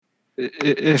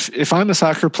if I'm a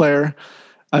soccer player,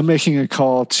 I'm making a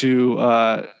call to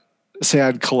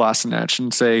Sead Kolasinac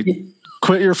and say,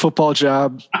 quit your football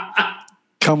job,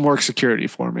 come work security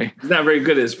for me. He's not very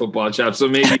good at his football job, so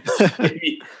maybe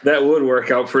that would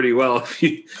work out pretty well. If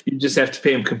you just have to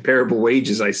pay him comparable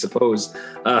wages, I suppose.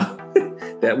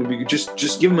 That would be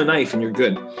just give him a knife and you're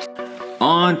good.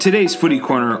 On today's Footy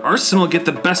Corner, Arsenal get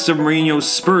the best of Mourinho's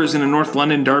Spurs in a North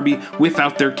London derby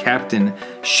without their captain.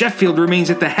 Sheffield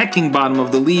remains at the hecking bottom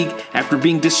of the league after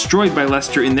being destroyed by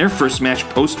Leicester in their first match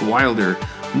post-Wilder.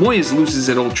 Moyes loses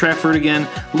at Old Trafford again,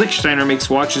 Lichtsteiner makes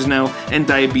watches now, and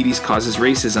diabetes causes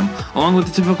racism. Along with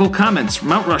the typical comments,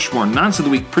 Mount Rushmore, Nonce of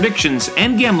the Week, predictions,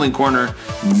 and Gambling Corner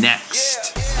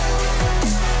next.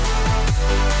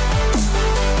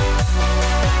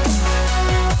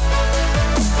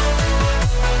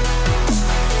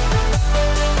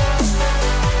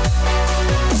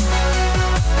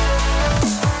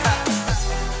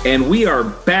 And we are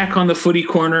back on the Footy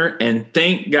Corner, and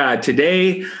thank God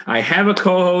today I have a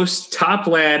co-host, top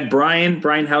lad, Brian.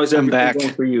 Brian, how's everything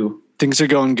going for you? Things are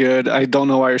going good. I don't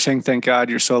know why you're saying thank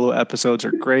God. Your solo episodes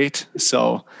are great,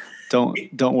 so don't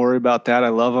worry about that. I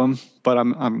love them, but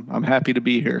I'm happy to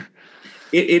be here.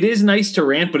 It is nice to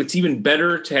rant, but it's even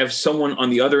better to have someone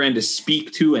on the other end to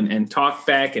speak to and talk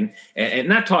back and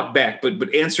not talk back,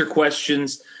 but answer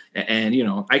questions. And,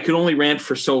 I could only rant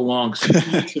for so long. So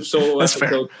solo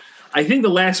episode. I think the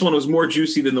last one was more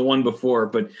juicy than the one before,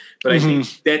 but I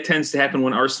think that tends to happen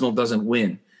when Arsenal doesn't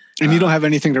win. And you don't have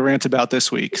anything to rant about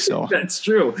this week. So that's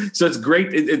true. So it's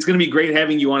great. It's going to be great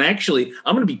having you on. Actually,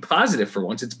 I'm going to be positive for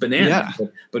once. It's bananas,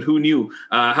 but who knew?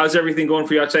 How's everything going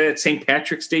for you outside? It's St.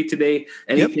 Patrick's Day today.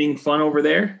 Anything fun over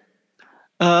there?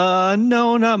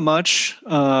 No, not much.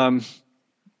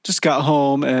 Just got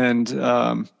home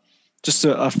and just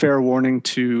a fair warning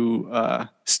to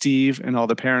Steve and all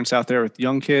the parents out there with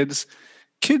young kids.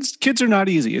 Kids are not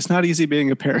easy. It's not easy being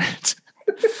a parent.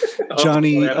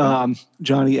 Johnny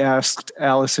asked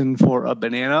Allison for a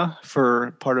banana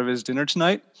for part of his dinner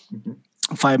tonight.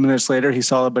 Mm-hmm. 5 minutes later, he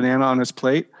saw a banana on his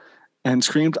plate and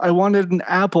screamed, "I wanted an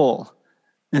apple."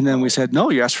 And then we said, "No,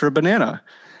 you asked for a banana."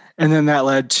 And then that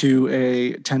led to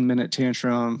a 10-minute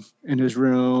tantrum in his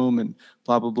room and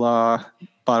blah, blah, blah.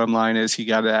 Bottom line is he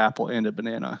got an apple and a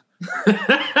banana.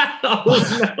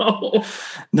 Oh, no.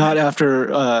 Not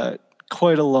after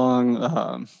quite a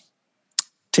long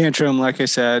tantrum, like I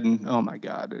said. And oh, my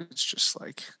God, it's just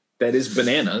like. That is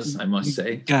bananas, I must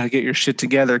say. Got to get your shit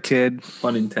together, kid.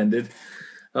 Pun intended.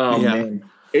 Oh, yeah. Man.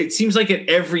 It seems like at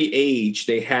every age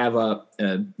they have a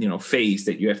phase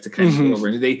that you have to kind of go over,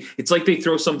 and it's like they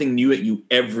throw something new at you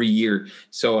every year.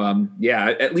 So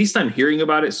at least I'm hearing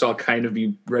about it, so I'll kind of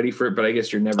be ready for it. But I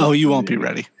guess you're never. Oh, you won't be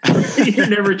ready. You're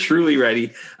never truly ready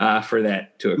for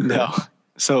that to occur. No.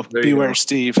 So beware,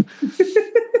 Steve.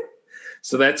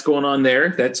 So that's going on there.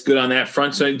 That's good on that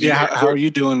front. So how are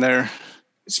you doing there?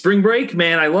 Spring break,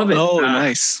 man, I love it. Oh,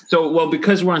 nice. So,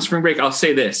 because we're on spring break, I'll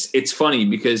say this. It's funny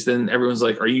because then everyone's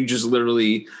like, are you just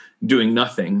literally doing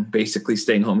nothing, basically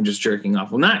staying home and just jerking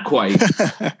off? Well, not quite.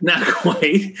 Not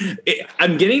quite.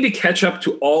 I'm getting to catch up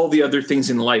to all the other things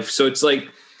in life. So it's like,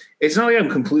 it's not like I'm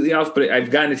completely off, but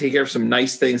I've gotten to take care of some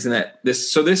nice things in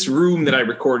this room that I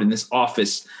record in, this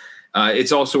office,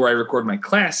 it's also where I record my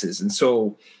classes. And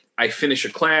so I finish a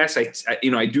class.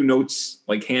 I do notes,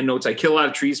 like hand notes. I kill a lot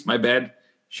of trees. My bad.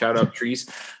 Shout out trees.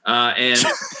 And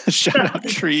shout out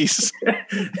trees.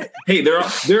 Hey, there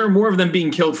are more of them being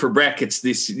killed for brackets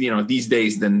these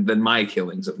days than my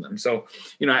killings of them. So,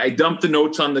 I dump the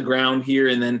notes on the ground here,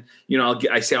 and then,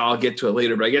 I say I'll get to it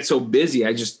later, but I get so busy.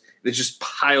 There's just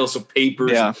piles of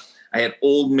papers. Yeah. I had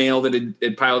old mail that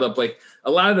had piled up. Like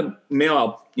a lot of the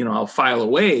mail I'll file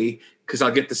away because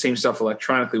I'll get the same stuff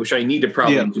electronically, which I need to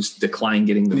probably just decline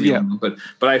getting the real one.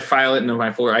 But I file it into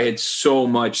my folder. I had so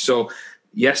much. So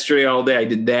yesterday all day I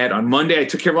did that. On Monday I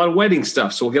took care of a lot of wedding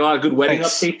stuff, so we'll get a lot of good wedding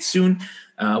updates soon.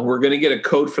 We're going to get a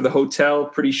code for the hotel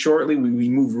pretty shortly. We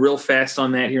moved real fast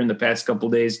on that here in the past couple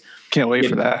of days. Can't wait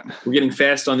for that. We're getting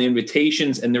fast on the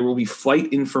invitations, and there will be flight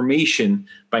information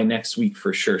by next week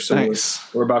for sure. So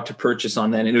we're about to purchase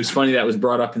on that. And it was funny that was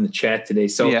brought up in the chat today.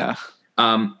 So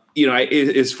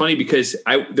it's funny because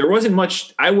there wasn't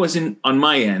much. I wasn't on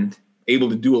my end able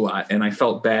to do a lot, and I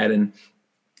felt bad. And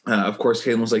of course,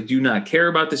 Caitlin was like, "Do you not care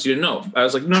about this?" You know, I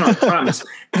was like, "No, I promise."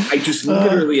 I just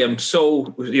literally am so,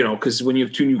 because when you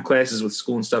have 2 new classes with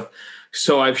school and stuff.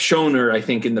 So I've shown her, I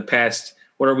think in the past,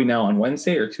 what are we now on,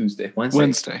 Wednesday or Tuesday?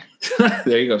 Wednesday.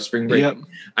 There you go. Spring break. Yep.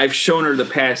 I've shown her the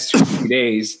past 2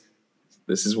 days.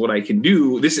 This is what I can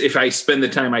do. This, if I spend the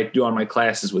time I do on my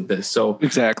classes with this. So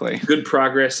exactly. Good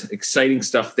progress, exciting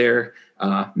stuff there.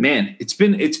 Man, it's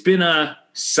been a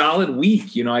solid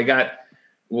week.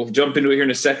 We'll jump into it here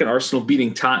in a second. Arsenal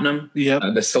beating Tottenham. Yep.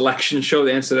 The selection show,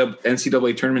 the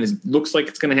NCAA tournament looks like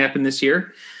it's going to happen this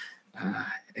year.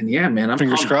 And yeah, man, I'm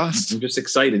fingers crossed. I'm just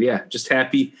excited. Yeah, just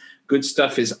happy. Good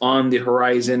stuff is on the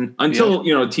horizon until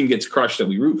the team gets crushed that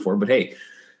we root for. But hey,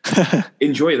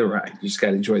 enjoy the ride. You just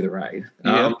got to enjoy the ride.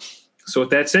 So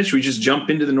with that said, should we just jump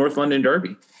into the North London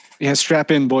Derby? Yeah, strap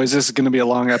in, boys. This is going to be a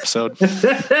long episode.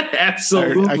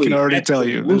 Absolutely, I can already tell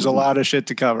you, there's a lot of shit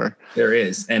to cover. There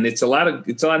is, and it's a lot of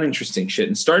interesting shit.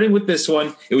 And starting with this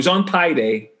one, it was on Pi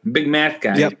Day. Big math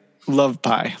guy. Yep, love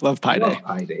Pi Day.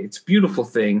 Pi Day. It's a beautiful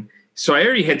thing. So I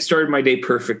already had started my day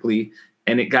perfectly,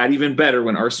 and it got even better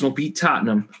when Arsenal beat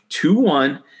Tottenham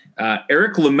 2-1.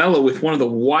 Eric Lamela with one of the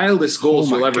wildest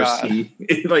goals you'll ever see,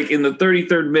 like in the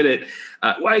 33rd minute.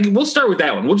 We'll start with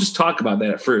that one. We'll just talk about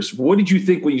that at first. What did you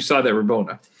think when you saw that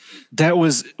Rabona?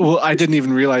 I didn't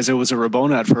even realize it was a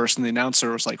Rabona at first, and the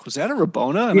announcer was like, was that a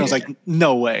Rabona? And I was like,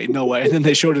 no way. And then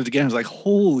they showed it again. I was like,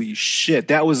 holy shit,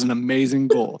 that was an amazing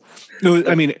goal.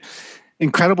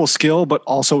 Incredible skill, but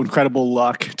also incredible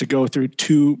luck to go through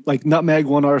two, like nutmeg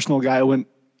one Arsenal guy, went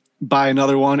by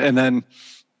another one, and then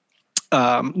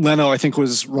Leno, I think,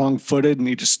 was wrong-footed, and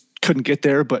he just couldn't get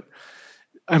there. But,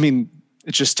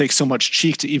 it just takes so much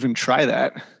cheek to even try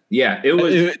that. Yeah, it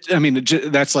was.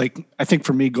 That's like, I think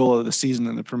for me, goal of the season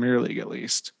in the Premier League at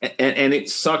least. And it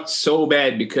sucked so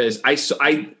bad because I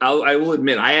will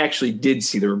admit I actually did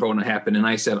see the Rabona happen, and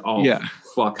I said, "Oh, yeah,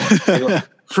 fuck."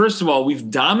 First of all, we've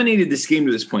dominated this game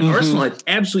to this point. Mm-hmm. Arsenal had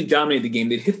absolutely dominated the game.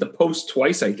 They'd hit the post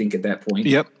twice, I think, at that point.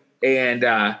 Yep. And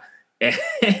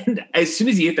as soon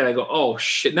as he hit that, I go, "Oh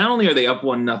shit!" Not only are they up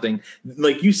 1-0,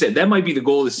 like you said, that might be the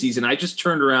goal of the season. I just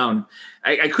turned around.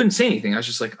 I couldn't say anything. I was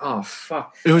just like, "Oh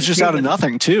fuck!" It was just out of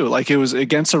nothing too. Like it was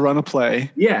against a run of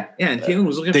play. Yeah. And Caitlin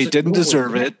was looking. They didn't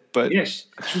deserve it, but yeah, she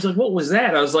was like, "What was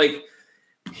that?" I was like,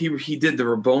 "He did the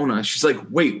Rabona." She's like,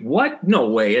 "Wait, what? No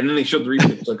way!" And then they showed the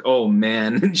replay. She's like, "Oh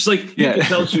man!" And she's like, "You could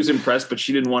tell she was impressed, but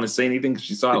she didn't want to say anything because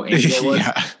she saw how angry I was."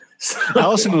 Yeah. So,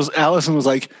 Allison was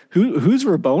like, "Who's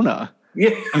Rabona?"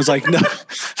 Yeah, I was like, "No,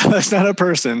 that's not a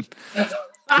person.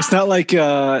 It's not like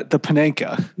the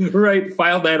Panenka." Right.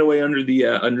 File that away under the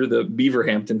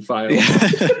Beaverhampton file.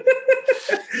 Yeah.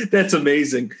 That's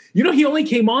amazing. He only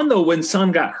came on though when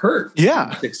Son got hurt.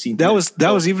 Yeah, 16th.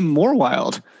 That was even more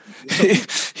wild.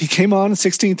 He came on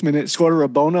 16th minute, scored a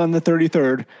Rabona on the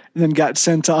 33rd, and then got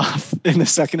sent off in the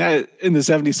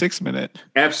 76th minute.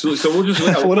 Absolutely. So we'll just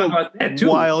talk about that too.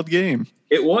 Wild game.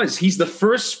 It was. He's the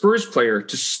first Spurs player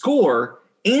to score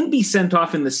and be sent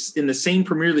off in the same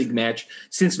Premier League match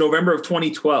since November of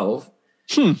 2012.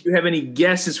 Do you have any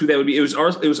guesses who that would be? It was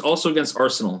also against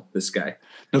Arsenal. This guy.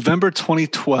 November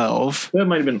 2012. That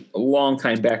might have been a long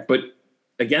time back, but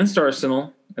against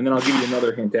Arsenal. And then I'll give you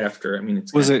another hint after.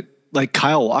 Was it like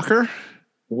Kyle Walker? It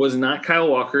was not Kyle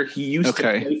Walker. He used to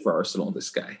play for Arsenal, this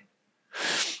guy.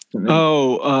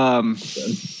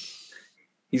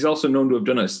 He's also known to have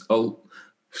done a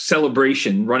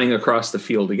celebration running across the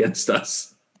field against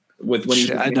us.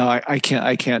 I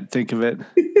can't think of it.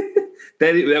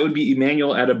 that would be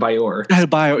Emmanuel Adebayor.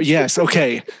 Adebayor, yes.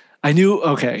 Okay. I knew.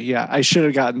 Okay. Yeah. I should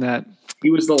have gotten that. He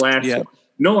was the last one.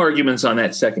 No arguments on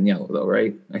that second yellow, though,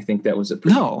 right? I think that was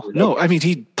no.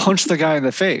 He punched the guy in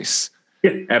the face.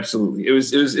 Yeah, absolutely. It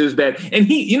was bad. And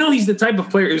he's the type of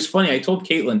player. It was funny. I told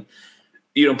Caitlin,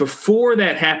 before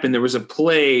that happened, there was a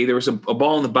play. There was a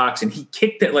ball in the box, and he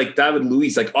kicked it like David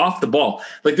Luiz, like off the ball.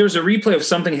 Like there was a replay of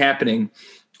something happening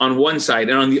on one side,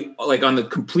 and on the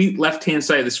complete left-hand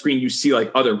side of the screen, you see like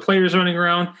other players running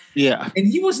around. Yeah, and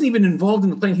he wasn't even involved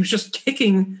in the play. He was just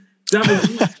kicking David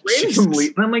Luiz randomly,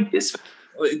 and I'm like,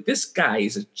 this guy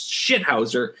is a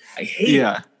shithouser. I hate him.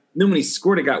 And then when he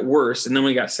scored, it got worse. And then when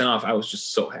he got sent off, I was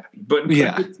just so happy. But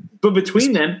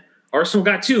between them, Arsenal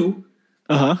got 2.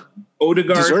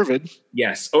 Odegaard. Deserved.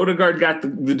 Yes. Odegaard got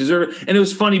the deserved. And it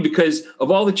was funny because of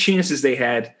all the chances they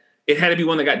had, it had to be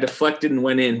one that got deflected and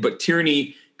went in. But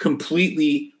Tierney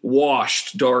completely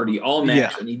washed Doherty all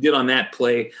match. And he did on that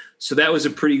play. So that was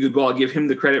a pretty good goal. I'll give him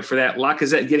the credit for that.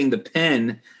 Lacazette getting the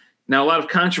pen. Now, a lot of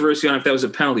controversy on if that was a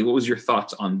penalty. What was your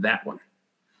thoughts on that one?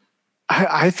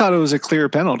 I thought it was a clear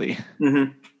penalty.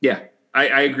 Mm-hmm. Yeah,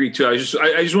 I agree too. I just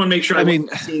want to make sure I'm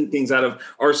seeing things out of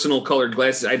Arsenal-colored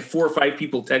glasses. I had 4 or 5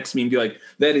 people text me and be like,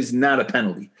 "That is not a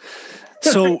penalty."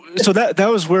 So that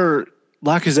was where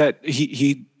Lacazette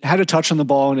he had a touch on the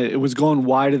ball and it was going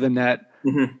wide of the net,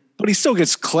 but he still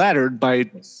gets clattered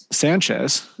by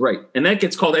Sanchez. Right, and that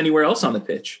gets called anywhere else on the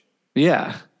pitch.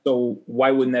 Yeah. So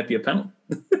why wouldn't that be a penalty?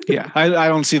 Yeah, I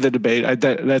don't see the debate.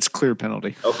 That's clear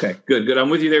penalty. Okay, good. I'm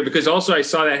with you there because also I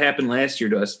saw that happen last year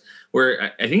to us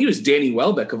where I think it was Danny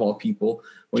Welbeck of all people,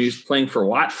 when he was playing for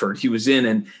Watford. He was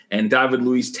in and David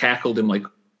Luiz tackled him like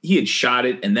he had shot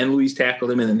it, and then Luiz tackled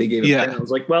him, and then they gave it. I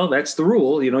was like, well, that's the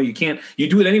rule. You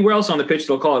do it anywhere else on the pitch,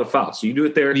 they'll call it a foul. So you do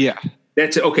it there. Yeah.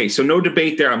 That's okay. So no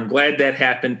debate there. I'm glad that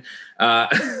happened.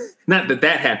 Not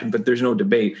that happened, but there's no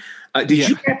debate. Did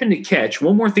you happen to catch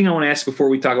one more thing I want to ask before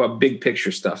we talk about big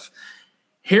picture stuff?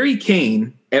 Harry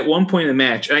Kane, at one point in the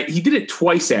match, he did it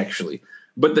twice actually,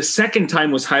 but the second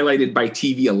time was highlighted by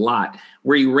TV a lot,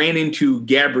 where he ran into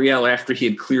Gabriel after he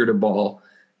had cleared a ball.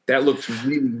 That looked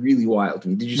really, really wild to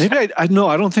me. Did you? Maybe I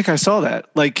don't think I saw that.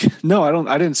 No,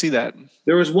 I didn't see that.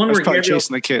 There was one where Gabriel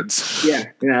chasing the kids. Yeah,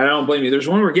 I don't blame you. There's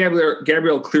one where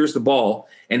Gabriel clears the ball,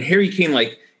 and Harry Kane,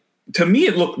 to me,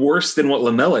 it looked worse than what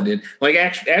Lamela did.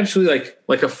 Absolutely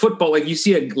like a football. Like you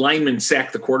see a lineman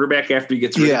sack the quarterback after he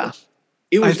gets rid of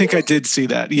it. I think I did see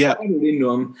that. Yeah, into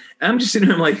him. I'm just sitting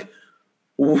there. I'm like,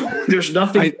 there's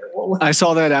nothing. I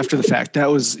saw that after the fact.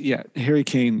 That was Harry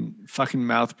Kane, fucking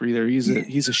mouth breather. He's a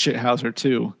shithouser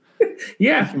too.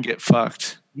 Yeah, he can get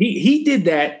fucked. He did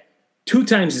that 2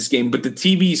 times this game, but the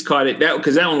TVs caught it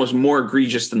because that one was more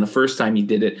egregious than the first time he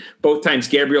did it. Both times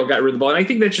Gabriel got rid of the ball, and I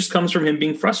think that just comes from him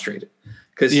being frustrated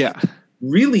because he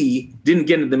really didn't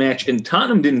get into the match, and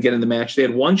Tottenham didn't get into the match. They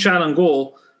had one shot on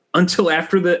goal until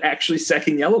after the actually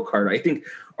second yellow card. I think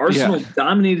Arsenal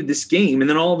dominated this game, and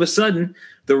then all of a sudden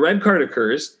the red card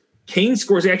occurs. Kane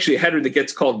scores actually a header that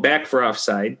gets called back for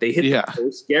offside. They hit the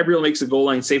post. Gabriel makes a goal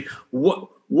line save.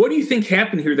 What do you think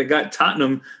happened here that got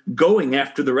Tottenham going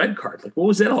after the red card? What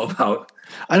was that all about?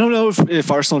 I don't know if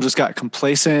Arsenal just got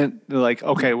complacent. They're like,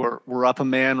 okay, we're up a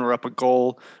man, we're up a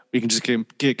goal. We can just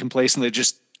get complacent. They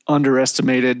just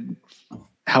underestimated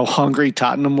how hungry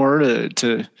Tottenham were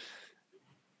to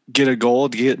get a goal,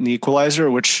 to get an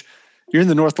equalizer, which you're in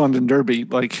the North London Derby.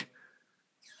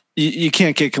 You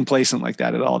can't get complacent like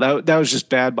that at all. That was just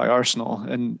bad by Arsenal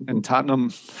and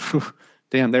Tottenham.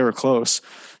 Damn, they were close.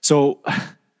 So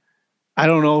I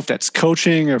don't know if that's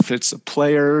coaching or if it's the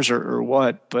players or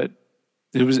what, but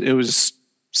it was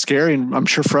scary and I'm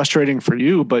sure frustrating for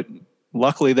you, but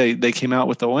luckily they came out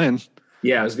with the win.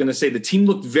 Yeah, I was going to say the team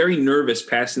looked very nervous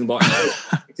passing the ball.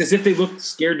 It's as if they looked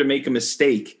scared to make a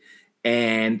mistake.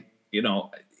 And,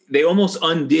 they almost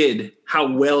undid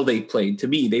how well they played. To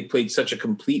me, they played such a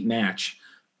complete match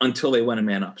until they went a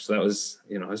man up. So that was,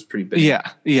 it was pretty big. Yeah.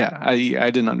 I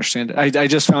didn't understand it. I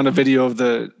just found a video of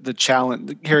the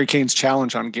challenge, Harry Kane's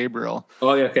challenge on Gabriel.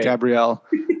 Oh, yeah, okay. Gabriel.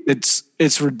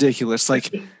 It's ridiculous.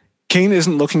 Kane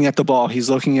isn't looking at the ball. He's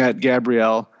looking at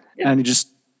Gabriel and he just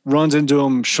runs into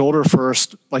him shoulder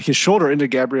first, his shoulder into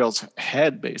Gabriel's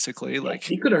head, basically.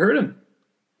 He could have hurt him.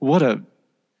 What a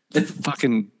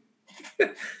fucking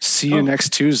see you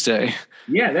next Tuesday.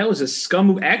 Yeah, that was a scum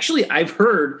move. Actually, I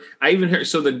even heard,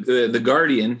 so the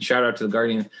Guardian, shout out to the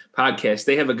Guardian podcast,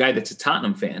 they have a guy that's a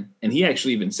Tottenham fan, and he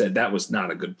actually even said that was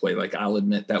not a good play. I'll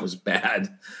admit that was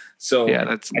bad. So yeah,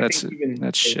 that's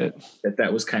shit.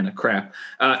 That was kind of crap.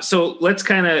 So let's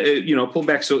kind of, pull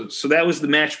back. So that was the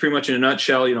match pretty much in a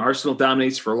nutshell. Arsenal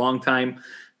dominates for a long time.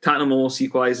 Tottenham almost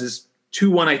equalizes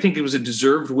 2-1. I think it was a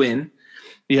deserved win.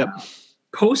 Yep.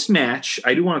 Post-match,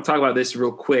 I do want to talk about this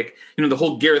real quick. The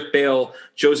whole Gareth Bale,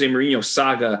 Jose Mourinho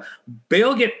saga.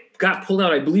 Bale got pulled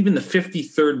out, I believe, in the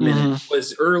 53rd minute. Mm-hmm. It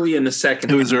was early in the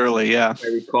second. It was early, yeah. I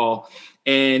recall.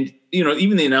 And,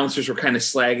 even the announcers were kind of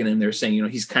slagging him. They're saying,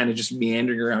 he's kind of just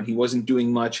meandering around. He wasn't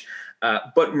doing much.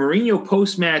 But Mourinho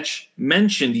post-match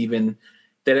mentioned even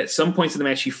that at some points in the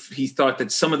match, he thought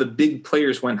that some of the big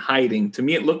players went hiding. To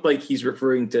me, it looked like he's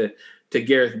referring to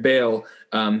Gareth Bale.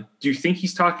 Do you think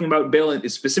he's talking about Bale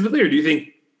specifically, or do you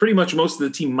think pretty much most of the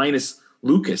team minus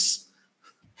Lucas?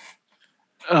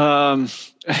 Probably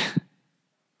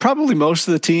most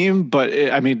of the team, but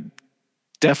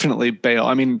definitely Bale.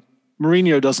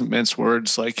 Mourinho doesn't mince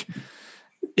words.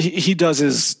 He does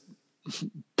his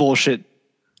bullshit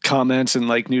comments and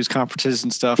news conferences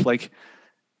and stuff.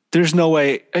 There's no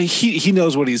way he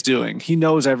knows what he's doing. He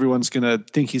knows everyone's going to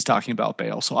think he's talking about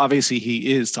Bale. So obviously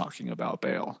he is talking about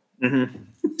Bale. Mm-hmm.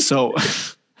 So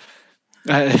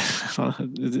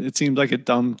it seems like a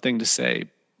dumb thing to say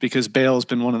because Bale has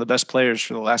been one of the best players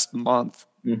for the last month.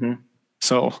 Mm-hmm.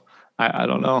 So I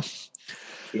don't know.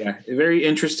 Yeah, very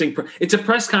interesting. It's a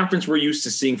press conference we're used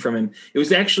to seeing from him. It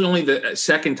was actually only the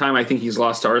second time I think he's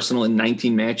lost to Arsenal in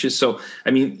 19 matches. So,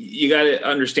 you got to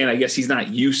understand, I guess he's not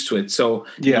used to it. So,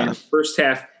 in the first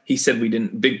half, he said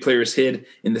big players hid.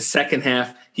 In the second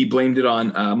half, he blamed it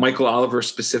on Michael Oliver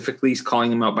specifically. He's calling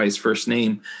him out by his first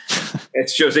name.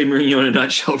 It's Jose Mourinho in a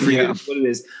nutshell, forget what it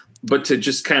is. But to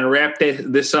just kind of wrap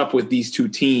this up with these two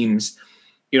teams,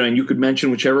 and you could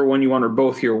mention whichever one you want or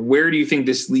both here. Where do you think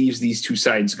this leaves these two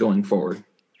sides going forward?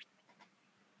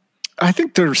 I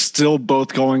think they're still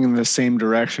both going in the same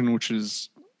direction, which is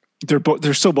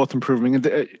they're still both improving.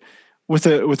 And with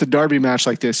a derby match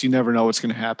like this, you never know what's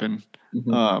going to happen.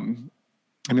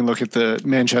 Mm-hmm. Look at the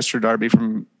Manchester derby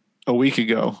from a week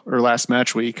ago or last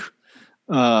match week.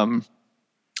 I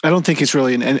don't think it's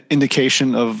really an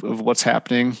indication of what's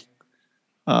happening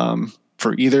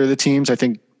for either of the teams. I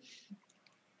think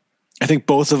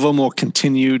both of them will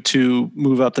continue to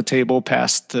move up the table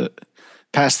past the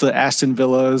Aston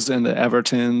Villas and the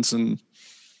Evertons and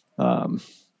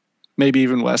maybe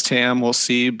even West Ham. We'll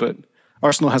see, but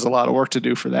Arsenal has a lot of work to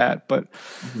do for that. But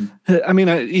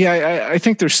I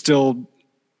think they're still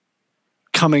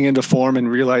coming into form and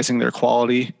realizing their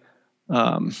quality.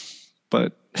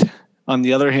 But on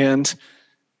the other hand,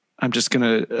 I'm just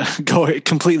going to go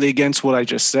completely against what I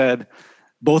just said.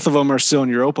 Both of them are still in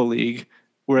Europa League,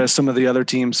 whereas some of the other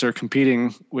teams they're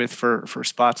competing with for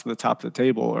spots at the top of the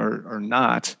table are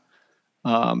not.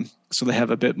 So they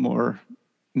have a bit more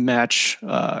match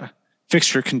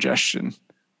fixture congestion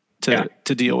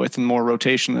to deal with and more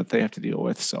rotation that they have to deal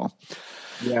with. So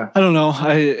I don't know.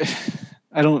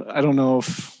 I don't know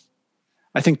if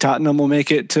I think Tottenham will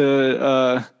make it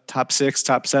to top 6,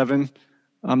 top 7.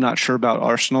 I'm not sure about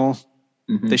Arsenal.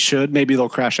 Mm-hmm. They should. Maybe they'll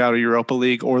crash out of Europa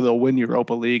League or they'll win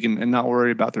Europa League and not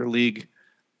worry about their league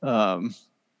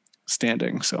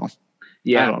standing. So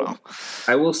I don't know.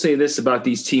 I will say this about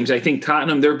these teams. I think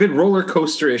Tottenham, they're a bit roller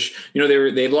coaster-ish.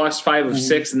 They lost 5 of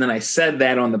 6, and then I said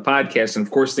that on the podcast, and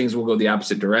of course things will go the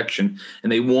opposite direction.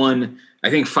 And they won, I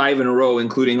think, 5 in a row,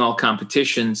 including all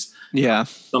competitions. Yeah.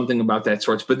 Something about that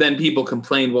sort. But then people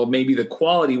complained, well, maybe the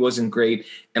quality wasn't great.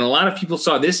 And a lot of people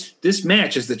saw this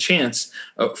match as the chance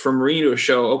for Mourinho to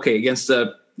show, okay, against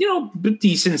a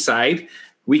decent side,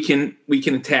 we can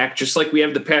attack just like we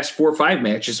have the past 4 or 5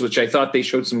 matches, which I thought they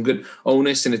showed some good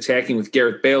onus in attacking with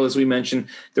Gareth Bale, as we mentioned.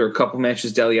 There were a couple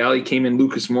matches Dele Alli came in.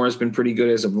 Lucas Moura has been pretty good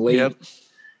as of late. Yep.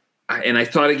 And I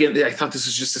thought this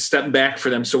was just a step back for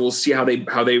them. So we'll see how they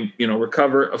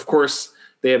recover. Of course,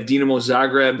 they have Dinamo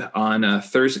Zagreb on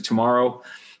Thursday tomorrow.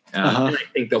 And I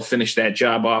think they'll finish that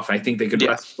job off. I think they could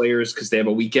rest players because they have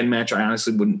a weekend match. I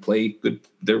honestly wouldn't play good.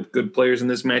 They're good players in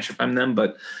this match if I'm them.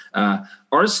 But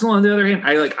Arsenal, on the other hand,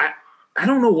 I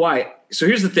don't know why. So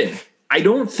here's the thing. I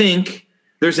don't think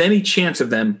there's any chance of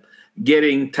them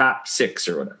getting top 6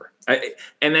 or whatever.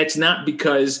 And that's not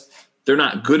because they're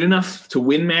not good enough to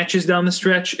win matches down the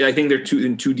stretch. I think they're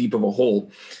too deep of a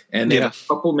hole. And they have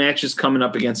a couple matches coming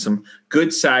up against some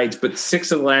good sides, but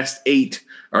 6 of the last 8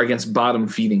 are against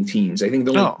bottom-feeding teams. I think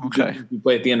the only teams who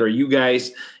play at the end are you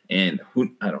guys and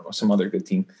I don't know, some other good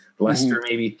team, Leicester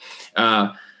maybe.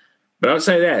 But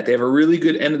outside of that, they have a really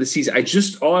good end of the season.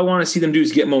 All I want to see them do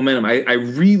is get momentum.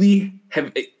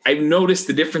 I've noticed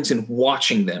the difference in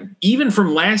watching them, even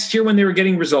from last year when they were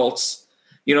getting results,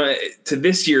 to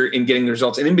this year in getting the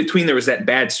results. And in between there was that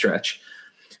bad stretch.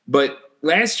 But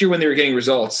last year when they were getting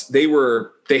results, they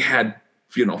had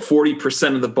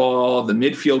 40% of the ball. The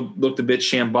midfield looked a bit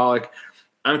shambolic.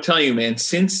 I'm telling you, man,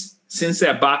 since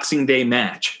that Boxing Day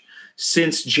match,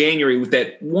 since January, with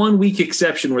that 1 week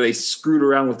exception where they screwed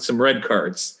around with some red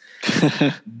cards,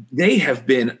 I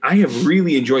have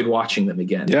really enjoyed watching them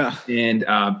again. Yeah. And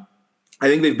I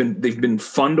think they've been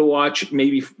fun to watch,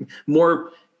 maybe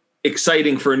more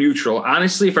exciting for a neutral.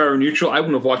 Honestly, if I were neutral, I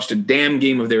wouldn't have watched a damn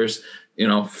game of theirs,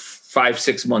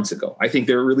 5-6 months ago. I think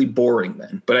they're really boring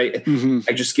then, but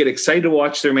I just get excited to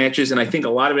watch their matches. And I think a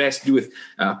lot of it has to do with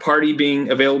Partey being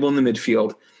available in the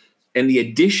midfield, and the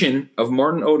addition of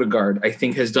Martin Odegaard, I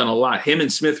think, has done a lot. Him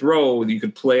and Smith Rowe, you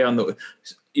could play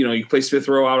you play Smith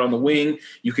Rowe out on the wing.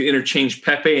 You could interchange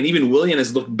Pepe, and even Willian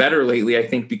has looked better lately, I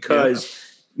think, because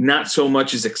not so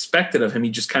much is expected of him. He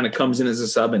just kind of comes in as a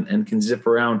sub and can zip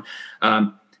around.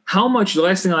 How much, the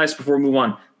last thing I'll ask before we move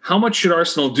on, how much should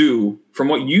Arsenal do from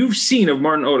what you've seen of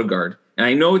Martin Odegaard? And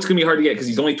I know it's going to be hard to get because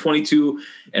he's only 22,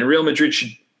 and Real Madrid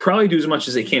should probably do as much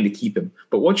as they can to keep him.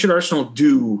 But what should Arsenal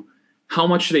do? How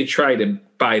much should they try to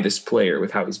buy this player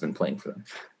with how he's been playing for them?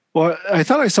 Well, I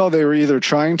thought I saw they were either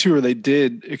trying to or they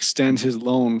did extend his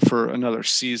loan for another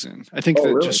season. I think I think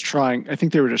they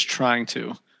were just trying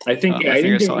to. I think they're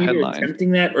either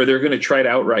attempting that or they're going to try to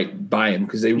outright buy him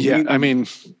because they really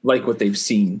like what they've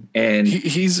seen. And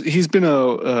he's been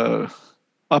a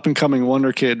up and coming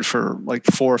wonder kid for like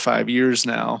 4 or 5 years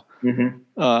now.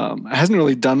 Mm-hmm. Hasn't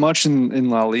really done much in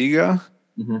La Liga.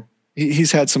 Mm-hmm.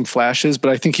 He's had some flashes,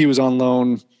 but I think he was on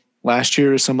loan last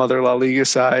year to some other La Liga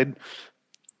side,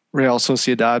 Real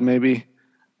Sociedad maybe.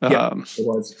 It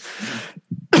was.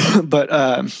 But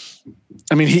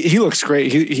I mean, he looks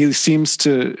great. He seems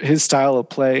to, his style of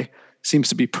play seems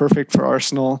to be perfect for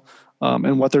Arsenal,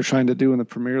 and what they're trying to do in the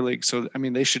Premier League. So, I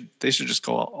mean, they should just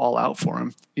go all out for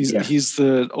him. He's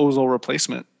the Ozil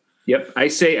replacement. Yep. I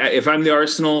say, if I'm the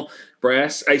Arsenal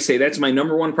brass, I say that's my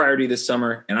number one priority this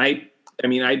summer. And I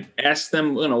asked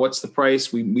them, what's the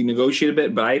price? We negotiate a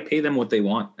bit, but I pay them what they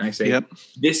want. And I say,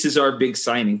 This is our big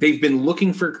signing. They've been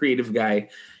looking for a creative guy.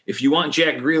 If you want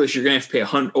Jack Grealish, you're going to have to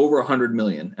pay over $100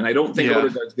 million. And I don't think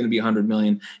Odegaard's going to be $100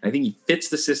 million. And I think he fits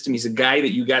the system. He's a guy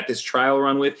that you got this trial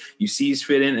run with. You see he's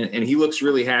fit in, and he looks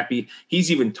really happy.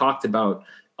 He's even talked about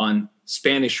on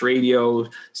Spanish radio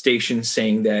stations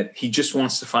saying that he just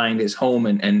wants to find his home,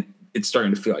 and it's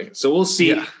starting to feel like it. So we'll see.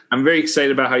 Yeah. I'm very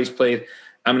excited about how he's played.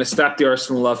 I'm going to stop the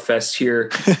Arsenal love fest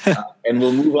here, and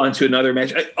we'll move on to another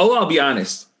match. I'll be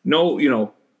honest.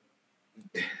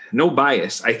 No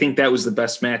bias. I think that was the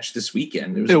best match this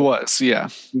weekend. It was, yeah.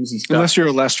 Unless you're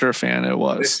a Leicester fan, it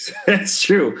was. That's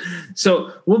true.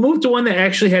 So we'll move to one that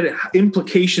actually had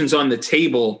implications on the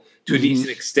table to a decent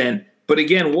extent, but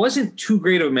again, wasn't too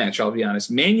great of a match, I'll be honest.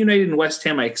 Man United and West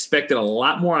Ham, I expected a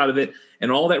lot more out of it,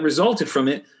 and all that resulted from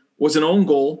it was an own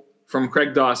goal from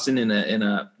Craig Dawson in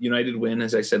a United win,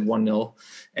 as I said, 1-0.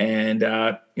 And,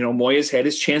 Moyes had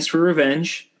his chance for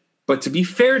revenge, but to be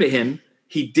fair to him,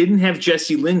 he didn't have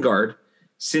Jesse Lingard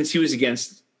since he was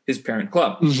against his parent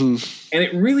club. And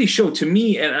it really showed to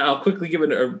me, and I'll quickly give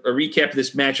it a recap of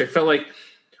this match. I felt like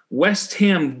West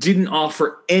Ham didn't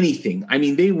offer anything. I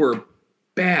mean, they were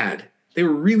bad. They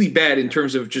were really bad in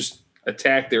terms of just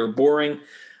attack. They were boring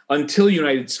until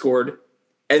United scored.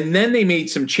 And then they made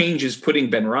some changes, putting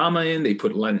Benrahma in. They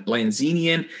put Lanzini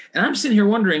in. And I'm sitting here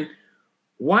wondering,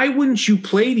 why wouldn't you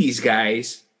play these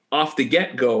guys off the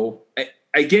get-go?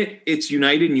 I get it's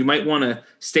United and you might want to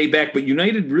stay back, but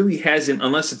United really hasn't,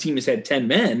 unless the team has had 10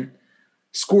 men,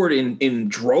 scored in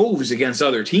droves against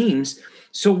other teams.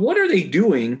 So what are they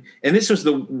doing? And this was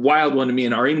the wild one to me,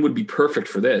 and Arjen would be perfect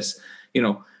for this.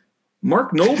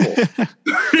 Mark Noble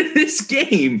in this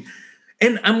game.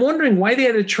 And I'm wondering why they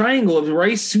had a triangle of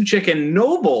Rice, Souček, and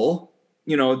Noble.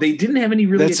 They didn't have any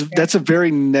really. That's a very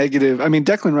negative. I mean,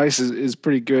 Declan Rice is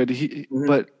pretty good.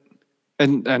 But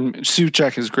and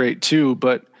Souček is great too.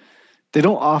 But they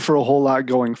don't offer a whole lot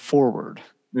going forward.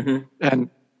 And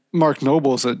Mark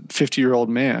Noble's a 50-year-old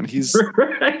man. He's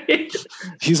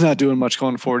he's not doing much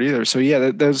going forward either. So yeah,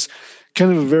 there's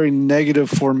kind of a very negative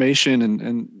formation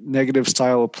and negative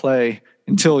style of play.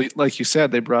 Until, like you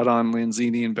said, they brought on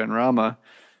Lanzini and Benrahma.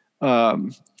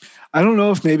 I don't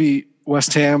know if maybe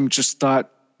West Ham just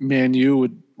thought Man U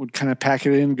would kind of pack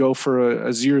it in, go for a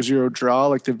 0-0 draw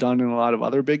like they've done in a lot of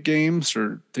other big games,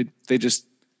 or they just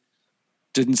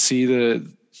didn't see the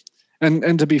 –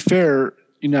 and to be fair,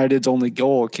 United's only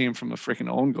goal came from a freaking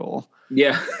own goal.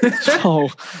 Yeah. So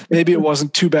maybe it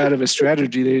wasn't too bad of a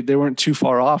strategy. They weren't too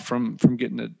far off from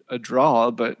getting a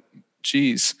draw, but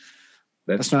geez –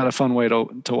 That's not a fun way to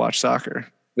watch soccer.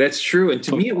 That's true. And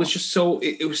to me, it was just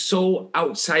it was so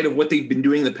outside of what they've been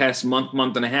doing the past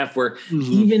month and a half, where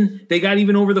they got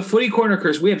even over the footy corner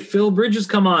curse. We had Phil Bridges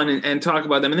come on and talk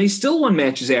about them, and they still won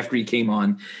matches after he came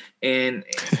on. And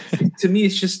to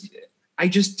me, I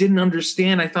just didn't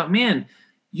understand. I thought, man,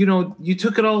 you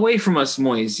took it all away from us,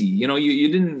 Moyes. You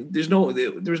didn't,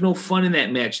 there was no fun in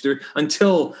that match there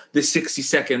until the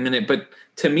 62nd minute. But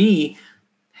to me,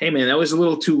 hey man, that was a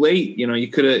little too late. You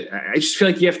could have. I just feel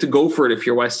like you have to go for it if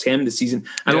you're West Ham this season.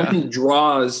 I don't think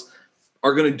draws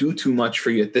are going to do too much for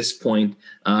you at this point.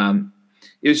 It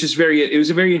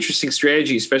was a very interesting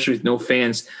strategy, especially with no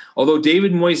fans. Although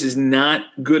David Moyes is not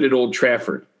good at Old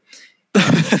Trafford.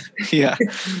 Yeah,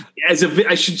 as a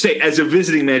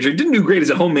visiting manager, he didn't do great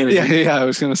as a home manager. Yeah, I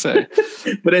was going to say.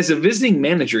 But as a visiting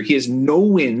manager, he has no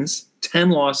wins, 10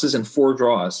 losses, and 4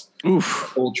 draws.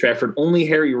 Oof. Old Trafford. Only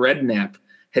Harry Redknapp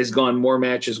has gone more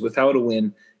matches without a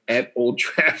win at Old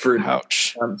Trafford.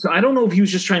 Ouch. So I don't know if he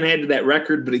was just trying to add to that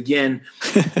record, but again,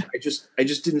 I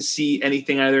just didn't see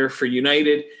anything either for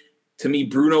United. To me,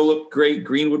 Bruno looked great,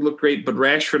 Greenwood looked great, but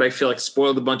Rashford, I feel like,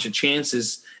 spoiled a bunch of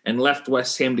chances and left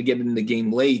West Ham to get in the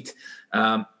game late.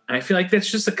 I feel like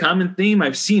that's just a common theme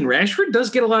I've seen. Rashford does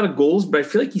get a lot of goals, but I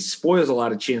feel like he spoils a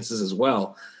lot of chances as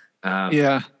well.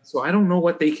 So I don't know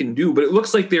what they can do, but it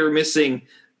looks like they were missing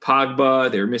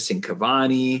Pogba, they're missing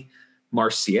Cavani,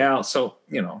 Martial. So,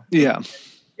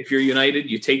 if you're United,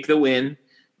 you take the win,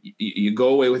 you go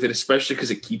away with it, especially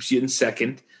because it keeps you in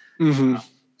second.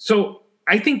 So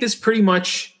I think this pretty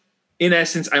much, in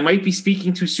essence, I might be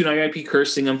speaking too soon. I might be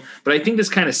cursing them, but I think this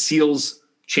kind of seals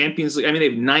Champions League. I mean, they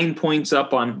have 9 points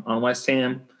up on West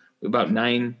Ham, about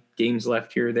 9 games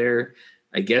left here or there.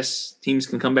 I guess teams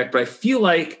can come back, but I feel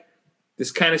like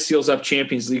this kind of seals up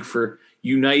Champions League for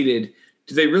United.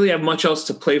 Do they really have much else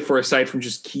to play for aside from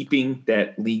just keeping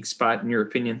that league spot, in your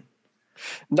opinion?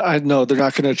 No, they're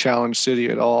not going to challenge City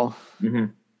at all.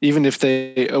 Mm-hmm. Even if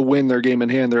they win their game in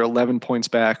hand, they're 11 points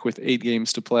back with 8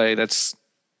 games to play. That's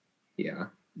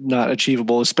not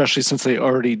achievable, especially since they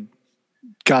already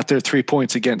got their 3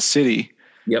 points against City.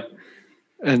 Yep.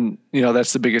 And,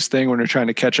 that's the biggest thing when you're trying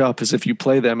to catch up is if you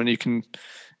play them and you can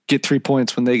get 3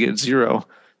 points when they get 0,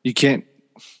 you can't.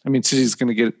 I mean, City's going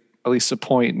to get at least a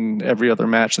point in every other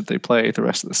match that they play the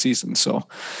rest of the season. So,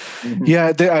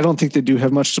 I don't think they do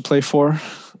have much to play for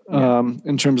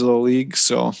in terms of the league.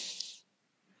 So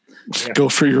go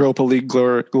for Europa League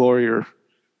glory or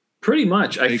pretty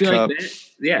much. I feel Cup. like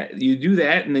that, you do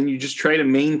that, and then you just try to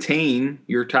maintain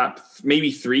your top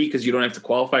maybe 3 because you don't have to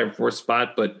qualify for 4th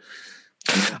spot. But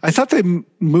I thought they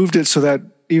moved it so that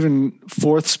even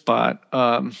 4th spot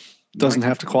doesn't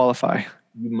have to qualify.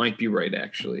 You might be right,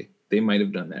 actually. They might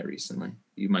have done that recently.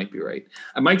 You might be right.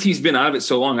 My team's been out of it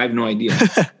so long, I have no idea.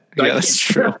 Yeah, that's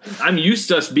true. I'm used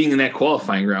to us being in that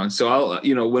qualifying round. So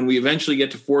I'll, when we eventually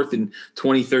get to 4th in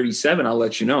 2037, I'll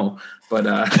let you know. But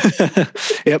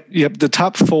Yep. The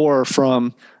top 4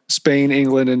 from Spain,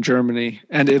 England, and Germany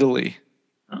and Italy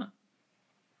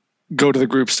go to the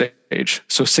group stage.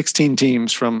 So 16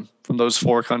 teams from those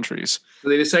 4 countries. So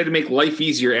they decided to make life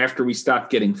easier after we stopped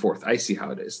getting 4th. I see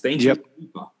how it is. Thank you,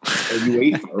 FIFA, or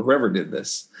UEFA, or whoever did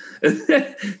this.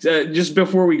 Just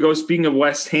before we go, speaking of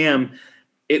West Ham,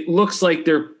 it looks like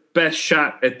their best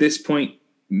shot at this point.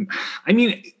 I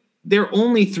mean, they're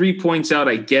only 3 points out.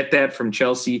 I get that from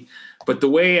Chelsea. But the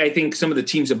way I think some of the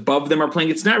teams above them are playing,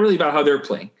 it's not really about how they're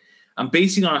playing. I'm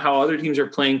basing on how other teams are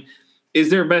playing. Is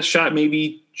their best shot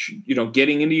maybe,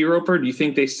 getting into Europa? Or do you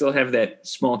think they still have that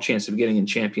small chance of getting in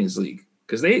Champions League?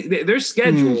 Because their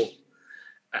schedule,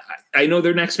 I know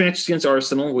their next match is against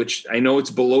Arsenal, which I know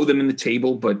it's below them in the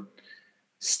table, but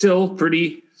still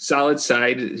pretty solid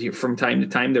side from time to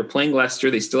time. They're playing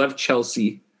Leicester. They still have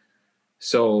Chelsea.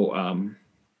 So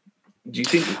do you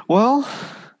think? Well,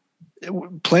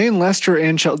 playing Leicester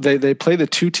and Chelsea, they play the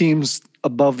 2 teams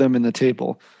above them in the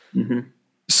table. Mm-hmm.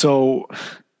 So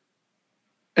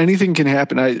anything can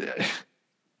happen.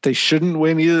 They shouldn't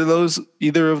win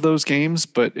either of those games,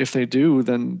 but if they do,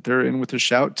 then they're in with a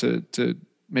shout to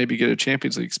maybe get a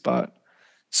Champions League spot.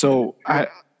 So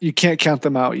you can't count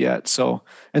them out yet. So,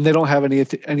 and they don't have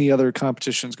any other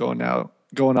competitions going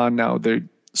on now. Their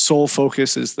sole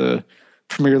focus is the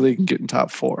Premier League and getting top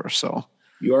 4. So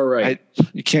you are right.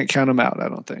 You can't count them out, I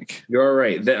don't think. You're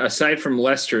right. Aside from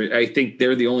Leicester, I think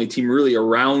they're the only team really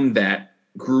around that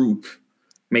group.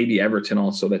 Maybe Everton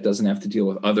also that doesn't have to deal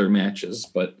with other matches.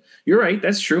 But you're right.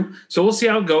 That's true. So we'll see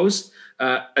how it goes.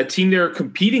 A team they're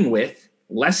competing with,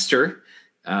 Leicester,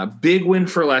 big win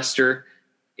for Leicester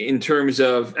in terms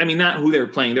of, not who they're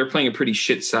playing. They're playing a pretty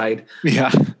shit side.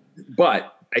 Yeah.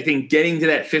 But I think getting to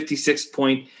that 56th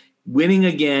point, winning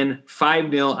again,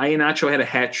 5-0. Iheanacho had a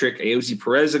hat trick. Ayoze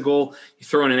Perez a goal. You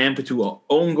throw in an Ampadu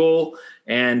own goal.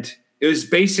 And it was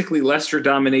basically Leicester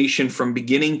domination from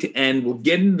beginning to end. We'll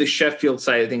get into the Sheffield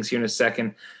side of things here in a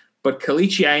second. But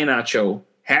Kelechi Iheanacho,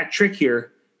 hat trick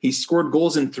here. He scored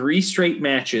goals in 3 straight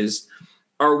matches.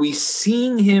 Are we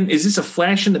seeing him? Is this a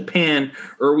flash in the pan?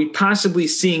 Or are we possibly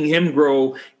seeing him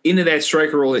grow into that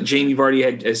striker role that Jamie Vardy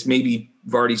had as maybe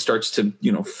Vardy starts to,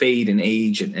 fade and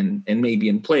age and maybe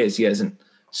in play as he hasn't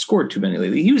scored too many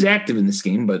lately? He was active in this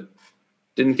game, but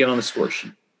didn't get on the score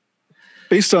sheet.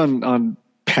 Based on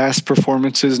past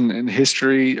performances and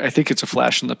history, I think it's a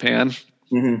flash in the pan.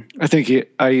 Mm-hmm. I think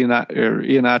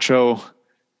Iheanacho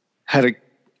had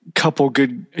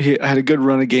a good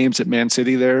run of games at Man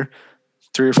City there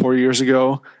 3 or 4 years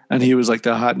ago, and he was like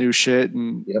the hot new shit.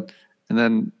 And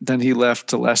and then he left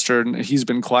to Leicester, and he's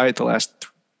been quiet the last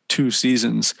 2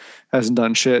 seasons, hasn't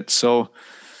done shit. So,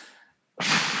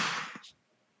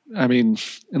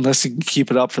 unless he can keep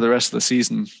it up for the rest of the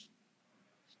season.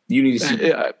 You need to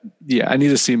see. I need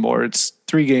to see more. It's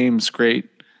 3 games. Great.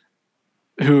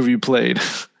 Who have you played?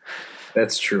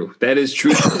 That's true. That is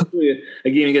true. A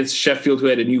game against Sheffield, who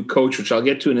had a new coach, which I'll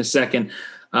get to in a second.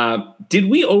 Did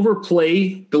we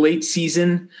overplay the late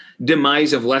season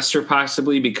demise of Leicester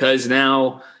possibly? Because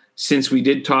now, since we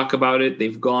did talk about it,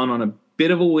 they've gone on a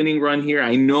bit of a winning run here.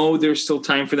 I know there's still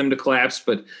time for them to collapse,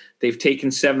 but they've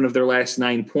taken 7 of their last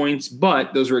 9 points.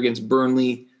 But those were against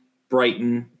Burnley,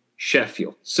 Brighton,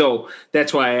 Sheffield. So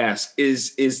that's why I ask,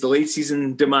 is the late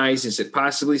season demise, is it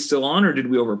possibly still on, or did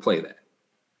we overplay that?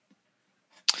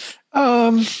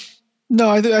 No,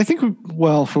 I think,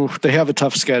 they have a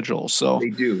tough schedule. So they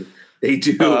do. They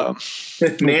do.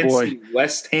 Man boy. City,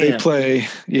 West Ham. They play,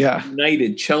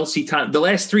 United, Chelsea, Tottenham. The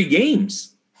last 3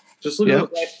 games. Just look at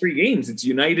the last 3 games. It's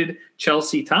United,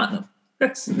 Chelsea, Tottenham.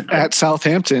 That's at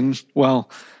Southampton. Well,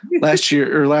 last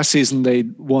season they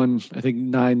won, I think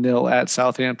 9-0 at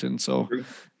Southampton. So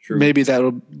True. maybe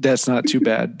that's not too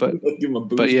bad.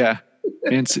 But yeah,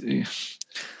 Man City.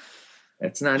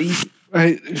 That's not easy.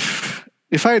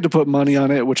 If I had to put money on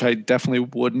it, which I definitely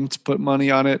wouldn't put money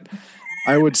on it,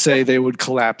 I would say they would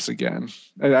collapse again.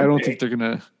 I don't think they're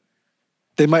gonna.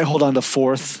 They might hold on to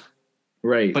 4th,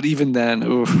 right? But even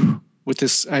then, with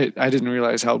this, I didn't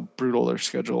realize how brutal their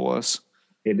schedule was.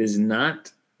 It is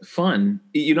not fun.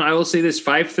 I will say this: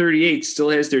 538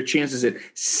 still has their chances at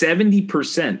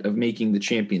 70% of making the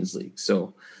Champions League.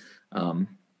 So,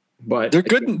 but they're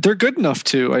good. They're good enough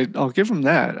too. I'll give them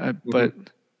that. But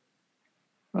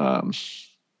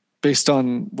based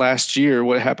on last year,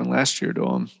 what happened last year to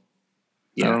them,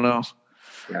 I don't know.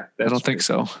 Yeah, I don't think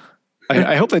so.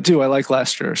 I hope they do. I like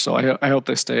Leicester, so I hope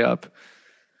they stay up.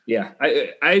 Yeah,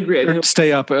 I agree.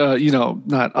 Stay up,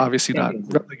 not obviously not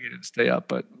relegated, stay up,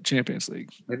 but Champions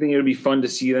League. I think it'll be fun to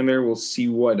see them there. We'll see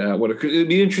what it'll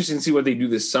be interesting to see what they do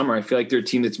this summer. I feel like they're a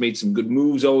team that's made some good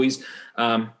moves always.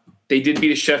 They did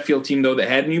beat a Sheffield team though that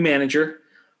had a new manager,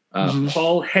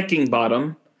 Paul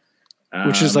Heckingbottom,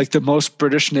 which is like the most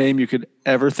British name you could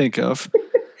ever think of.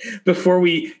 Before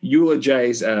we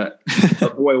eulogize our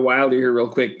boy Wilder here real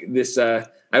quick,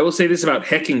 I will say this about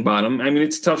Heckingbottom. I mean,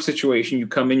 it's a tough situation. You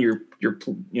come in, you're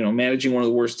managing one of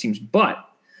the worst teams, but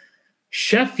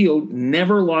Sheffield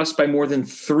never lost by more than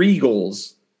 3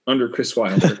 goals under Chris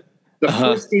Wilder. The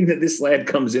first game that this lad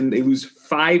comes in, they lose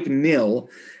 5-0,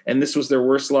 and this was their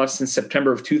worst loss since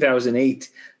September of 2008,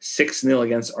 6-0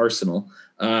 against Arsenal.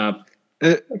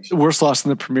 Worst loss in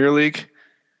the Premier League?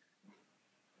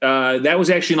 That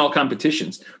was actually in all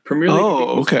competitions. Premier League.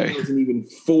 Okay. Wasn't even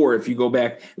 4. If you go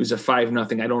back, it was a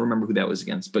 5-0. I don't remember who that was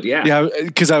against, but yeah,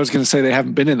 because I was going to say they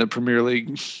haven't been in the Premier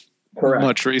League Correct.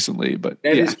 Much recently, but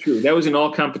that is true. That was in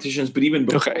all competitions, but even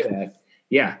before that,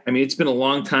 I mean, it's been a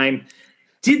long time.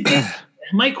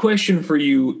 My question for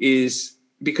you is,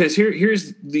 because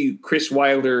here's the Chris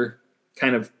Wilder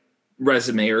kind of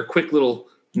resume, or a quick little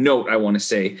note I want to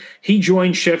say. He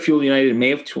joined Sheffield United in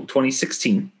May of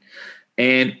 2016.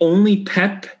 And only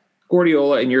Pep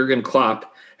Guardiola and Jurgen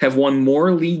Klopp have won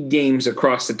more league games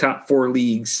across the top 4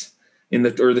 leagues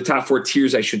the top 4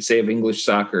 tiers, I should say, of English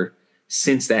soccer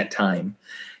since that time.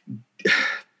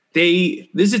 This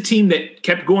is a team that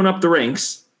kept going up the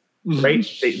ranks, right?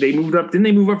 They moved up. Didn't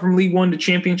they move up from League One to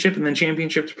Championship and then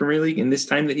Championship to Premier League in this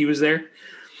time that he was there?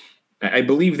 I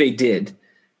believe they did.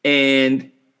 And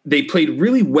they played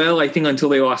really well, I think, until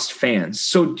they lost fans.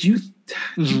 So do you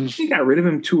think they got rid of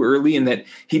him too early and that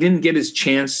he didn't get his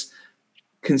chance,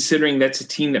 considering that's a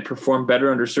team that performed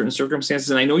better under certain circumstances?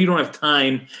 And I know you don't have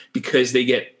time because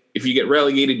if you get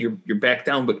relegated, you're back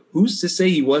down, but who's to say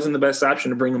he wasn't the best option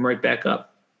to bring them right back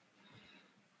up?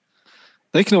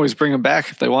 They can always bring him back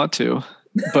if they want to,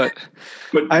 but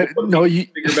bigger,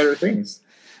 better things.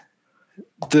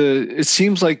 It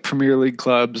seems like Premier League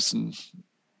clubs and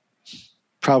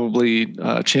probably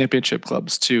championship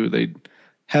clubs too, they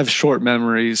have short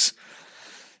memories.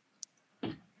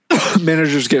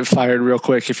 Managers get fired real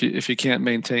quick if you can't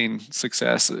maintain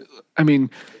success. I mean,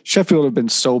 Sheffield have been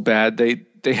so bad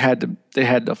they had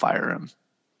to fire him.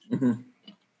 Mm-hmm.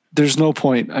 There's no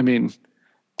point. I mean,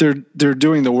 they're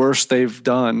doing the worst they've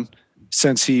done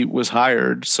since he was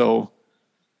hired. So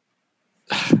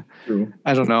True.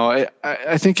 I don't know.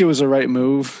 I think it was the right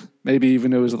move. Maybe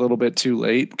even it was a little bit too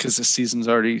late because the season's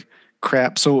already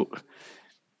crap. So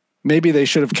maybe they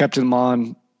should have kept him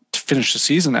on to finish the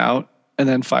season out and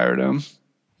then fired him.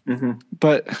 Mm-hmm.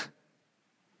 But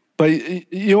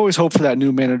you always hope for that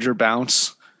new manager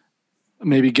bounce.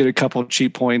 Maybe get a couple of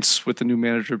cheap points with the new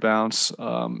manager bounce,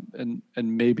 and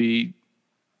maybe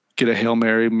get a Hail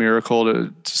Mary miracle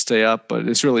to stay up. But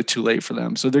it's really too late for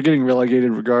them. So they're getting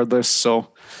relegated regardless. So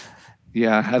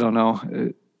yeah, I don't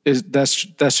know.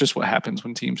 That's just what happens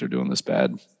when teams are doing this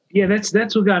bad. Yeah, that's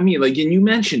what got me. Like, and you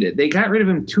mentioned it, they got rid of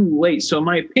him too late. So in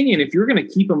my opinion, if you're going to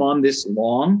keep him on this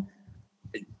long,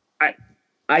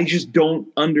 I just don't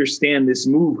understand this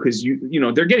move because you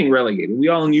know they're getting relegated. We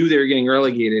all knew they were getting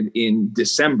relegated in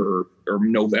December or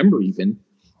November even.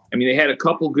 I mean, they had a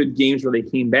couple good games where they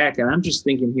came back, and I'm just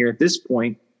thinking here at this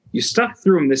point, you stuck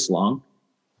through them this long,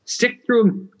 stick through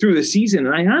them through the season,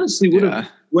 and I honestly would have,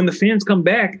 when the fans come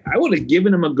back, I would have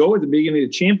given him a go at the beginning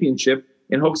of the championship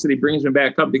in hopes that he brings him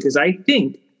back up, because I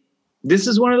think this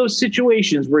is one of those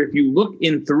situations where if you look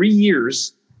in 3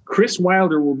 years, Chris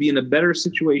Wilder will be in a better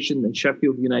situation than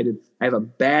Sheffield United. I have a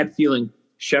bad feeling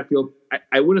Sheffield,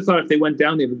 I would have thought if they went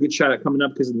down, they have a good shot at coming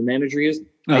up because of the manager he is.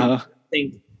 I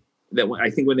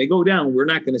think when they go down, we're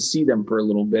not going to see them for a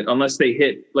little bit unless they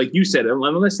hit, like you said,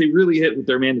 unless they really hit with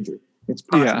their manager. It's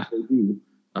possible they do.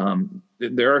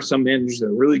 There are some managers that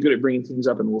are really good at bringing teams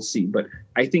up, and we'll see. But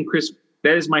I think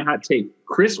that is my hot take.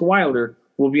 Chris Wilder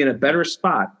will be in a better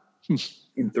spot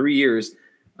in 3 years.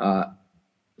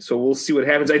 So we'll see what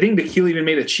happens. I think Nikhil even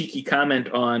made a cheeky comment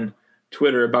on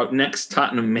Twitter about next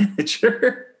Tottenham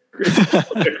manager.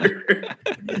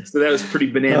 So that was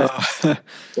pretty bananas. The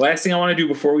last thing I want to do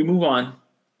before we move on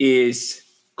is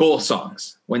goal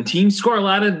songs. When teams score a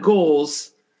lot of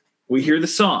goals, we hear the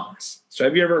songs. So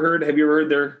have you ever heard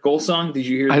their goal song? Did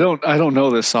you hear? I don't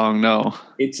know this song. No.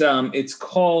 It's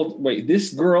called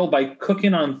This Girl by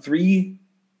Cooking on Three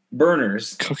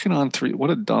Burners. Cooking on Three. What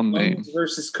a dumb name.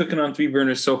 Versus Cooking on Three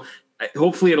Burners. So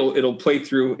hopefully it'll play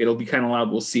through. It'll be kind of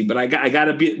loud. We'll see. But I got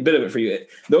a bit of it for you.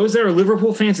 Those that are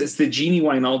Liverpool fans, it's the Genie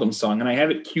Wijnaldum song, and I have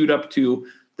it queued up to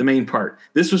the main part.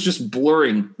 This was just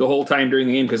blurring the whole time during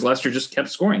the game because Leicester just kept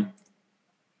scoring.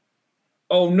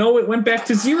 Oh no! It went back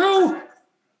to 0.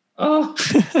 Oh,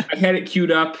 I had it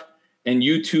queued up, and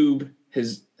YouTube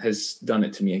has done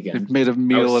it to me again. It made a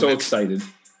meal of it. I was so excited.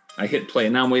 I hit play,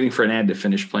 and now I'm waiting for an ad to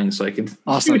finish playing so I can do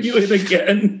it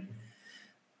again.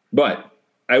 But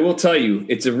I will tell you,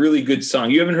 it's a really good song.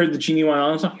 You haven't heard the Genie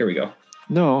Wijnaldum song? Here we go.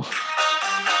 No.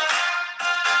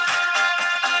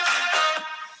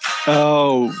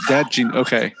 Oh, that Genie.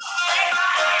 Okay.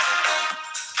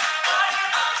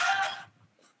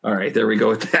 All right, there we go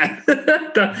with that.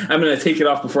 I'm going to take it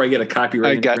off before I get a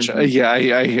copyright. I gotcha.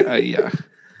 Yeah.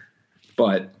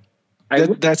 But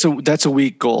that's a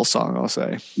weak goal song, I'll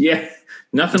say. Yeah,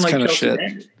 nothing like Chelsea shit.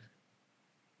 United.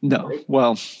 No,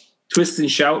 well, Twist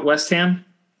and Shout West Ham.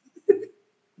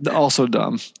 Also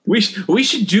dumb. We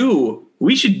should do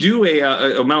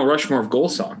a Mount Rushmore of goal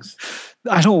songs.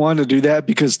 I don't want to do that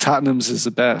because Tottenham's is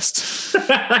the best.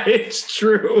 It's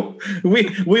true.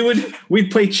 We'd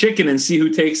play chicken and see who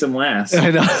takes them last. I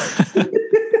know.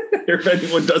 If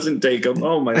anyone doesn't take them,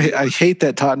 oh my! I hate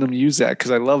that Tottenham use that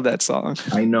because I love that song.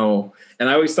 I know, and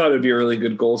I always thought it'd be a really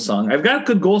good goal song. I've got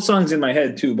good goal songs in my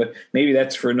head too, but maybe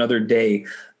that's for another day.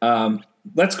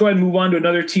 Let's go ahead and move on to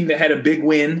another team that had a big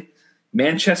win.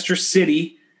 Manchester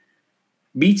City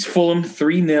beats Fulham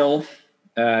 3-0.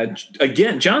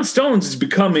 Again, John Stones is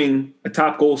becoming a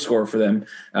top goal scorer for them.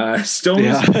 Stones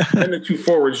and the two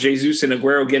forwards, Jesus and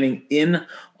Aguero, getting in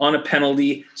on a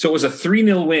penalty. So it was a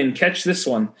 3-0 win. Catch this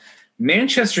one.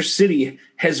 Manchester City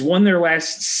has won their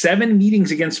last 7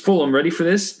 meetings against Fulham. Ready for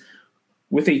this?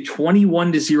 With a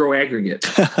 21-0 aggregate.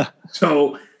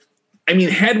 So, I mean,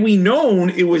 had we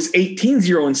known it was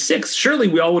 18-0 and 6, surely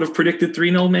we all would have predicted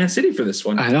 3-0 Man City for this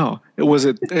one. I know.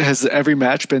 Has every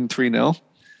match been 3-0?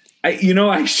 I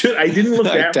didn't look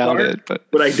that far,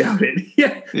 but I doubt it.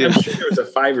 Yeah. I'm sure there was a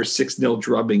 5 or 6-0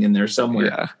 drubbing in there somewhere.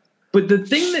 Yeah. But the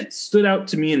thing that stood out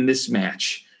to me in this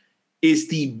match is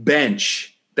the bench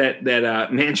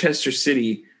that Manchester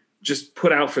City just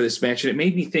put out for this match. And it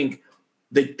made me think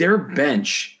that their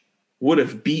bench would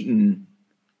have beaten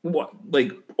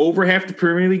over half the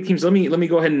Premier League teams. Let me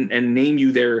go ahead and name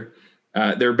you their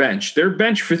bench. Their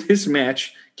bench for this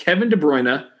match: Kevin De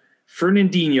Bruyne,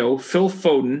 Fernandinho, Phil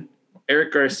Foden,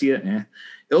 Eric Garcia,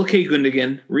 Ilkay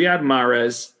Gundogan, Riyad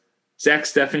Mahrez, Zach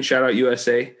Steffen, shout out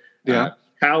USA,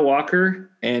 Kyle Walker,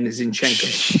 and Zinchenko.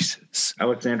 Jesus.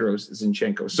 Alexander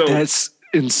Zinchenko. So that's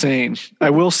insane. I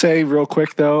will say real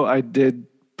quick though, I did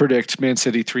predict Man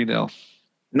City 3-0.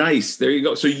 Nice. There you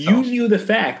go. So you knew the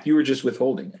fact, you were just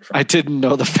withholding it. I didn't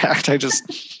know the fact. I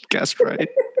just guessed right.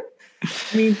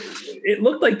 I mean, it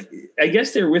looked like, I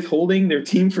guess they're withholding their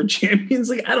team for Champions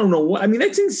League. I don't know what. I mean,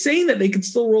 that's insane that they could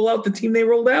still roll out the team they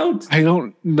rolled out. I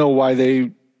don't know why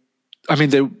I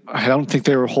don't think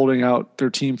they were holding out their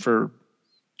team for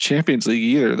Champions League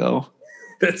either, though.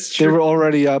 That's true. They were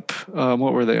already up.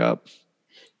 What were they up?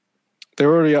 They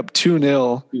were already up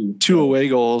 2-0, 2 away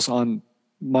goals on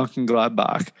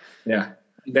Mönchengladbach. Yeah,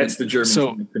 that's the German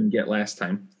team we couldn't get last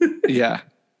time. Yeah.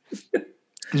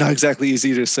 Not exactly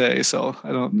easy to say, so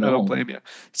I don't blame you.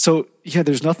 So yeah,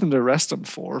 there's nothing to rest them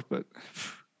for, but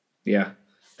yeah,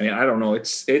 I mean, I don't know.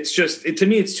 It's just to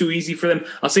me, it's too easy for them.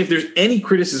 I'll say if there's any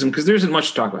criticism, because there isn't much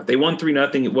to talk about. They won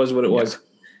 3-0. It was what it was.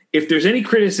 If there's any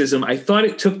criticism, I thought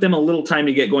it took them a little time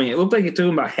to get going. It looked like it took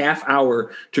them about half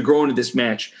hour to grow into this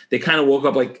match. They kind of woke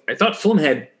up I thought Fulham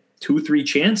had 2-3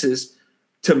 chances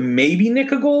to maybe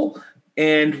nick a goal,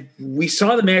 and we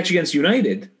saw the match against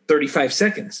United 35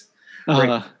 seconds.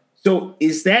 Right? So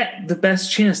is that the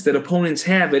best chance that opponents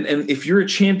have? And if you're a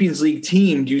Champions League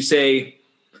team, do you say,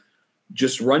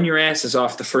 just run your asses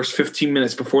off the first 15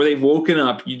 minutes before they've woken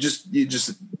up. You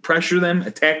just pressure them,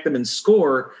 attack them, and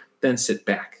score, then sit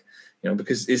back.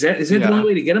 Because is that the only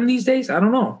way to get them these days? I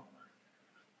don't know.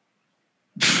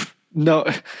 No,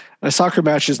 a soccer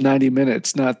match is 90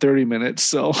 minutes, not 30 minutes.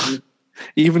 So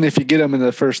even if you get them in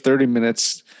the first 30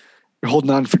 minutes, you're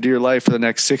holding on for dear life for the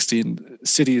next 60. And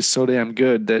City is so damn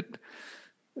good that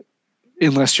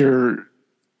unless your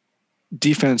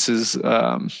defense is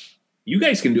you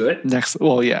guys can do it.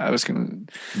 I was going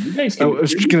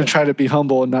to try to be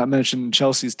humble and not mention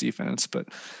Chelsea's defense, but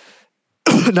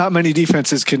not many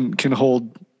defenses can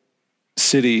hold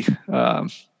City.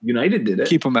 United did it.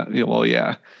 Keep them at, well,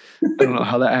 yeah. I don't know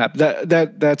how that happened.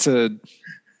 That's a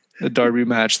derby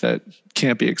match that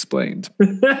can't be explained.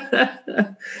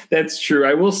 That's true.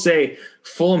 I will say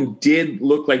Fulham did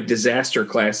look like disaster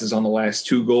classes on the last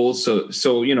 2 goals.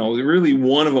 So really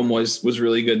one of them was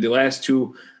really good. The last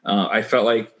 2, I felt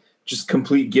like just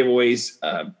complete giveaways,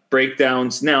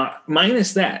 breakdowns. Now,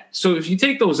 minus that. So if you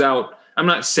take those out, I'm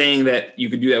not saying that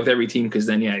you could do that with every team, because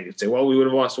then, you'd say, well, we would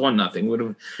have lost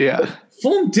 1-0. Yeah.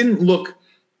 Fulham didn't look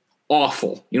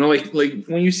awful. Like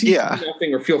when you see 0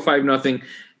 or feel 5-0,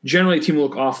 generally a team will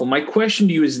look awful. My question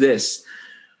to you is this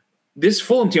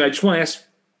Fulham team, I just want to ask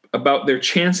about their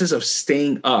chances of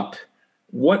staying up.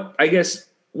 What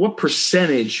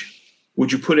percentage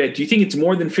would you put it? Do you think it's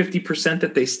more than 50%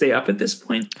 that they stay up at this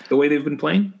point, the way they've been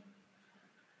playing?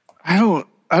 I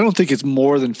don't think it's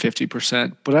more than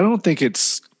 50%, but I don't think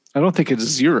it's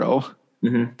 0.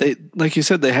 Mm-hmm. They, like you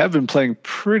said, they have been playing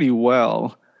pretty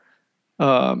well.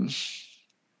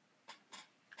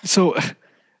 So,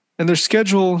 and their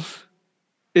schedule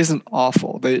isn't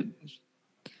awful. The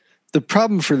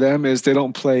problem for them is they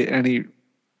don't play any.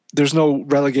 There's no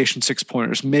relegation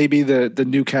 6-pointers. Maybe the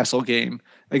Newcastle game,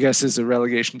 I guess, is a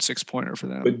relegation 6-pointer for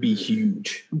them. Would be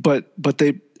huge. But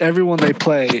everyone they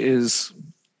play is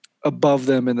above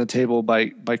them in the table by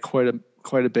quite a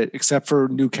bit, except for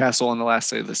Newcastle on the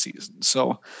last day of the season.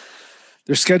 So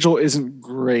their schedule isn't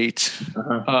great.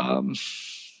 Uh-huh.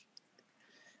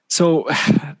 So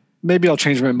maybe I'll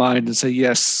change my mind and say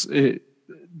yes.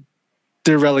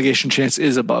 Their relegation chance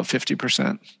is above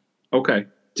 50%. Okay,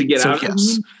 to get out.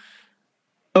 Yes.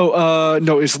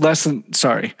 No, it's less than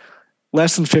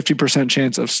 50%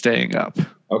 chance of staying up.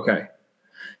 Okay.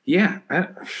 Yeah.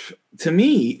 To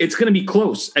me, it's going to be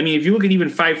close. I mean, if you look at even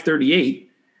 538,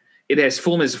 it has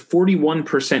Fulham has a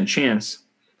 41% chance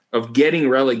of getting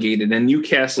relegated, and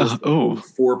Newcastle's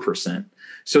 4%.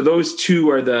 So those two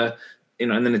are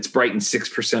and then it's Brighton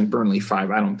 6%, Burnley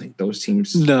 5%. I don't think those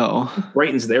teams. No.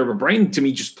 Brighton's there, but Brighton to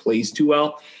me just plays too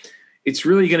well. It's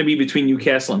really going to be between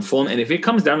Newcastle and Fulham, and if it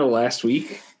comes down to last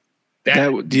week,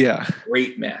 that would be a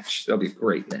great match. That'll be a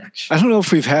great match. I don't know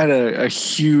if we've had a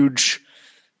huge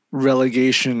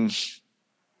relegation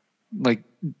like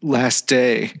last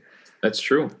day. That's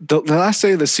true. The last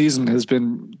day of the season has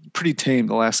been pretty tame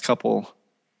the last couple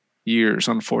years,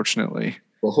 unfortunately.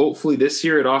 Well, hopefully this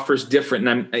year it offers different.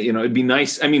 And it'd be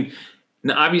nice. I mean,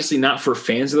 obviously not for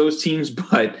fans of those teams,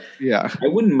 but yeah, I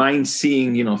wouldn't mind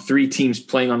seeing 3 teams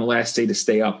playing on the last day to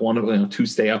stay up. 2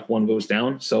 stay up, 1 goes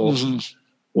down. So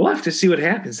we'll have to see what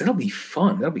happens. That'll be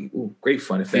fun. That'll be great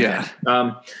fun if that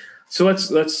happens. So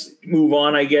let's move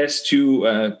on, I guess,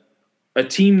 to a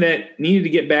team that needed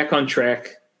to get back on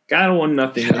track. Got a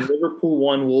 1-0. Yeah. Liverpool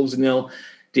 1, Wolves 0.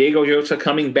 Diego Jota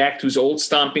coming back to his old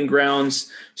stomping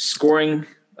grounds, scoring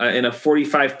in a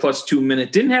 45+2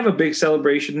 minute. Didn't have a big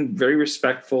celebration, very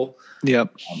respectful.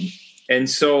 Yep. And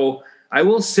so I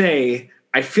will say,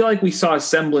 I feel like we saw a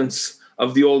semblance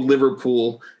of the old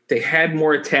Liverpool. They had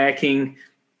more attacking.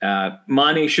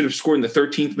 Mane should have scored in the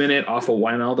 13th minute off a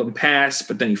Wijnaldum pass,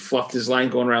 but then he fluffed his line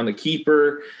going around the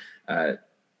keeper.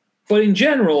 But in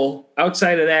general,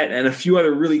 outside of that and a few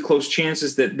other really close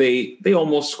chances that they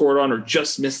almost scored on or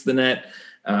just missed the net,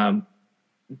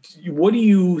 what do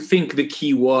you think the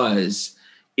key was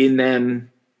in them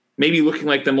maybe looking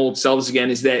like them old selves again?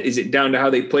 Is it down to how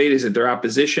they played? Is it their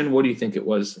opposition? What do you think it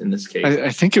was in this case?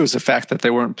 I think it was the fact that they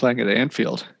weren't playing at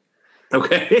Anfield.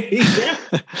 Okay. Yeah.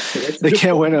 They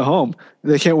can't win at home.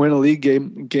 They can't win a league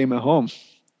game at home.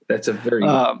 That's a very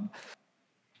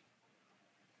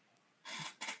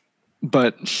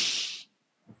but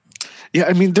yeah,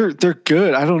 I mean they're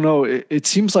good. I don't know. It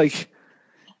seems like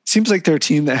they're a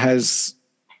team that has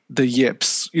the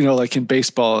yips. Like in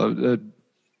baseball,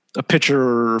 a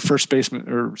pitcher or first baseman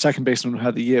or second baseman who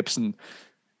have the yips and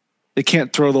they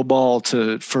can't throw the ball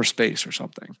to first base or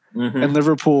something. Mm-hmm. And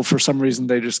Liverpool, for some reason,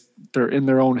 they're in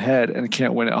their own head and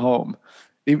can't win at home.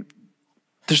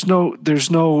 There's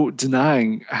no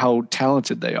denying how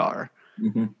talented they are.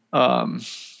 Mm-hmm.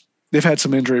 they've had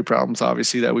some injury problems,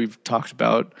 obviously, that we've talked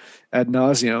about ad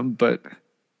nauseum, but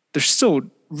they're still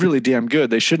really damn good.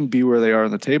 They shouldn't be where they are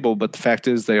on the table, but the fact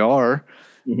is they are.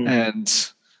 Mm-hmm.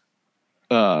 And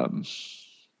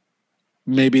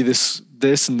maybe this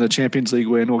and the Champions League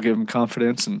win will give them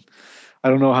confidence. And I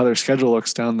don't know how their schedule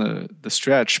looks down the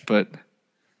stretch, but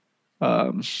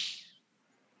I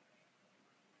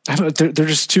don't know, they're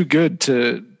just too good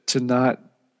to not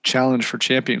challenge for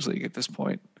Champions League at this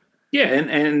point. Yeah,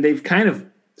 and they've kind of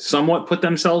somewhat put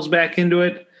themselves back into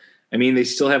it. I mean, they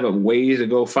still have a way to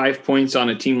go. 5 points on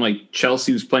a team like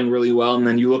Chelsea, who's playing really well, and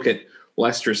then you look at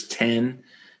Leicester's 10.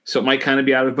 So it might kind of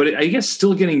be out of it. But I guess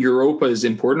still getting Europa is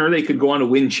important, or they could go on to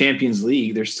win Champions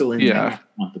League. They're still in that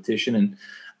competition. And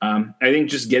I think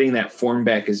just getting that form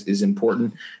back is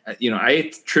important. I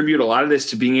attribute a lot of this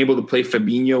to being able to play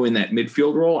Fabinho in that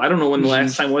midfield role. I don't know when the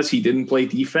last time was he didn't play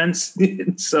defense.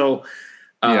 So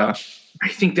I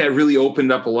think that really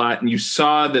opened up a lot. And you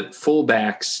saw that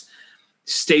fullbacks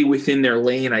stay within their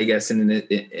lane, I guess,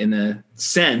 in a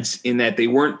sense, in that they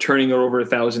weren't turning it over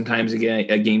 1,000 times a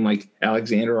game like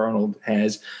Alexander-Arnold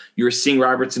has. You were seeing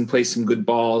Robertson play some good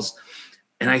balls.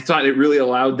 And I thought it really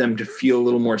allowed them to feel a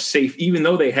little more safe, even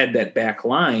though they had that back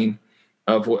line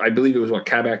of, I believe it was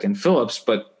Kabak and Phillips,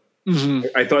 but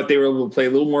I thought they were able to play a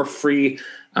little more free.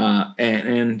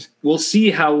 And we'll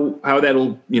see how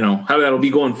that'll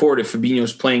be going forward if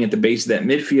Fabinho's playing at the base of that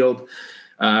midfield.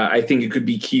 I think it could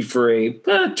be key for a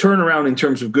turnaround in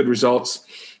terms of good results.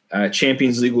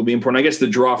 Champions League will be important. I guess the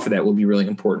draw for that will be really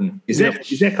important. Is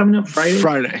that coming up Friday?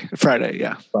 Friday,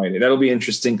 yeah. Friday. That'll be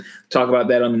interesting. Talk about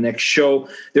that on the next show.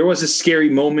 There was a scary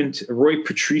moment. Rui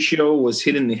Patricio was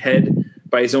hit in the head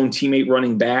by his own teammate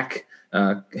running back.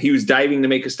 He was diving to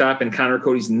make a stop, and Connor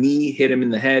Cody's knee hit him in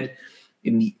the head.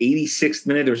 In the 86th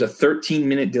minute, there was a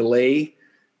 13-minute delay,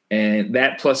 and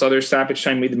that plus other stoppage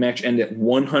time made the match end at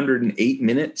 108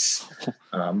 minutes.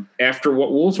 After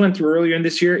what Wolves went through earlier in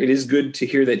this year, it is good to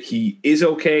hear that he is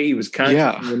okay. He was conscious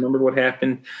and remembered what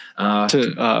happened.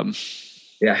 That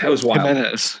was wild.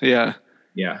 Jimenez, yeah.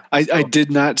 Yeah. I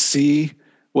did not see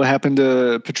what happened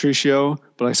to Patricio,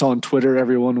 but I saw on Twitter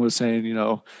everyone was saying,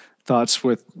 thoughts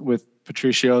with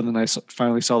Patricio, and then I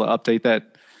finally saw the update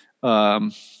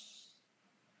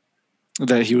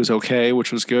that he was okay,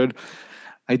 which was good.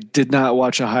 I did not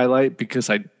watch a highlight because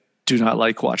I do not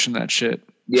like watching that shit.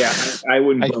 Yeah, I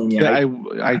wouldn't blame you.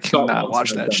 I cannot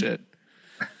watch that shit.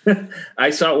 I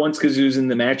saw it once because he was in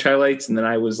the match highlights, and then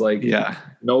I was like,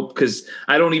 nope, because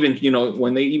I don't even,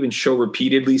 when they even show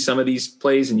repeatedly some of these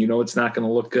plays and it's not going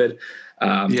to look good.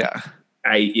 I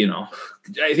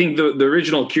think the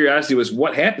original curiosity was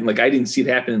what happened. Like, I didn't see it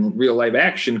happen in real live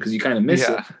action because you kind of miss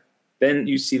it. Then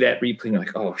you see that replay and you're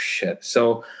like, oh shit.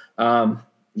 So,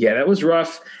 that was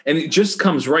rough. And it just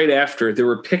comes right after there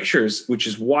were pictures, which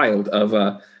is wild, of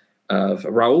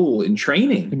Raul in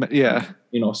training. Yeah.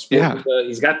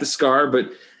 He's got the scar,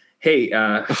 but hey,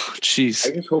 I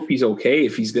just hope he's okay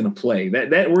if he's going to play.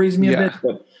 That worries me a bit,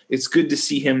 but it's good to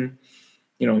see him,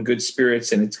 in good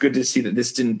spirits. And it's good to see that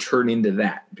this didn't turn into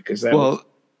that, because that was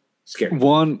scary.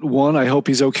 One, I hope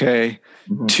he's okay.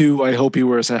 Mm-hmm. 2, I hope he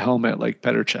wears a helmet like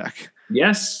Petr Cech.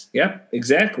 Yes. Yep.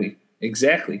 Exactly.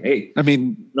 Hey, I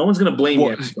mean, no one's going to blame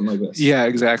you for something like this. Yeah,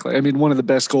 exactly. I mean, one of the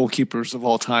best goalkeepers of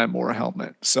all time wore a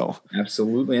helmet. So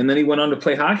absolutely. And then he went on to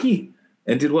play hockey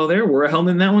and did well there. Wore a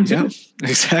helmet in that one too. Yeah,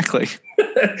 exactly.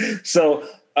 So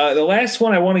the last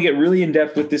one I want to get really in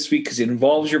depth with this week, because it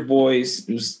involves your boys.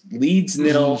 It was Leeds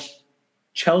 0,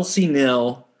 Chelsea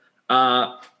 0.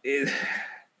 There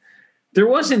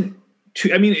wasn't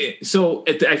too. I mean, I feel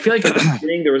like at the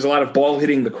beginning there was a lot of ball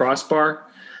hitting the crossbar.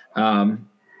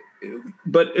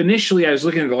 But initially I was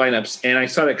looking at the lineups and I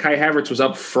saw that Kai Havertz was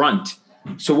up front.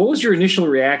 So what was your initial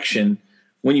reaction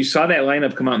when you saw that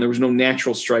lineup come out and there was no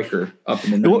natural striker up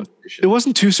in the ninth position? It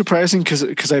wasn't too surprising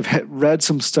because I've read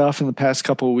some stuff in the past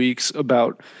couple of weeks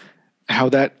about how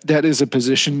that is a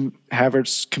position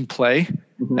Havertz can play,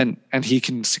 and he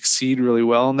can succeed really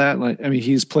well in that. Like, I mean,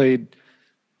 he's played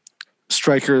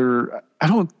striker. I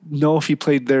don't know if he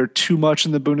played there too much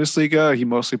in the Bundesliga. He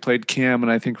mostly played cam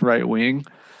and I think right wing.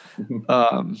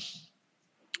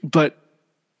 But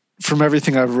from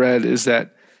everything I've read is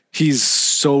that he's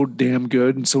so damn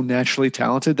good and so naturally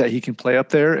talented that he can play up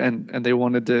there, and they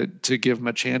wanted to give him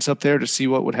a chance up there to see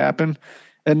what would happen.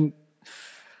 And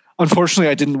unfortunately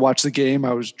I didn't watch the game.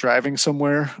 I was driving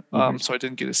somewhere, so I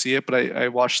didn't get to see it, but I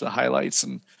watched the highlights,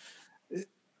 and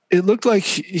it looked like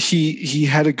he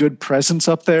had a good presence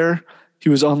up there. He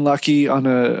was unlucky /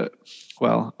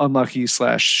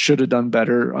 should have done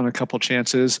better on a couple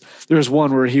chances. There was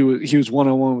one where he was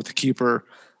 1-on-1 with the keeper,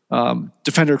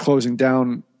 defender closing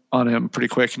down on him pretty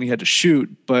quick and he had to shoot,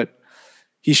 but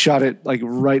he shot it like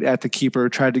right at the keeper,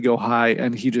 tried to go high,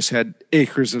 and he just had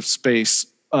acres of space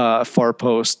far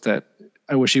post that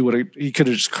I wish he could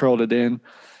have just curled it in.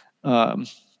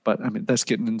 But I mean, that's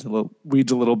getting into the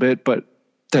weeds a little bit, but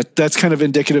that's kind of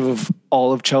indicative of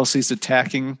all of Chelsea's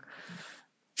attacking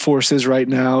forces right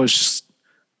now. Is just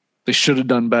they should have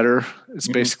done better. It's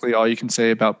basically all you can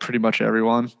say about pretty much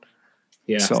everyone.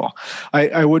 Yeah. So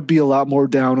I would be a lot more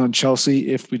down on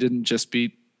Chelsea if we didn't just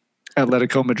beat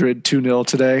Atletico Madrid 2-0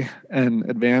 today and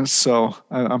advance. So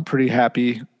I'm pretty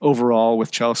happy overall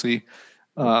with Chelsea.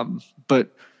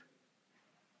 But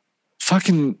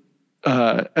fucking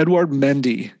Edouard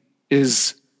Mendy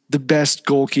is the best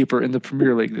goalkeeper in the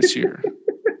Premier League this year.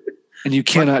 And you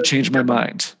cannot change my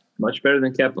mind. Much better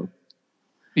than Kepa.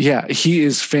 Yeah, he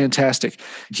is fantastic.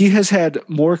 He has had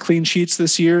more clean sheets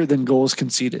this year than goals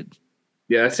conceded.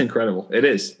 Yeah, that's incredible. It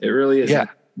is. It really is. Yeah.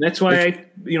 That's why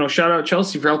I shout out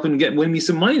Chelsea for helping win me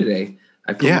some money today.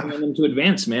 I put money on them to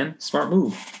advance, man. Smart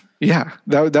move. Yeah,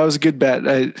 that was a good bet.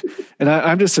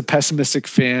 I'm just a pessimistic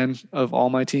fan of all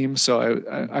my teams, so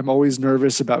I'm always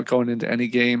nervous about going into any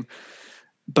game.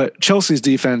 But Chelsea's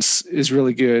defense is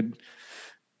really good,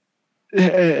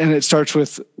 and it starts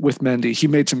with Mendy. He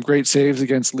made some great saves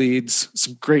against Leeds,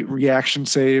 some great reaction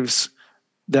saves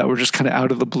that were just kind of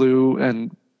out of the blue,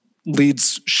 and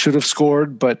Leeds should have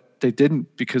scored, but they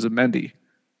didn't because of Mendy.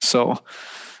 So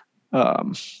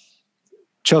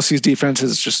Chelsea's defense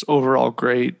is just overall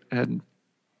great, and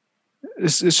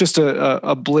it's just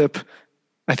a blip.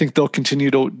 I think they'll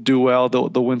continue to do well. They'll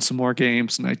win some more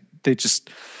games, and I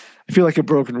feel like a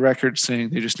broken record saying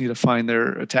they just need to find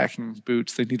their attacking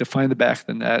boots. They need to find the back of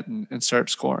the net and start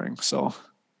scoring. So.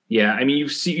 Yeah, I mean,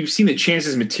 you've seen the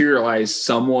chances materialize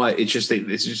somewhat. It's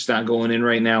just not going in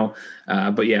right now.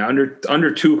 But yeah, under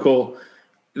Tuchel,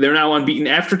 they're now unbeaten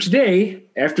after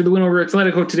the win over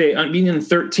Atletico today, unbeaten in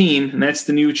 13, and that's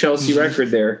the new Chelsea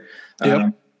record there.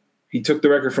 Yep. He took the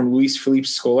record from Luis Felipe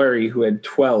Scolari, who had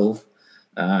 12.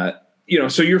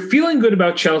 So you're feeling good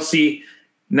about Chelsea.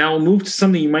 Now we'll move to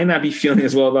something you might not be feeling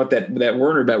as well about that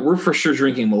Werner bet. We're for sure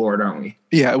drinking Malort, aren't we?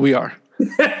 Yeah, we are.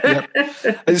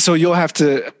 Yep. So you'll have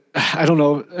to. I don't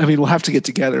know. I mean, we'll have to get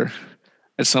together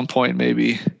at some point,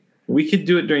 maybe. We could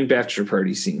do it during bachelor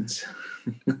party scenes.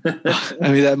 I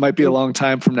mean, that might be a long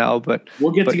time from now, but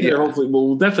we'll get together. Yeah. Hopefully,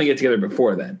 we'll definitely get together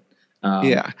before then.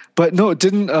 But no, it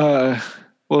didn't.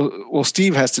 Well,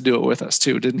 Steve has to do it with us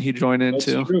too. Didn't he join in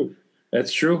too? True.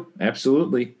 That's true.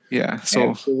 Absolutely. Yeah.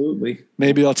 So absolutely.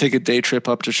 Maybe I'll take a day trip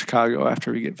up to Chicago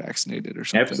after we get vaccinated or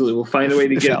something. Absolutely. We'll find a way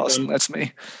to get Allison lets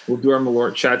me. We'll do our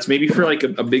Malort shots. Maybe for like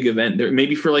a big event there.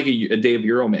 Maybe for like a day of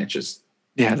Euro matches.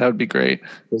 Yeah, that would be great.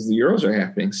 Because the Euros are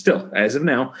happening still as of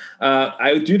now.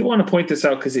 I do want to point this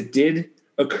out because it did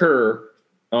occur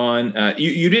on.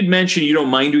 You did mention you don't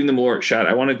mind doing the Malort shot.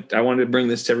 I wanted to bring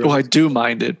this to everyone. Well, I do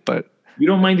mind it, but you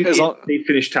don't mind it if they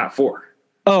finish top 4.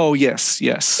 Oh, yes.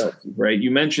 Right.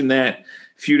 You mentioned that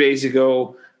a few days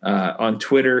ago on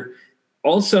Twitter.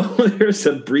 Also, there's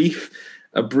a brief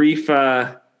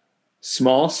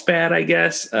small spat, I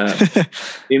guess,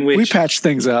 in which we patched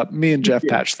things up. Me and Jeff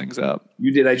patched things up.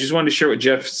 You did. I just wanted to share what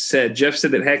Jeff said. Jeff said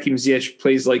that Hakim Ziyech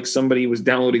plays like somebody was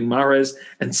downloading Mahrez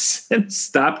and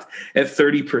stopped at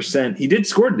 30%. He did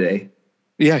score today.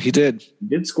 Yeah, he did. He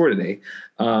did score today.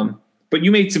 But you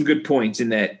made some good points in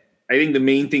that. I think the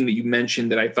main thing that you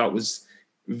mentioned that I thought was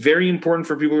very important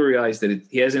for people to realize that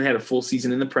he hasn't had a full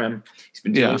season in the Prem. He's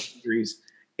been dealing with injuries.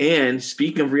 And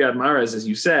speaking of Riyad Mahrez, as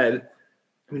you said,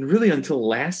 I mean, really until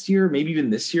last year, maybe even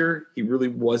this year, he really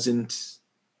wasn't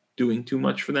doing too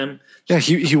much for them. Yeah,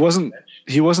 he wasn't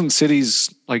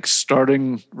City's like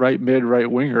starting right mid,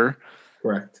 right winger.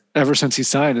 Correct. Ever since he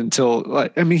signed until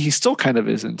he still kind of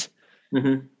isn't.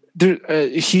 Mm-hmm.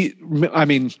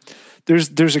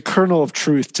 There's a kernel of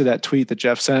truth to that tweet that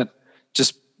Jeff sent,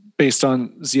 just based on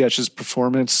Ziyech's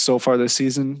performance so far this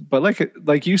season. But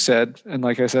like you said, and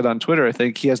like I said on Twitter, I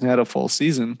think he hasn't had a full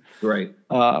season. Right.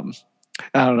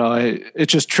 I don't know. It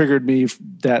just triggered me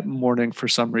that morning for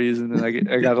some reason, and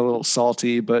I got a little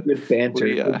salty. But good banter.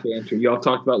 Good banter. Y'all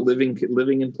talked about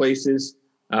living in places.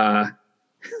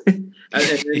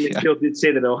 And Nikhil did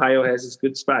say that Ohio has its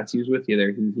good spots. He was with you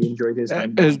there. He enjoyed his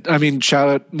time. I mean, shout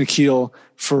out Nikhil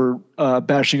for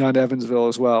bashing on Evansville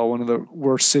as well, one of the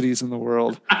worst cities in the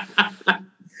world.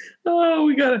 Oh,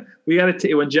 we gotta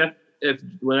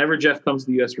whenever Jeff comes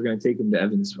to the US, we're gonna take him to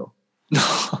Evansville.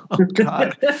 Oh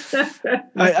God!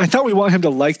 I thought we want him to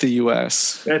like the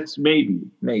US. That's maybe.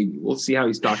 We'll see how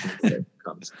he's talking when it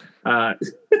comes.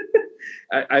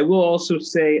 I will also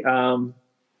say.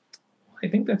 I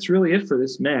think that's really it for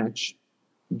this match.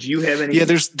 Do you have any? Yeah,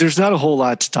 there's not a whole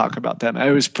lot to talk about them.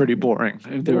 It was pretty boring.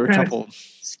 There were a couple.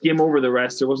 Skim over the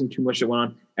rest. There wasn't too much that went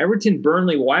on. Everton,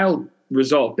 Burnley, wild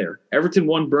result there. Everton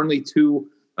 1, Burnley 2.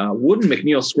 Wood and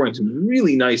McNeil scoring some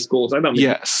really nice goals. I thought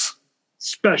yes,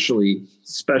 especially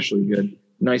good.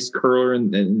 Nice curler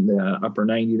in the upper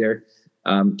 90 there.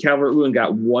 Calvert-Lewin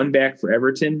got 1 back for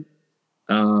Everton.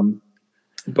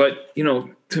 But,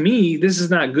 to me, this is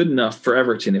not good enough for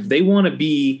Everton. If they want to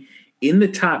be in the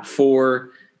top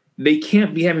 4, they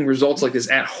can't be having results like this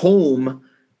at home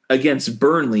against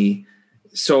Burnley.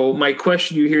 So my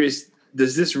question to you here is,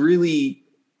 does this really,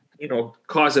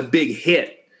 cause a big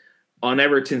hit on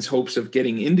Everton's hopes of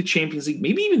getting into Champions League,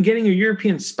 maybe even getting a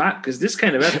European spot? Because this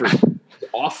kind of effort is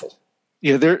awful.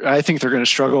 Yeah, I think they're going to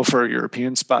struggle for a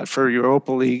European spot, for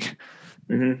Europa League,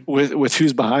 with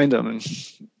who's behind them and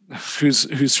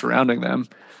who's surrounding them.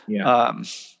 Yeah,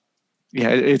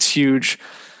 it's huge.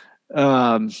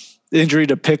 Injury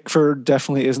to Pickford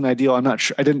definitely isn't ideal. I'm not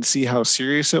sure. I didn't see how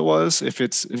serious it was. If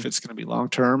it's going to be long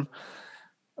term.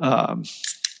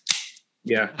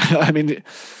 Yeah, I mean,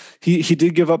 he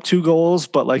did give up 2 goals,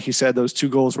 but like you said, those 2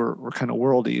 goals were kind of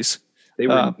worldies. They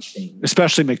were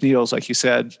especially McNeil's, like you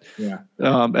said. Yeah.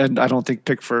 And I don't think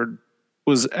Pickford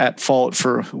was at fault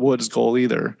for Wood's goal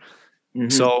either. Mm-hmm.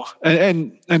 So,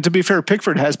 and to be fair,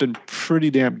 Pickford has been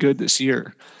pretty damn good this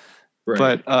year.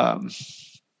 Right. But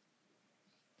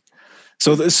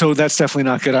so that's definitely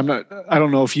not good. I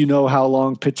don't know if you know how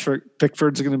long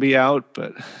Pickford's going to be out,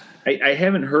 but I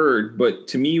haven't heard. But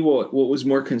to me, what was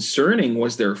more concerning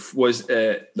was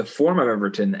the form of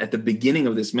Everton at the beginning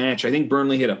of this match. I think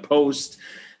Burnley hit a post.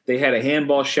 They had a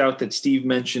handball shout that Steve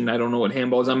mentioned. I don't know what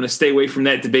handball is. I'm going to stay away from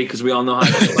that debate because we all know how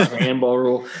to play the handball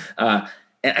rule. And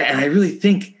I really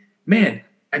think, man,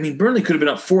 I mean, Burnley could have been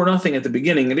up 4-0 at the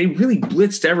beginning, and they really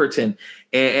blitzed Everton.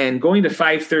 And going to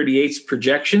 5:38's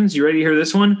projections, you ready to hear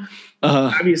this one?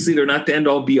 Obviously, they're not the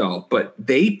end-all, be-all, but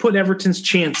they put Everton's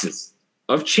chances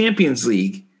of Champions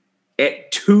League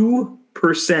at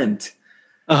 2%,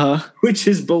 which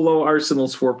is below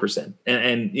Arsenal's 4%.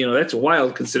 And that's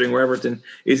wild considering where Everton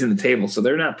is in the table. So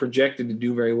they're not projected to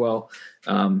do very well.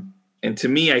 And to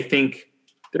me, I think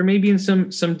they're maybe in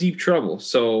some deep trouble.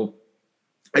 So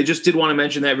I just did want to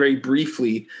mention that very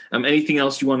briefly. Anything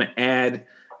else you want to add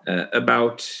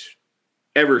about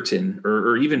Everton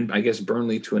or even, I guess,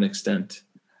 Burnley to an extent?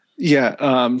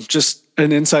 Yeah, just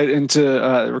an insight into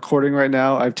recording right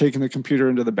now. I've taken the computer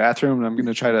into the bathroom, and I'm going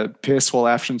to try to piss while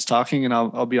Afshin's talking, and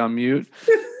I'll be on mute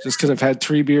just because I've had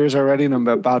 3 beers already, and I'm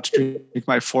about to drink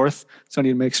my 4th, so I need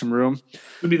to make some room. This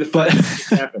would be the first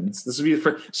that happens. This would be the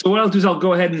first. So what I'll do is I'll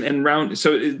go ahead and round.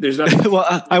 So there's nothing.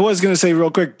 Well, I was going to say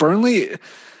real quick, Burnley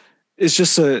is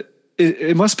just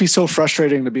it must be so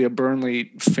frustrating to be a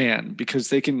Burnley fan because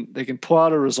they can pull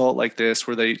out a result like this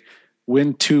where they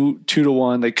win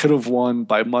 2-1. They could have won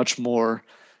by much more,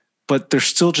 but they're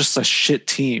still just a shit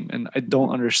team, and I don't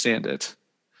understand it.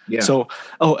 Yeah. So,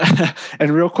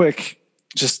 and real quick,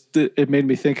 just it made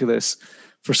me think of this.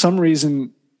 For some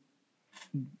reason,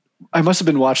 I must have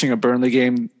been watching a Burnley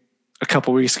game a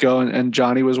couple weeks ago, and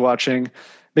Johnny was watching.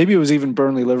 Maybe it was even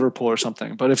Burnley Liverpool or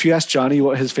something. But if you ask Johnny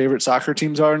what his favorite soccer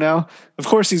teams are now, of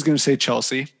course he's going to say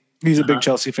Chelsea. He's a big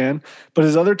Chelsea fan. But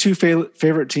his other 2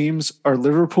 favorite teams are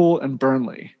Liverpool and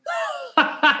Burnley.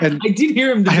 And I did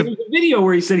hear him. There was a video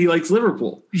where he said he likes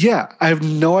Liverpool. Yeah, I have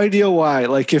no idea why.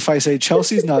 Like if I say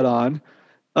Chelsea's not on,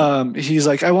 he's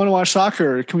like, I want to watch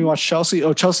soccer. Can we watch Chelsea?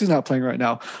 Oh, Chelsea's not playing right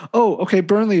now. Oh, okay,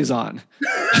 Burnley is on.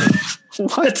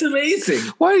 What? That's amazing.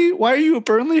 Why are you a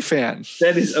Burnley fan?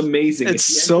 That is amazing. It's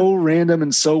so random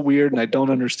and so weird, and I don't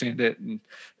understand it. And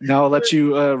now I'll let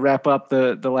you wrap up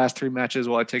the last 3 matches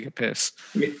while I take a piss.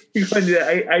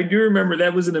 I do remember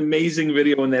that was an amazing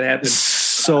video when that happened.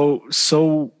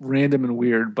 So random and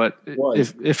weird, but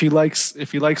if he likes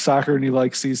soccer and he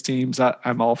likes these teams,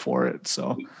 I'm all for it.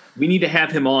 So we need to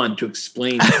have him on to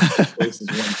explain places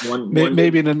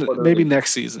maybe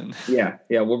next season. Yeah,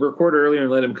 we'll record earlier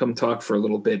and let him come talk for a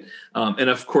little bit. And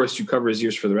of course, you cover his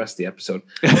ears for the rest of the episode.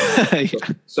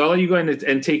 So I'll let you go ahead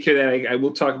and take care of that. I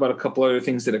will talk about a couple other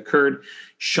things that occurred.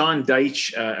 Sean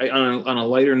Dyche, on a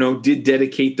lighter note, did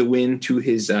dedicate the win to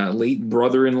his late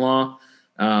brother-in-law.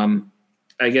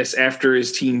 I guess after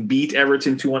his team beat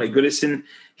Everton 2-1 at Goodison,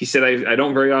 he said, I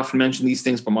don't very often mention these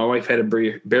things, but my wife had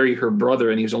to bury her brother,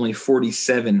 and he was only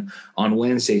 47 on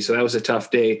Wednesday. So that was a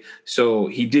tough day. So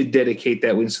he did dedicate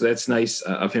that win. So that's nice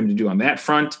of him to do on that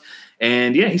front.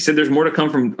 And yeah, he said there's more to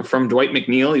come from Dwight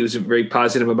McNeil. He was very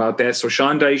positive about that. So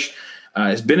Sean Dyche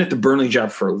has been at the Burnley job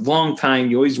for a long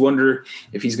time. You always wonder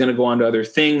if he's going to go on to other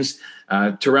things.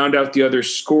 To round out the other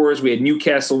scores, we had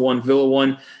Newcastle 1, Villa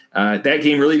 1. That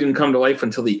game really didn't come to life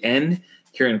until the end.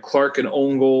 Kieran Clark, an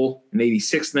own goal in the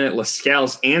 86th minute.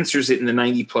 Lascelles answers it in the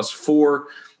 90+4.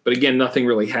 But again, nothing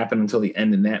really happened until the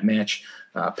end in that match.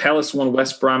 Palace won,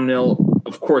 West Brom 0.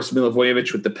 Of course,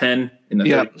 Milivojevic with the pen in the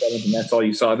 37th, and that's all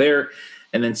you saw there.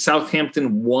 And then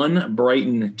Southampton 1,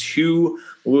 Brighton 2.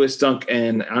 Lewis Dunk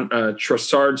and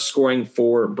Trossard scoring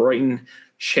for Brighton.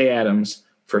 Shea Adams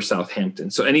for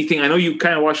Southampton. So anything, I know you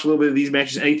kind of watched a little bit of these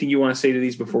matches. Anything you want to say to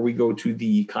these before we go to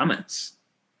the comments?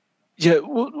 Yeah,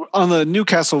 on the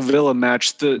Newcastle Villa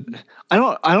match, I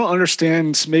don't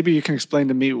understand. Maybe you can explain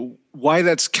to me why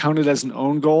that's counted as an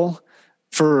own goal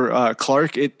for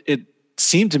Clark. It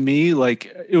seemed to me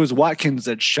like it was Watkins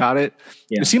that shot it.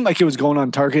 Yeah. It seemed like it was going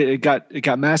on target. It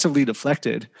got massively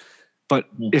deflected. But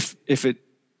if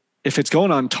it's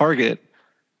going on target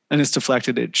and it's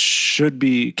deflected, it should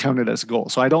be counted as a goal.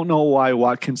 So I don't know why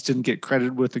Watkins didn't get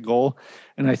credited with the goal,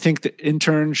 and I think the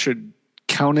intern should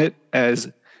count it as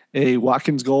a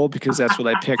Watkins goal because that's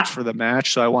what I picked for the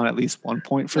match. So I want at least 1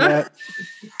 point for that.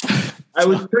 I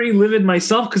was pretty livid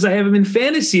myself because I have him in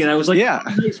fantasy, and I was like, yeah,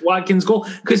 nice Watkins goal.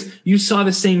 Because you saw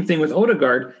the same thing with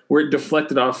Odegaard where it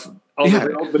deflected off all the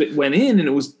rail, but it went in and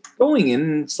it was going in.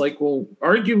 And it's like, well,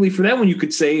 arguably for that one, you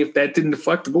could say if that didn't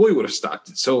deflect, the goalie would have stopped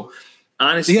it. So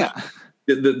honestly,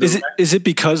 is it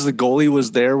because the goalie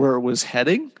was there where it was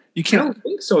heading? You can't. I don't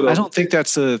think so, though. I don't think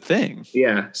that's a thing.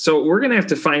 Yeah. So we're going to have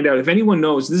to find out. If anyone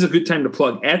knows, this is a good time to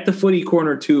plug. At the Footy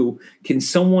Corner 2, can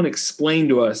someone explain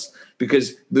to us?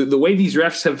 Because the way these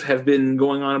refs have been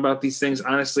going on about these things,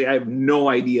 honestly, I have no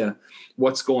idea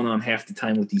what's going on half the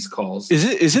time with these calls.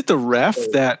 Is it the ref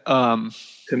that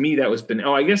to me that was been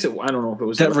I guess I don't know if it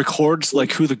was that records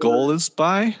like who the goal is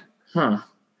by? Huh.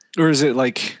 Or is it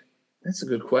like that's a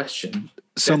good question.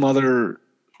 Some other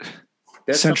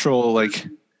central like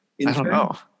intern? I don't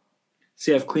know.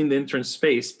 See, I've cleaned the intern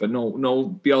space, but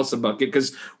no Bielsa bucket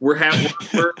because we're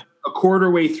a quarter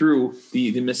way through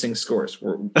the missing scores.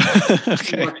 We're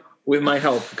okay. With my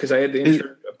help because I had the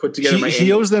intern put together.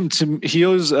 He owes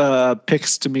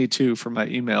picks to me too for my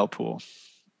email pool.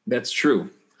 That's true.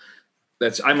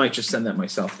 I might just send that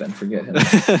myself then. Forget him.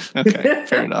 Okay,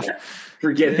 fair enough.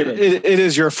 Forget him. It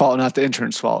is your fault, not the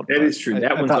intern's fault. That is true.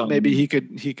 I thought maybe he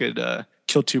could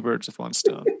kill two birds with one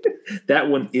stone. That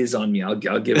one is on me. I'll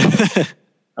give it.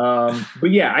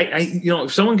 But yeah, I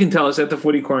if someone can tell us at the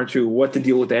Footy Corner 2 what the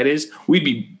deal with that is,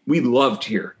 we'd love to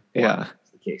hear. Yeah,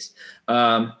 that's the case.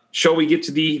 Shall we get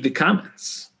to the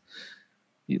comments?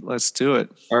 Let's do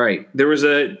it. All right. There was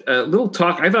a little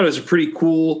talk. I thought it was a pretty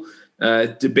cool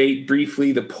debate.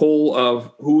 Briefly, the poll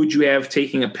of who would you have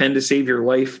taking a pen to save your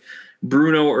life,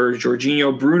 Bruno or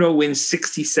Jorginho. Bruno wins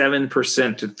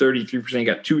 67% to 33%.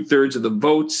 Got 2/3 of the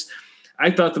votes. I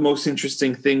thought the most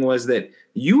interesting thing was that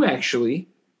you actually,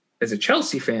 as a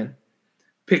Chelsea fan,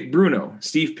 picked Bruno.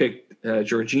 Steve picked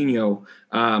Jorginho.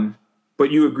 But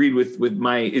you agreed with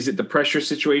is it the pressure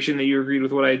situation that you agreed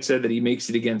with what I had said, that he makes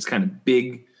it against kind of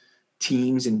big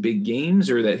teams in big games,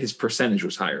 or that his percentage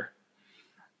was higher?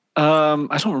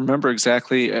 I don't remember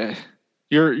exactly.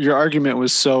 Your argument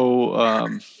was so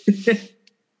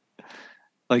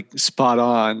like spot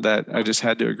on that I just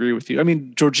had to agree with you. I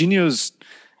mean,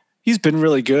 he's been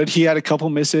really good. He had a couple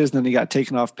misses and then he got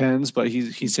taken off pens, but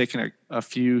he's taken a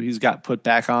few. He's got put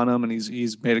back on them and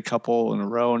he's made a couple in a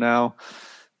row now.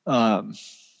 I'm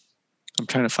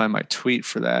trying to find my tweet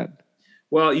for that.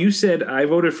 Well, you said I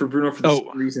voted for Bruno for the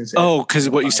same reasons. Oh, because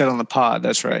of what you said on the pod.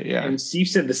 That's right. Yeah. And Steve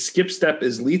said the skip step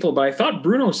is lethal, but I thought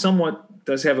Bruno somewhat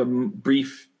does have a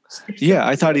brief skip step. Yeah,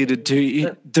 I thought he did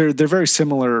too. They're very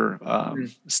similar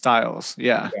styles.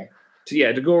 Yeah. So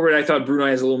to go over it, I thought Bruno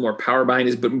has a little more power behind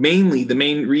his, but mainly the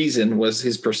main reason was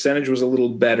his percentage was a little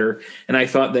better. And I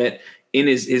thought that in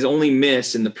his only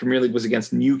miss in the Premier League was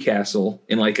against Newcastle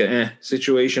in like a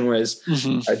situation, whereas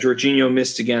Jorginho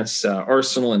missed against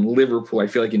Arsenal and Liverpool. I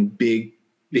feel like in big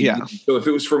games. So if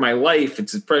it was for my life,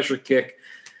 it's a pressure kick.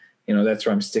 That's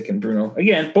where I'm sticking Bruno.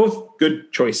 Again, both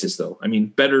good choices though. I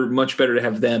mean, much better to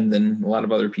have them than a lot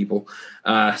of other people.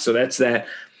 So that's that.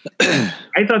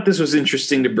 I thought this was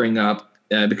interesting to bring up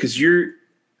because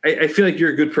I feel like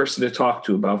you're a good person to talk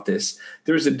to about this.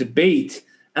 There was a debate.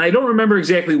 And I don't remember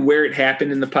exactly where it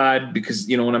happened in the pod because,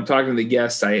 when I'm talking to the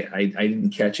guests, I didn't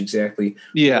catch exactly.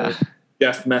 Yeah.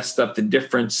 Jeff messed up the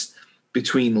difference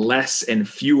between less and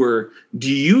fewer.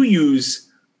 Do you use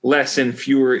less and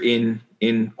fewer in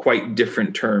quite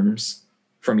different terms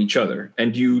from each other?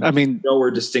 And do you know or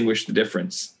distinguish the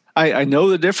difference? I know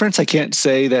the difference. I can't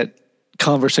say that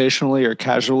conversationally or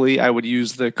casually I would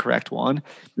use the correct one.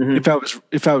 Mm-hmm.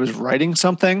 If I was writing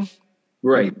something,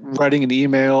 right, writing an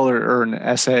email or an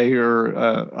essay or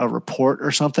a report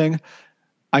or something,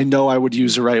 I know I would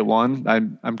use the right one.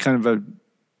 I'm kind of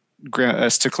a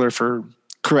stickler for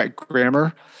correct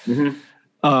grammar.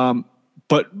 Mm-hmm.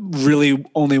 But really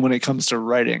only when it comes to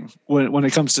writing. When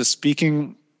it comes to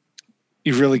speaking,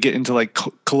 you really get into like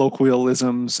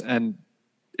colloquialisms, and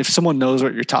if someone knows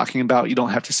what you're talking about, you don't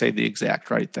have to say the exact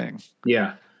right thing.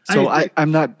 Yeah. So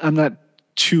I'm not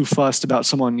too fussed about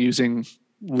someone using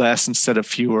less instead of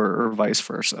fewer or vice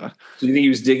versa. So you think he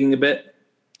was digging a bit?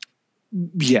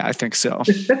 Yeah, I think so.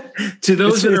 To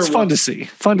those it's fun to see.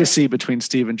 To see between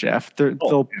Steve and Jeff.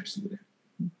 They'll absolutely.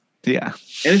 Yeah.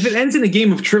 And if it ends in a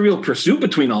game of Trivial Pursuit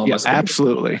between all of us,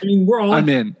 absolutely. I mean, we're all. I'm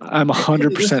in. I'm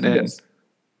 100% in.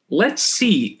 Let's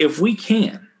see if we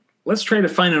can. Let's try to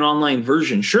find an online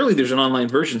version. Surely there's an online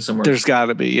version somewhere. There's got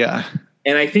to be, yeah.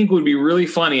 And I think it would be really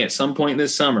funny at some point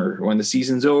this summer when the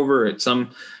season's over.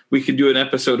 We could do an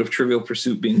episode of Trivial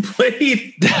Pursuit being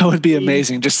played. That would be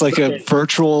amazing. Just like a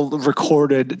virtual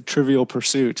recorded Trivial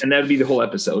Pursuit. And that would be the whole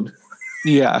episode.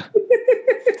 Yeah.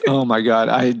 Oh my God.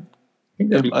 I'm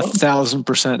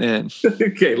 1,000% in.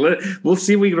 Okay. We'll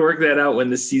see if we can work that out when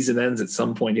the season ends at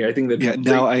some point here. I think that. Yeah.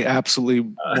 Now I absolutely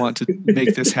want to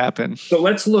make this happen. So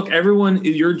let's look, everyone,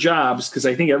 your jobs, because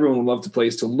I think everyone would love to play,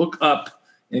 is to look up.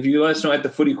 And if you let us know at the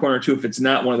Footy Corner too, if it's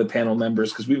not one of the panel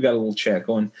members, because we've got a little chat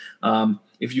going.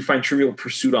 If you find Trivial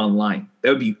Pursuit online, that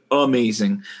would be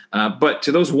amazing. But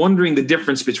to those wondering the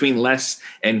difference between less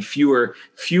and fewer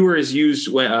is used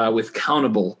with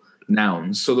countable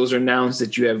nouns. So those are nouns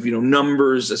that you have,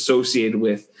 numbers associated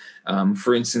with.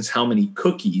 For instance, how many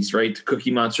cookies, right? The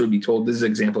Cookie Monster would be told, this is an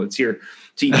example that's here,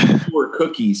 to eat 4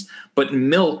 cookies. But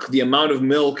milk, the amount of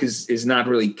milk is not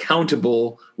really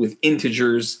countable with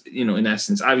integers, in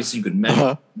essence. Obviously, you could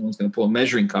measure. No one's going to pull a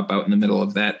measuring cup out in the middle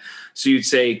of that. So you'd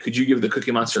say, could you give the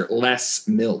Cookie Monster less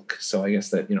milk? So I guess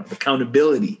that, the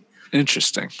countability.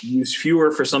 Interesting. Use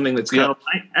fewer for something that's countable.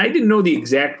 I didn't know the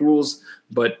exact rules,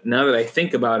 but now that I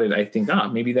think about it, I think,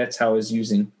 maybe that's how I was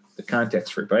using the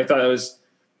context for it. But I thought that was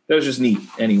just neat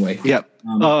anyway. Yep.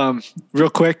 Real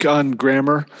quick on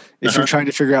grammar, if you're trying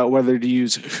to figure out whether to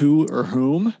use who or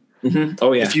whom,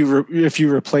 oh yeah. If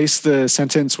you replace the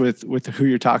sentence with who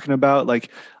you're talking about, like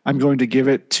I'm going to give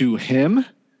it to him,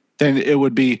 then it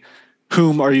would be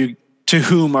to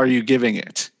whom are you giving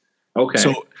it? Okay.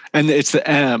 So, and it's the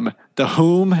M, the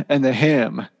whom and the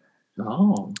him.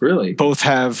 Oh, really? Both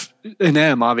have an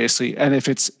M, obviously. And if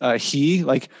it's he,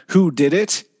 like who did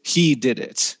it, he did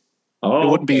it. Oh, it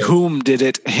wouldn't be whom did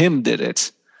it, him did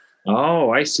it. Oh,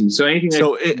 I see. So anything.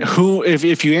 So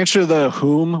if you answer the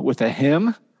whom with a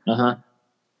him,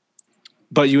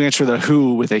 but you answer the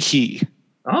who with a he.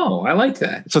 Oh, I like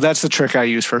that. So that's the trick I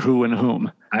use for who and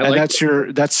whom. That's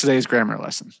today's grammar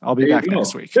lesson. I'll be back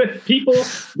next week. People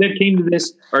that came to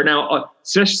this are now,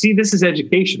 see, this is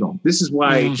educational. This is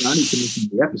why Johnny can listen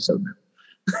to the episode now.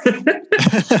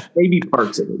 Maybe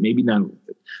parts of it, maybe not all of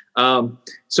it.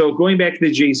 So going back to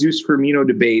the Jesus Firmino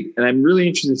debate, and I'm really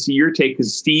interested to see your take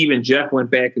because Steve and Jeff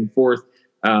went back and forth.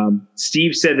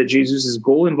 Steve said that Jesus'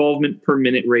 goal involvement per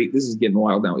minute rate, this is getting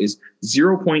wild now, is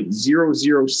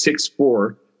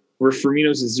 0.0064, where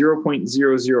Firmino's is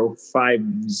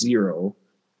 0.0050.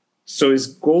 So his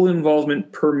goal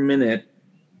involvement per minute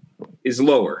is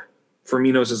lower.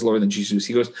 Firmino's is lower than Jesus.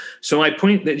 He goes, so my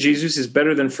point that Jesus is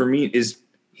better than Firmino is,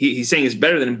 he's saying is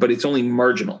better than him, but it's only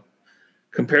marginal.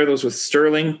 Compare those with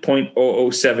Sterling,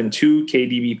 0.0072,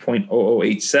 KDB,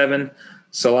 0.0087,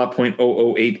 Salah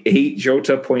 0.0088,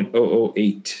 Jota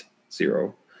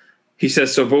 0.0080. He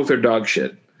says, so both are dog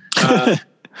shit. I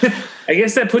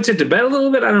guess that puts it to bed a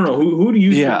little bit. I don't know. Who do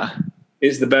you think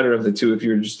is the better of the two if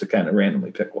you were just to kind of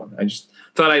randomly pick one? I just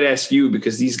thought I'd ask you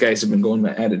because these guys have been going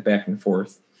at it back and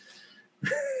forth.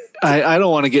 I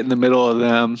don't want to get in the middle of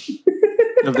them,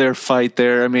 of their fight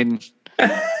there. I mean,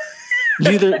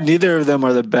 neither of them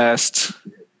are the best.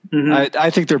 Mm-hmm. I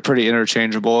think they're pretty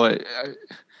interchangeable.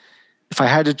 If I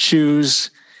had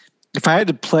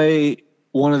to play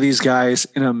one of these guys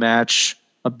in a match,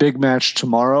 a big match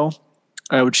tomorrow,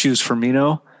 I would choose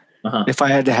Firmino. If I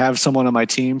had to have someone on my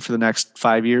team for the next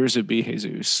 5 years, it'd be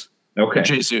Jesus. Okay.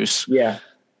 Jesus. Yeah.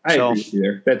 I agree with you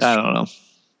there. I don't know.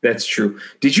 That's true.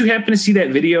 Did you happen to see that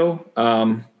video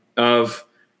of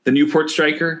the Newport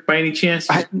striker by any chance?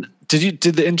 Did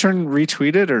the intern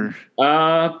retweet it or?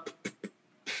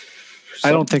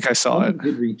 I don't think I saw it.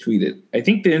 Did retweet it. I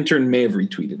think the intern may have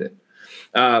retweeted it.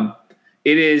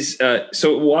 It is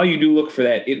so while you do look for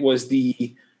that, it was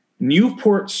the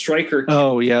Newport striker.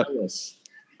 Oh yeah.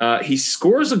 He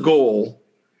scores a goal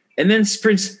and then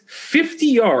sprints 50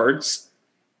 yards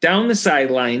down the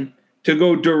sideline to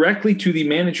go directly to the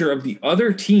manager of the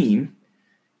other team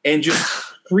and just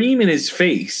scream in his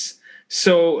face.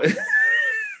 So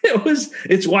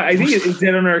It's why I think is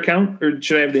that on our account, or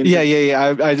should I have the intern?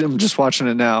 Yeah. I'm just watching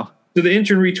it now. So the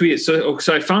intern retweeted.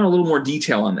 So I found a little more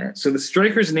detail on that. So the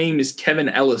striker's name is Kevin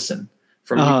Ellison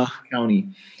from Newton County.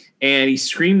 And he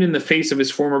screamed in the face of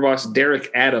his former boss, Derek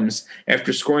Adams,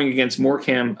 after scoring against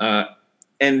Morecambe.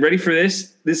 And ready for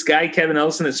this? This guy, Kevin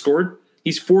Ellison, that scored,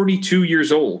 he's 42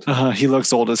 years old. He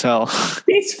looks old as hell.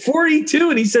 He's 42,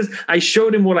 and he says, I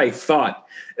showed him what I thought.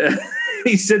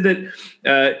 He said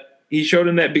that he showed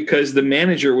him that because the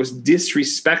manager was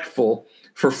disrespectful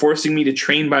for forcing me to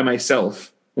train by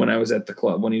myself when I was at the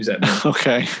club, when he was at Morecambe.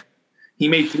 Okay. He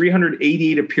made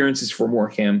 388 appearances for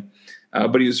Morecambe.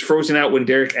 But he was frozen out when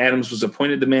Derek Adams was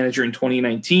appointed the manager in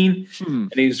 2019,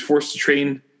 and he was forced to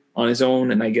train on his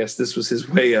own. And I guess this was his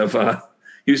way of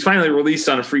he was finally released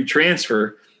on a free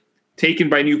transfer, taken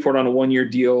by Newport on a 1-year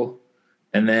deal.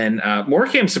 And then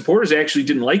Morecambe supporters actually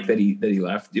didn't like that he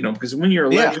left, because when you're a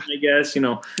legend, I guess,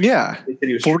 Yeah.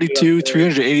 42,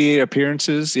 388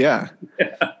 appearances. Yeah.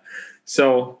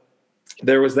 So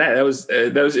there was that. That was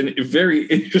a very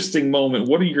interesting moment.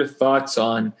 What are your thoughts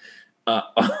on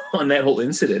that whole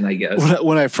incident, I guess?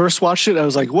 When I first watched it, I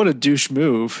was like, what a douche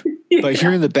move. Yeah. But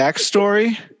hearing the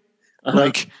backstory,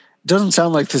 doesn't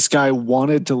sound like this guy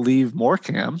wanted to leave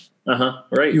Morecambe.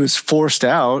 Right. He was forced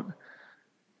out.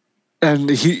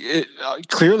 And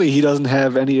clearly he doesn't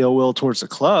have any ill will towards the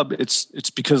club. It's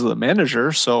because of the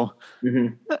manager. So,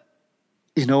 you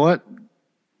know what?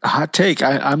 Hot take.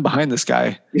 I'm behind this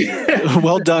guy.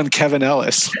 Well done, Kevin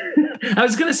Ellis. I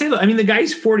was going to say, the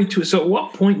guy's 42. So at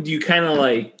what point do you kind of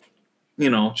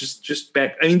just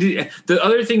back? The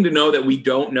other thing to know that we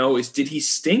don't know is, did he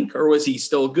stink or was he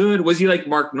still good? Was he like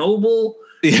Mark Noble?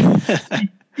 Yeah.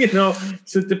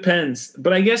 So it depends.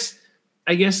 But I guess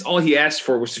all he asked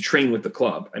for was to train with the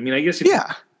club. I guess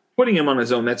if putting him on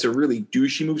his own, that's a really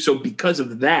douchey move. So because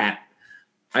of that,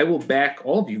 I will back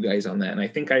all of you guys on that. And I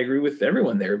think I agree with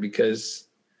everyone there because,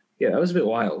 that was a bit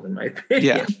wild in my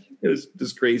opinion. Yeah. It was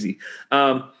just crazy.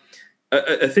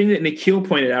 A thing that Nikhil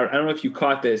pointed out, I don't know if you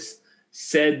caught this,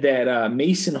 said that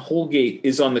Mason Holgate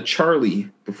is on the Charlie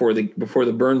before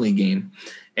the Burnley game.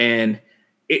 And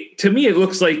to me, it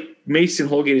looks like Mason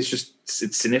Holgate is just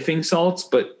sniffing salts,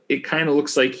 but it kind of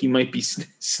looks like he might be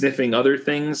sniffing other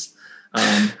things.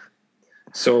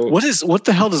 So what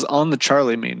the hell does on the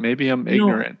Charlie mean? Maybe I'm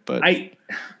ignorant, but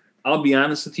I'll be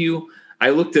honest with you. I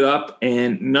looked it up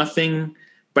and nothing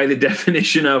by the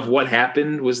definition of what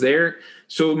happened was there.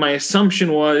 So my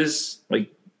assumption was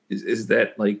is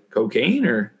that like cocaine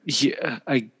or? Yeah,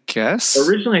 I guess.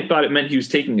 Originally I thought it meant he was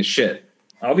taking a shit.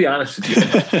 I'll be honest with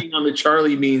you. Being on the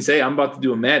Charlie means, hey, I'm about to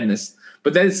do a madness,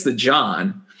 but that's the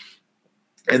John.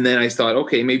 And then I thought,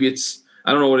 okay, maybe it's,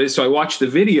 I don't know what it is. So I watched the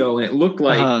video and it looked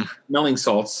like smelling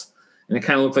salts, and it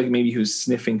kind of looked like maybe he was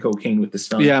sniffing cocaine with the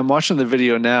stomach. Yeah, I'm watching the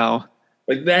video now.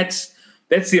 That's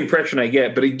the impression I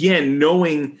get. But again,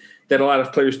 knowing that a lot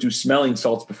of players do smelling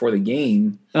salts before the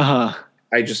game,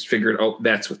 I just figured,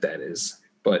 that's what that is.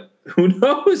 But who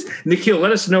knows? Nikhil,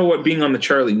 let us know what being on the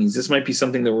Charlie means. This might be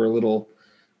something that we're a little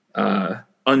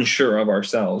unsure of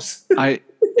ourselves.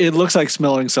 It looks like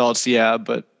smelling salts, yeah,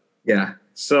 but yeah.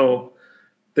 So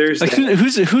there's like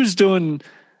who's doing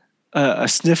a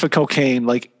sniff of cocaine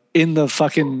like in the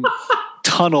fucking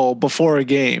tunnel before a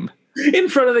game, in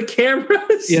front of the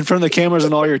cameras, in front of the cameras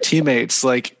and all your teammates.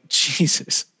 Like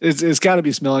Jesus, it's got to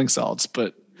be smelling salts,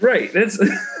 but right. That's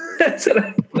what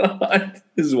I thought.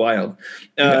 This is wild.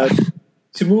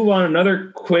 To move on,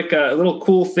 another quick, little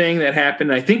cool thing that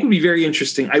happened, I think would be very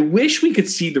interesting. I wish we could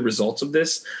see the results of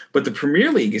this, but the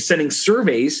Premier League is sending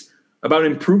surveys about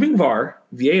improving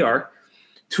VAR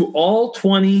to all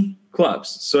 20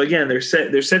 clubs. So again, they're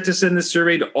set to send this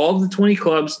survey to all the 20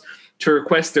 clubs to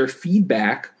request their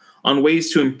feedback on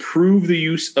ways to improve the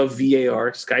use of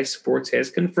VAR. Sky Sports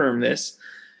has confirmed this.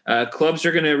 Clubs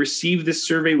are going to receive this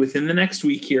survey within the next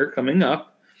week here coming up.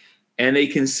 And they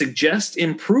can suggest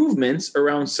improvements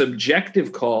around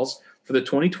subjective calls for the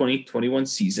 2020-21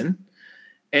 season.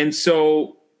 And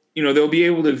so, they'll be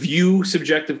able to view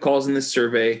subjective calls in this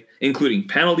survey, including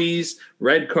penalties,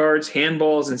 red cards,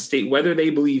 handballs, and state whether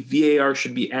they believe VAR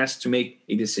should be asked to make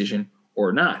a decision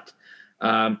or not.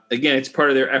 Again, it's part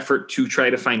of their effort to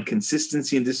try to find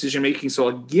consistency in decision-making. So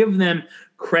I'll give them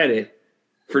credit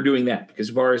for doing that because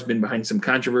VAR has been behind some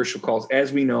controversial calls,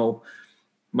 as we know.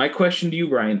 My question to you,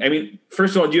 Brian,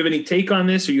 first of all, do you have any take on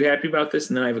this? Are you happy about this?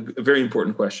 And then I have a very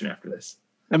important question after this.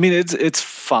 It's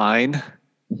fine.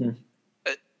 Mm-hmm.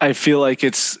 I feel like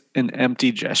it's an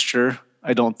empty gesture.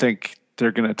 I don't think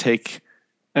they're going to take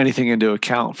anything into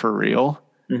account for real.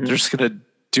 Mm-hmm. They're just going to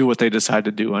do what they decide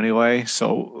to do anyway.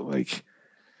 So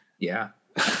yeah.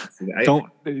 Don't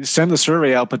send the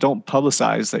survey out, but don't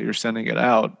publicize that you're sending it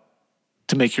out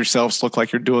to make yourselves look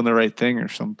like you're doing the right thing or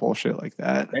some bullshit like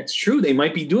that. That's true. They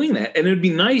might be doing that. And it would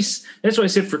be nice. That's why I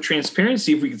said for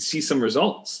transparency, if we could see some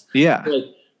results. Yeah. Like,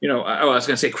 I was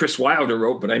going to say Chris Wilder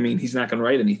wrote, but I mean, he's not going to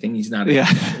write anything. He's not a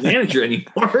manager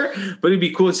anymore. But it'd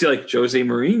be cool to see like Jose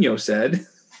Mourinho said.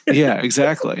 Yeah,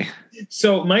 exactly.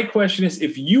 So my question is,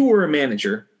 if you were a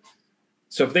manager,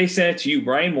 so if they said to you,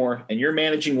 Brian Moore, and you're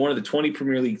managing one of the 20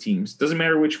 Premier League teams, doesn't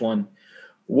matter which one,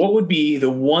 what would be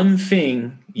the one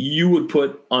thing you would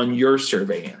put on your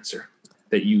survey answer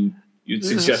that you'd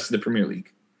suggest to the Premier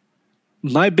League?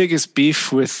 My biggest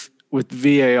beef with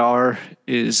VAR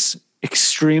is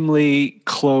extremely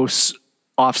close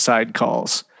offside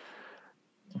calls.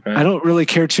 Okay. I don't really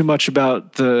care too much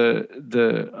about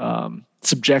the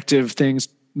subjective things.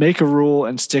 Make a rule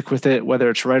and stick with it, whether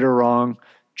it's right or wrong.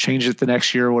 Change it the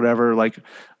next year or whatever, like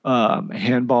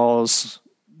handballs,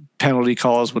 penalty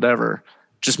calls, whatever.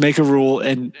 Just make a rule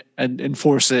and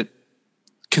enforce it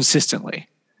consistently.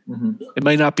 Mm-hmm. It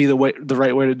might not be the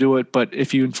right way to do it, but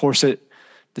if you enforce it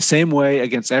the same way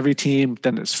against every team,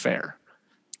 then it's fair.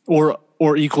 Or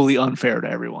equally unfair to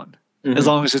everyone, as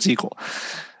long as it's equal.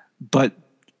 But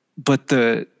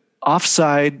the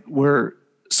offside where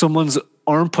someone's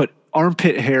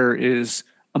armpit hair is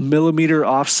a millimeter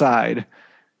offside,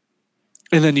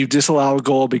 and then you disallow a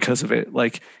goal because of it.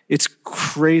 Like, it's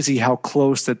crazy how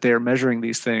close that they're measuring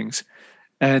these things.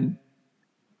 And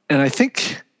I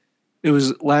think it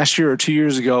was last year or 2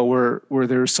 years ago where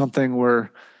there was something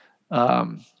where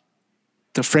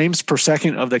the frames per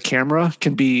second of the camera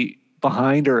can be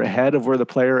behind or ahead of where the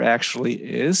player actually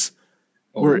is.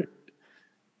 Where,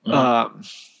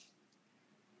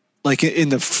 like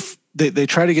in they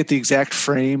try to get the exact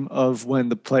frame of when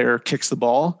the player kicks the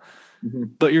ball,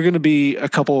 but you're going to be a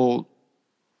couple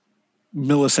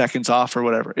milliseconds off or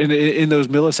whatever. In those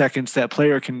milliseconds, that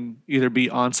player can either be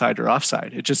onside or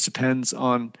offside. It just depends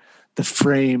on the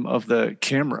frame of the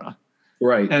camera.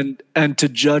 Right. And to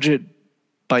judge it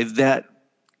by that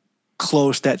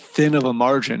close, that thin of a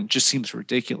margin, just seems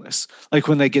ridiculous. Like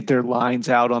when they get their lines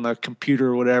out on the computer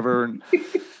or whatever, and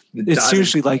it's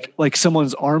seriously like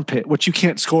someone's armpit, which you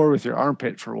can't score with your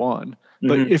armpit for one.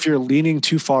 But if you're leaning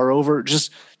too far over,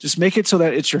 just make it so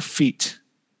that it's your feet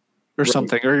or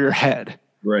something, or your head.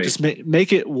 Right. Just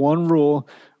make it one rule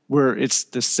where it's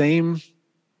the same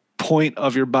point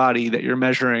of your body that you're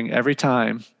measuring every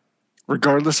time,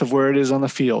 regardless of where it is on the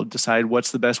field. Decide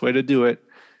what's the best way to do it.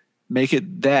 Make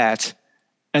it that,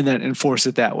 and then enforce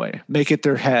it that way. Make it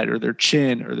their head or their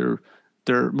chin or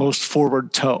their most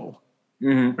forward toe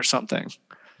or something.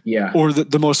 Yeah. Or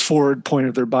the most forward point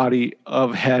of their body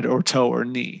of head or toe or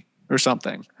knee or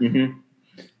something. Mm-hmm.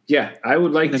 Yeah, I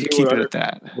would like to hear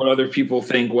what other people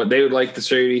think, what they would like the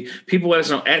survey. People let us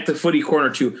know at the Footy Corner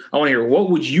too. I want to hear, what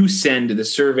would you send to the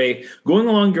survey? Going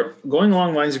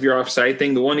along lines of your offside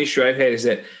thing, the one issue I've had is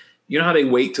that, you know how they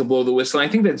wait to blow the whistle? And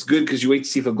I think that's good because you wait to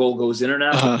see if a goal goes in or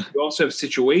not. Uh-huh. You also have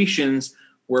situations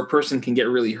where a person can get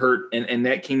really hurt, and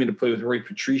that came into play with Roy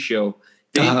Patricio.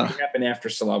 It happened after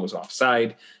Salah was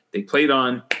offside. They played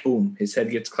on, boom, his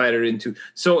head gets clattered into.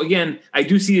 So, again, I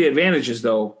do see the advantages,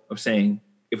 though, of saying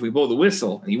if we blow the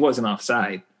whistle and he wasn't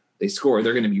offside, they score,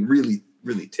 they're going to be really,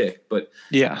 really ticked. But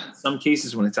in some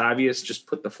cases when it's obvious, just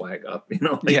put the flag up.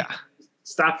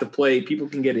 Stop the play. People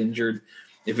can get injured.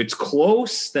 If it's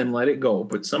close, then let it go.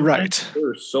 But sometimes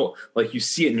they're so, like, you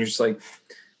see it and you're just like,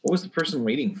 what was the person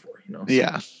waiting for?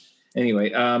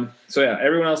 Anyway,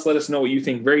 everyone else, let us know what you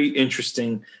think. Very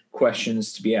interesting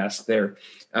questions to be asked there.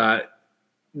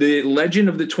 The legend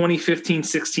of the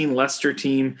 2015-16 Leicester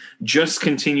team just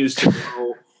continues to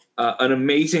grow. An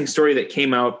amazing story that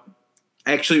came out.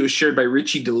 Actually, it was shared by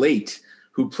Richie DeLate,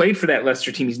 who played for that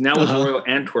Leicester team. He's now with Royal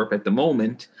Antwerp at the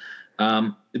moment.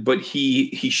 But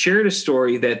he shared a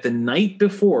story that the night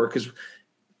before, because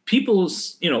people,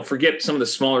 forget some of the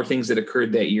smaller things that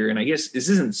occurred that year. And I guess this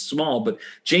isn't small, but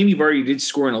Jamie Vardy did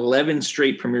score in 11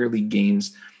 straight Premier League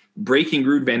games, breaking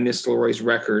Ruud van Nistelrooy's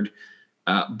record.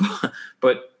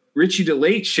 But Richie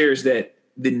DeLate shares that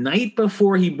the night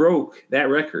before he broke that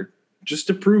record, just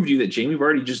to prove to you that Jamie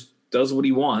Vardy just does what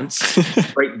he wants,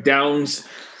 right? Downs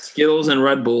Skittles and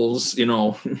Red Bulls,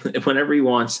 whenever he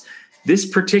wants. This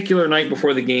particular night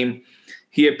before the game,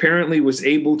 he apparently was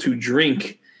able to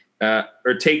drink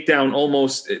or take down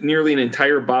almost nearly an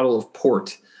entire bottle of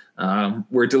port,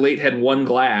 where DeLate had one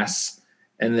glass,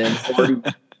 and then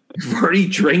Vardy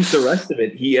drank the rest of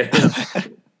it. He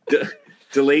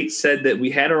DeLate said that we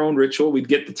had our own ritual. We'd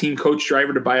get the team coach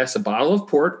driver to buy us a bottle of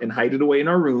port and hide it away in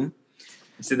our room.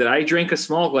 He said that I drank a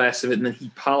small glass of it, and then he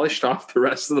polished off the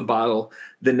rest of the bottle.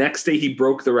 The next day, he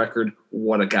broke the record.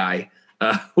 What a guy.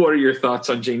 What are your thoughts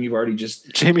on Jamie Vardy?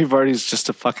 Jamie Vardy's just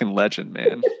a fucking legend,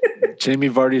 man. Jamie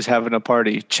Vardy's having a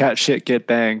party. Chat shit, get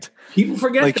banged. People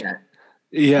forget that.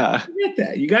 Yeah. Forget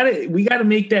that. We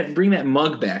gotta bring that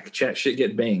mug back. Chat shit,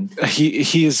 get banged.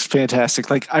 He is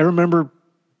fantastic. Like, I remember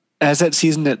as that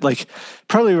season at like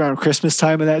probably around Christmas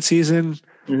time of that season,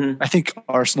 I think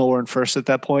Arsenal were in first at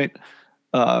that point.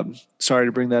 Sorry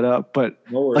to bring that up, but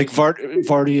like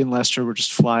Vardy and Leicester were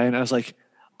just flying. I was like,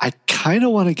 I kind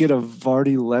of want to get a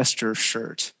Vardy Leicester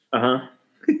shirt,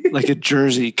 like a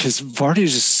jersey, because Vardy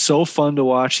is just so fun to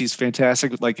watch. He's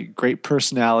fantastic, like a great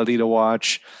personality to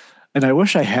watch, and I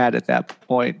wish I had at that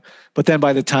point. But then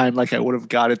by the time like I would have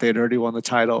got it, they'd already won the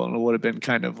title, and it would have been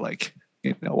kind of like,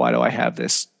 why do I have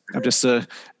this? I'm just a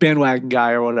bandwagon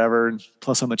guy or whatever, and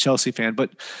plus I'm a Chelsea fan. But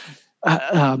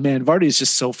man, Vardy is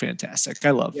just so fantastic.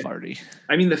 I love Vardy.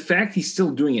 I mean, the fact he's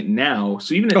still doing it now.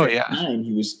 So even at that time,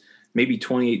 he was maybe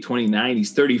 28, 29.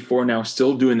 He's 34 now,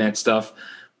 still doing that stuff.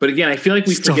 But again, I feel like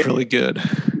we forget really good.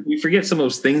 We forget some of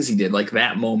those things he did, like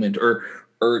that moment, or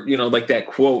like that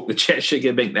quote, the chat shit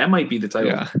get banked. That might be the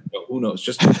title. Yeah. Who knows?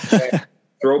 Just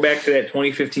throwback to that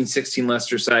 2015-16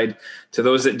 Leicester side. To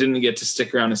those that didn't get to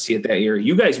stick around and see it that year,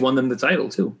 you guys won them the title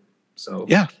too. So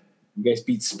yeah, you guys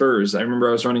beat Spurs. I remember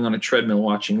I was running on a treadmill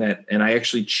watching that, and I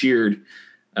actually cheered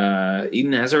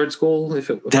Eden Hazard's goal.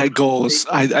 That goal is,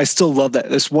 I still love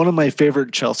that. It's one of my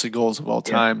favorite Chelsea goals of all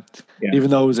time, even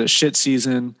though it was a shit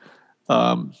season.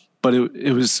 But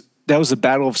that was the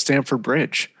Battle of Stamford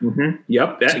Bridge. Mm-hmm.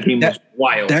 Yep, that game was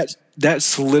wild. That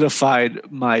solidified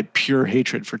my pure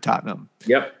hatred for Tottenham.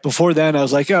 Yep. Before then, I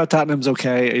was like, oh, Tottenham's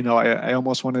okay. I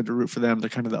almost wanted to root for them. They're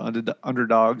kind of the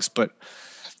underdogs. But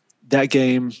that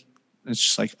game, it's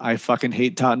just like, I fucking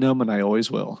hate Tottenham, and I always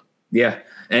will. Yeah.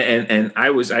 And I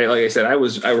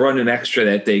run an extra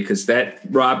that day because that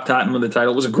robbed Tottenham of the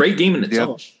title. It was a great game in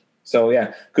itself. Yep. So,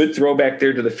 yeah, good throwback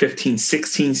there to the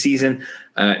 15-16 season.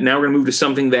 Now we're going to move to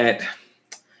something that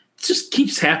just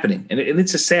keeps happening, and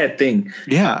it's a sad thing.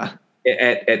 Yeah.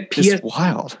 At PS, it's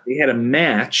wild. They had a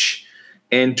match,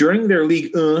 and during their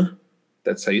league,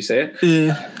 that's how you say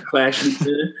it, clash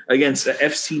against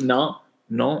FC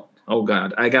Nantes. Oh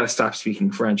God, I gotta stop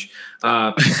speaking French.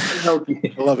 I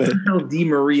love it. Di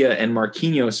Maria and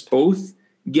Marquinhos both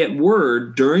get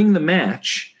word during the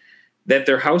match that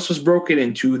their house was broken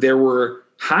into. There were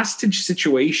hostage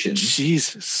situations.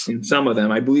 Jesus. In some of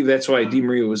them. I believe that's why Di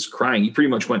Maria was crying. He pretty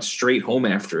much went straight home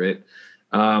after it.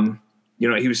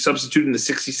 He was substituted in the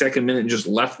 62nd minute and just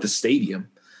left the stadium.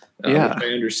 Which I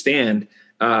understand.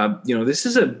 This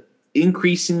is a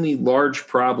increasingly large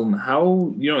problem.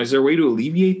 How, is there a way to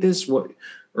alleviate this? What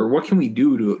can we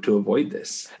do to avoid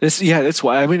this? That's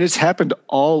why. I mean, it's happened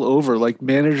all over. Like,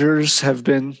 managers have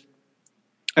been,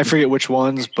 I forget which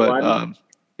ones, but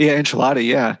Ancelotti.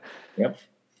 Yeah. Yep.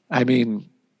 I mean,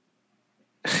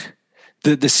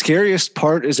 the scariest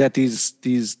part is that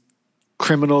these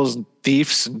criminals and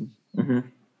thieves and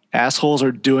assholes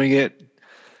are doing it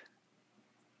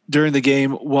during the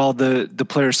game while the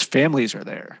players' families are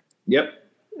there. Yep.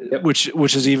 Which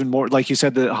is even more, like you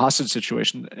said, the hostage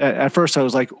situation. At first I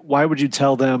was like, why would you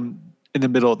tell them in the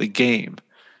middle of the game?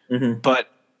 Mm-hmm. But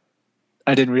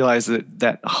I didn't realize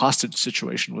that hostage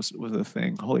situation was a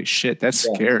thing. Holy shit, that's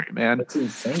scary, man. That's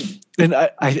insane. And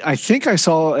I think I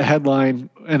saw a headline,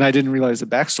 and I didn't realize the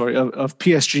backstory of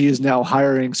PSG is now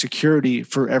hiring security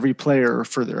for every player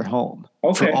for their home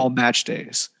for all match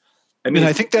days. I mean,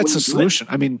 I think that's a solution.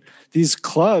 I mean, these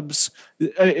clubs,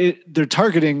 they're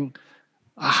targeting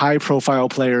high-profile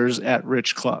players at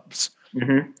rich clubs.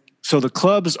 Mm-hmm. So the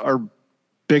clubs are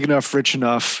big enough, rich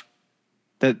enough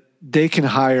that they can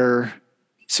hire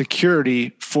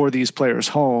security for these players'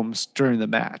 homes during the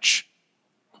match.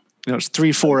 It's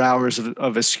 3-4 hours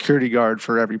of a security guard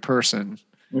for every person.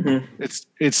 Mm-hmm.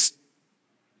 It's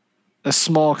a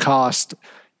small cost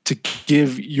to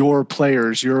give your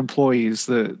players, your employees,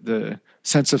 the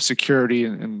sense of security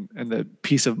and the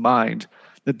peace of mind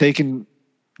that they can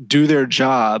do their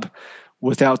job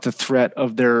without the threat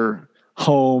of their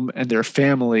home and their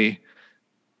family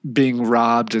being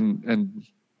robbed and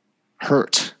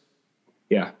hurt.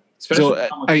 Yeah. Especially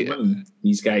how much money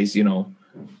these guys,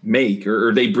 make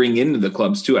or they bring into the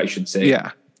clubs too, I should say.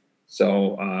 Yeah.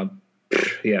 So,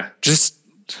 just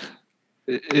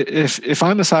if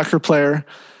I'm a soccer player,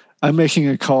 I'm making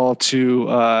a call to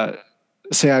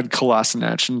Sead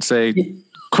Kolasinac and say,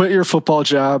 quit your football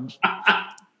job,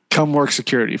 come work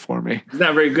security for me. He's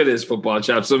not very good at his football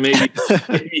job, so maybe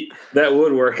that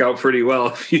would work out pretty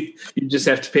well. You just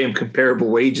have to pay him comparable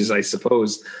wages, I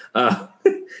suppose.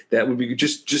 that would be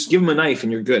just give him a knife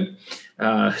and you're good.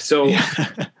 So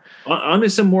Yeah. on to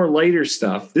some more lighter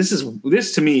stuff. This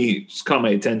to me just caught my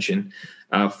attention.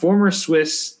 Former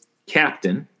Swiss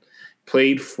captain,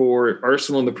 played for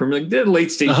Arsenal in the Premier League, did a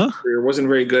late stage career, wasn't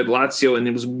very good. Lazio, and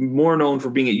it was more known for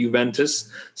being at Juventus.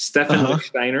 Stefan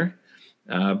Lichtsteiner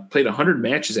played 100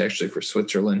 matches actually for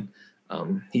Switzerland.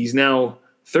 He's now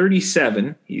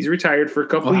 37. He's retired for a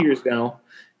couple of years now,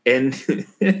 and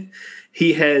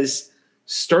he has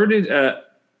started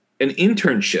an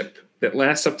internship that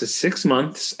lasts up to 6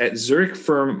 months at Zurich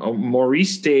firm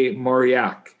Maurice de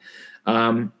Mauriac.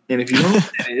 And if you know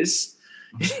what that is,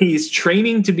 he's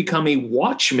training to become a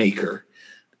watchmaker.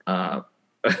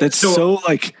 That's so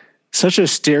like such a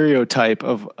stereotype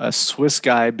of a Swiss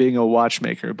guy being a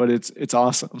watchmaker, but it's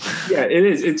awesome. Yeah, it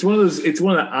is. It's one of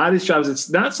the oddest jobs.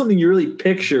 It's not something you really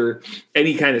picture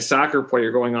any kind of soccer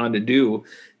player going on to do.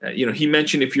 He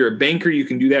mentioned if you're a banker, you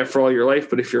can do that for all your life.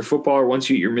 But if you're a footballer, once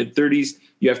you hit your mid-30s,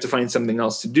 you have to find something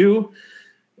else to do.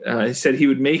 He said he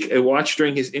would make a watch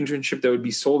during his internship that would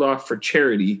be sold off for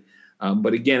charity.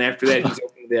 But again, after that, he's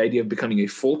open to the idea of becoming a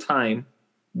full-time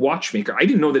watchmaker. I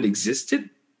didn't know that existed.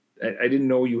 I didn't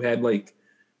know you had like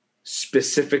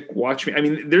specific watchmaker. I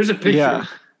mean, there's a picture. Yeah.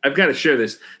 I've got to share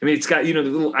this. I mean, it's got, the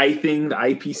little eye thing, the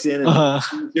eyepiece in, and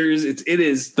it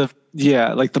is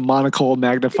like the monocle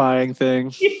magnifying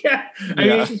thing. Yeah. I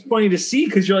mean, it's just funny to see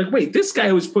because you're like, wait, this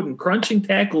guy was putting crunching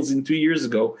tackles in 2 years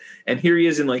ago, and here he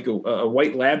is in like a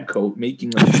white lab coat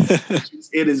making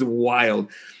it is wild.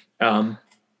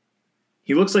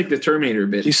 He looks like the Terminator a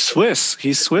bit. He's Swiss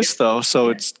though,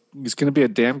 so he's going to be a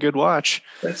damn good watch.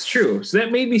 That's true. So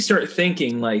that made me start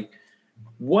thinking, like,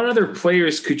 what other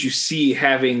players could you see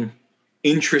having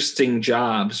interesting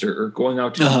jobs or going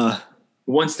out to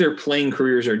once their playing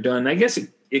careers are done? I guess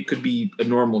it could be a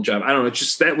normal job. I don't know.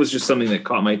 That was just something that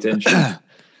caught my attention.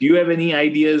 Do you have any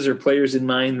ideas or players in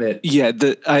mind that? Yeah,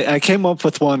 I came up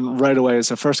with one right away as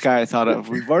the first guy I thought of.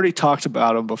 We've already talked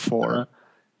about him before.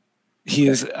 He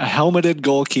is a helmeted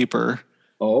goalkeeper.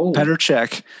 Oh, Petr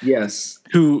Cech. Yes.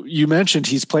 Who you mentioned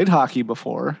he's played hockey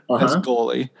before as a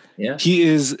goalie. Yeah. He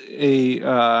is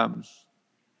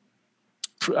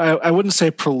I wouldn't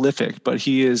say prolific, but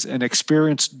he is an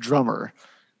experienced drummer.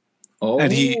 Oh.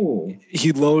 And he's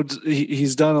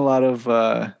done a lot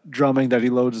of drumming that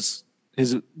he loads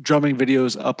his drumming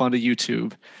videos up onto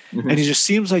YouTube. Mm-hmm. And he just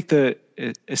seems like the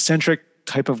eccentric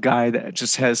type of guy that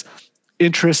just has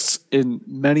interests in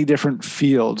many different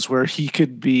fields where he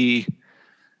could be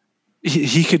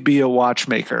a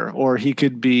watchmaker, or he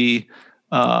could be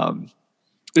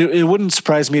it wouldn't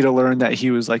surprise me to learn that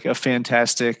he was like a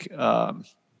fantastic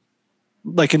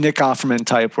like a Nick Offerman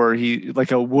type, where he like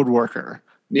a woodworker,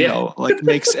 like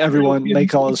makes everyone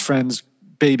make all his friends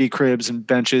baby cribs and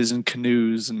benches and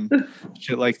canoes and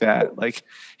shit like that. Like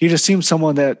he just seems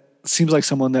like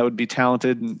someone that would be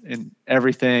talented in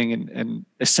everything and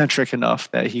eccentric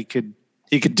enough that he could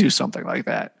do something like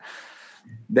that.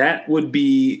 That would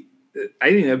be, I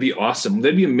think that'd be awesome.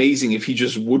 That'd be amazing if he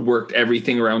just woodworked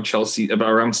everything around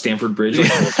around Stamford Bridge.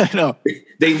 I know.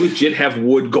 They legit have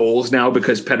wood goals now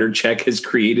because Petr Cech has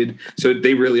created, so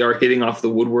they really are hitting off the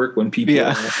woodwork when people.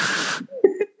 Yeah.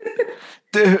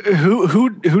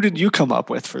 Who did you come up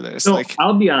with for this? No,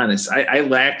 I'll be honest. I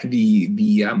lack the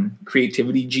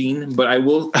creativity gene, but I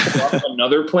will up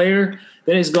another player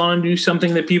that has gone and do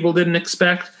something that people didn't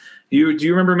expect. Do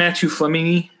you remember Mathieu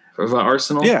Flamini of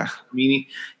Arsenal? Yeah. Flamini.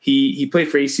 He played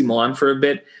for AC Milan for a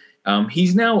bit.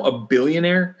 He's now a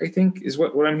billionaire, I think, is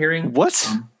what I'm hearing. What?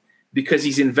 Because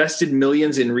he's invested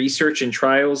millions in research and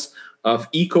trials of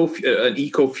an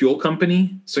eco fuel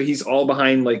company. So he's all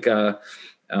behind like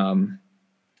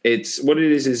it's what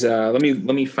it is let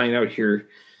me find out here.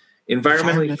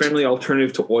 Environmentally friendly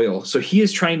alternative to oil. So he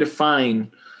is trying to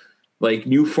find like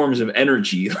new forms of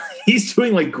energy. He's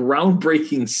doing like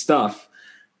groundbreaking stuff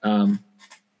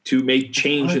to make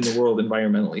change in the world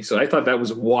environmentally. So I thought that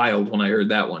was wild when I heard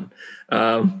that one.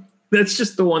 That's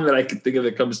just the one that I could think of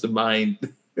that comes to mind.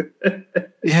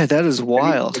 Yeah, that is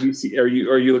wild. Are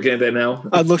you looking at that now?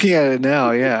 I'm looking at it now.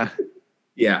 Yeah.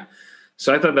 Yeah.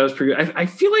 So I thought that was pretty good. I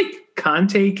feel like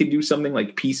Conte could do something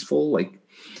like peaceful. Like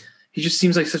he just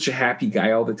seems like such a happy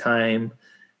guy all the time.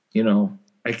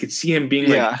 I could see him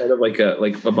being part of like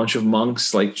a bunch of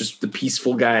monks, like just the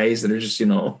peaceful guys that are just,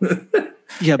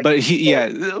 Yeah, but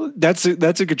that's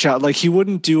a good shot. Like he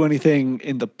wouldn't do anything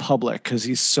in the public because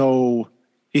he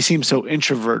seems so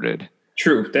introverted.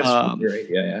 True. That's right.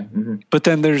 Yeah. Mm-hmm. But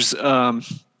then there's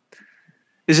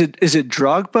is it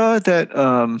Drogba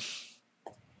that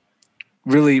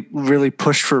really, really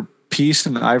pushed for peace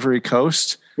in the Ivory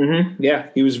Coast? Mm-hmm. Yeah,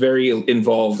 he was very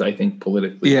involved, I think,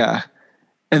 politically. Yeah.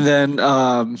 And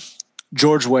then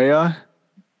George Weah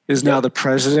is now the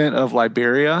president of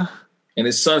Liberia. And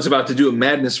his son's about to do a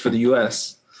madness for the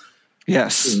U.S.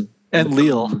 Yes. And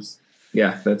Lille.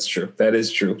 Yeah, that's true. That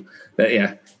is true.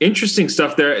 Interesting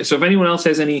stuff there. So if anyone else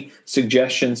has any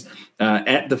suggestions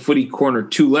at the Footy Corner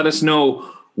too, let us know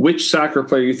which soccer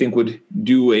player you think would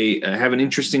do have an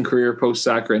interesting career post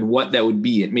soccer and what that would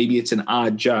be. Maybe it's an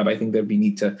odd job. I think that'd be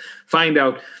neat to find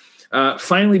out.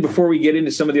 Finally, before we get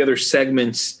into some of the other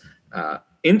segments,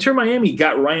 Inter Miami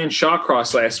got Ryan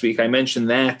Shawcross last week. I mentioned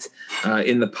that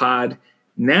in the pod.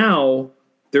 Now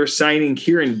they're signing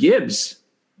Kieran Gibbs.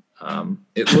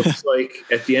 It looks like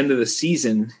at the end of the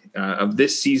season, of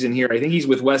this season here, I think he's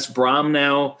with West Brom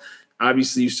now.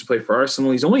 Obviously used to play for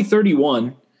Arsenal. He's only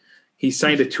 31. He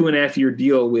signed a 2.5-year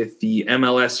deal with the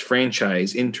MLS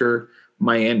franchise, Inter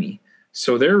Miami.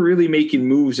 So they're really making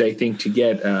moves, I think, to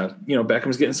get,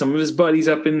 Beckham's getting some of his buddies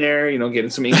up in there,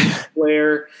 getting some English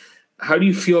flair. How do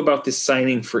you feel about this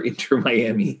signing for Inter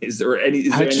Miami? Is there any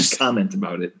comment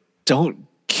about it? Don't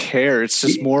care. It's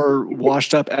just more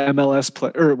washed up MLS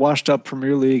play or washed up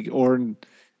Premier League, or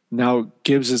now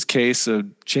Gibbs's case, a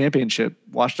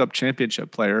washed up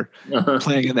championship player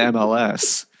playing in the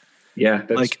MLS. Yeah,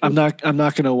 that's like true. I'm not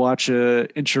going to watch a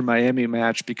Inter Miami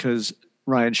match because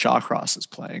Ryan Shawcross is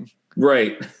playing.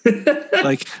 Right.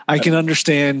 Like I can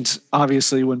understand,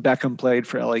 obviously, when Beckham played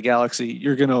for LA Galaxy,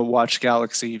 you're going to watch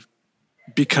Galaxy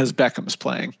because Beckham's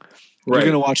playing. Right.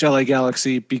 You're going to watch LA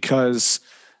Galaxy because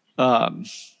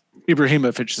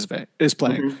Ibrahimovic is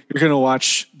playing. Mm-hmm. You're going to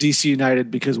watch DC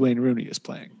United because Wayne Rooney is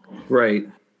playing. Right.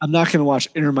 I'm not going to watch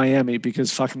Inter Miami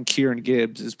because fucking Kieran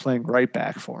Gibbs is playing right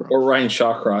back for him. Or Ryan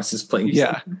Shawcross is playing.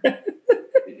 Yeah.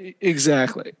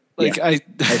 Exactly. Like I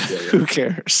who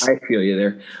cares? I feel you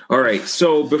there. All right.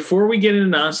 So before we get into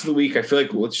Nonce of the Week, I feel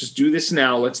like let's just do this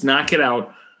now. Let's knock it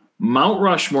out. Mount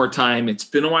Rushmore time. It's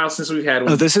been a while since we've had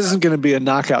one. No, this isn't going to be a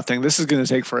knockout thing. This is going to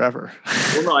take forever.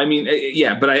 Well, no, I mean,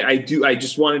 yeah, but I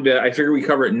just wanted to. I figure we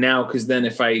cover it now because then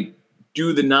if I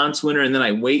do the Nonce winner and then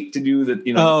I wait to do the,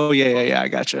 Oh yeah. I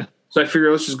gotcha. So I figure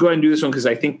let's just go ahead and do this one because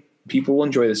I think people will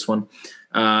enjoy this one.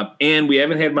 And we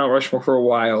haven't had Mount Rushmore for a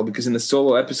while because in the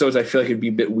solo episodes, I feel like it'd be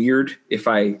a bit weird if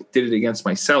I did it against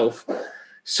myself.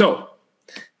 So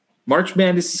March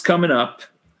Madness is coming up.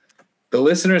 The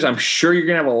listeners, I'm sure you're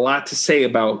going to have a lot to say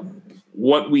about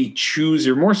what we choose,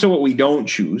 or more so what we don't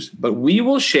choose, but we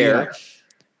will share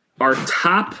our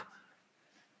top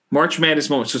March Madness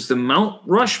moments. So it's the Mount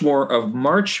Rushmore of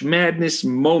March Madness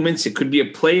moments. It could be a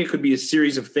play. It could be a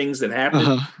series of things that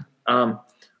happen.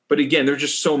 But again, there are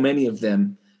just so many of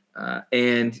them.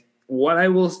 And what I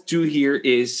will do here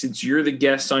is, since you're the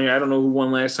guest, Sonia, I don't know who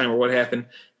won last time or what happened.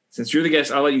 Since you're the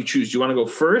guest, I'll let you choose. Do you want to go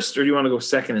first or do you want to go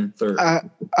second and third?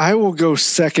 I will go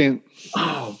second.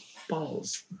 Oh,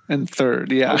 balls. And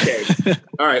third, yeah. Okay.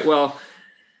 All right. Well,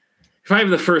 if I have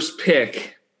the first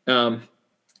pick, I'm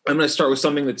going to start with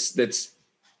something that's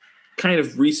kind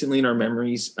of recently in our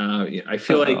memories. I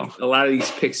feel like a lot of these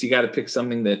picks, you got to pick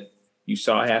something that you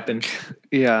saw happen.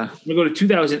 Yeah. I'm going to go to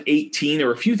 2018. There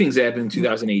were a few things that happened in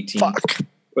 2018. Fuck.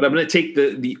 But I'm going to take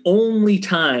the only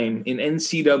time in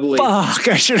NCAA. Fuck,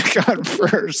 I should have gone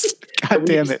first. God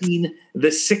damn it.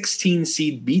 The 16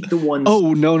 seed beat the 1 seed.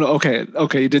 Oh, no.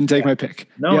 Okay, you didn't take my pick.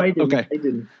 No, I didn't. Okay. I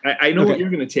didn't. I know what you're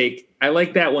going to take. I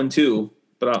like that one too.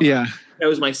 But that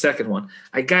was my second one.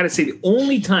 I got to say, the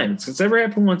only time since ever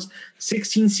happened once,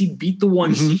 16 seed beat the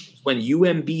 1 seed when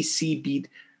UMBC beat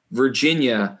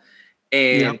Virginia.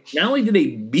 And not only did they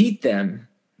beat them,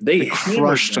 they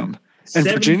crushed them. And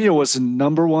Virginia was the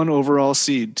number 1 overall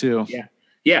seed too.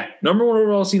 Yeah. Number 1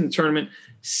 overall seed in the tournament,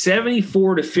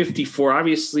 74-54.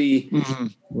 Obviously,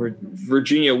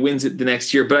 Virginia wins it the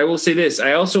next year. But I will say this: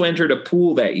 I also entered a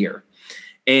pool that year,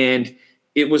 and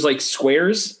it was like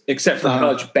squares, except for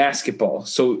college basketball.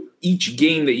 So each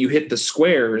game that you hit the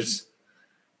squares,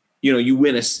 you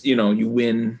win you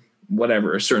win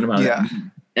whatever, a certain amount. Yeah.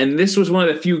 And this was one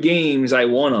of the few games I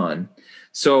won on.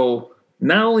 So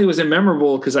not only was it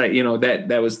memorable because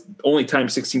that was only time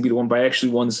 16 beat 1, but I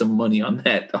actually won some money on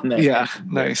that. Yeah,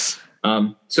 nice.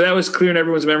 So that was clear in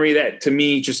everyone's memory. That to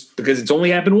me, just because it's only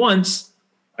happened once,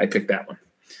 I picked that one.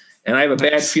 And I have a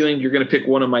bad feeling you're going to pick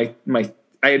one of my.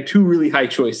 I had 2 really high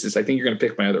choices. I think you're going to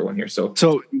pick my other one here. So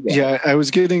yeah, I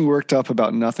was getting worked up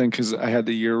about nothing because I had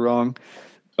the year wrong.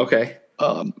 Okay.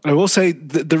 I will say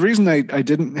the reason I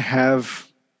didn't have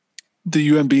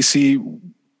the UMBC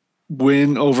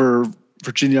win over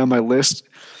Virginia on my list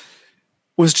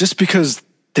was just because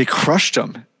they crushed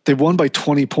them. They won by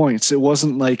 20 points. It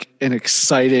wasn't like an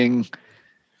exciting,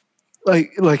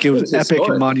 like it was epic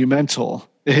and monumental,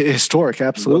 historic,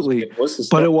 absolutely.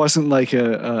 But it wasn't like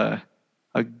a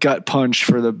a gut punch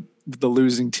for the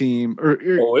losing team.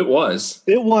 It was.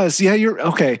 It was. Yeah, you're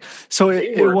okay. So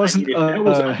it wasn't.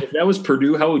 If that was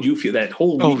Purdue, how would you feel? That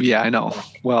whole league? Oh yeah, I know.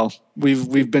 Well,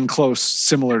 we've been close,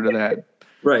 similar to that.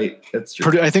 Right, that's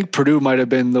true. I think Purdue might have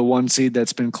been the one seed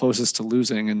that's been closest to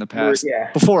losing in the past,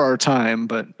 before our time.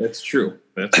 But that's true.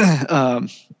 It's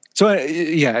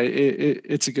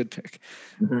a good pick.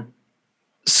 Mm-hmm.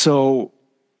 So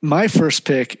my first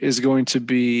pick is going to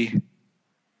be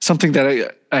something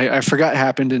that I forgot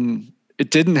happened it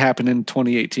didn't happen in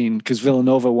 2018 because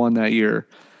Villanova won that year,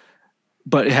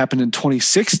 but it happened in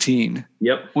 2016.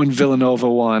 Yep. When Villanova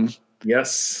won.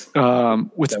 Yes.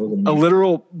 With a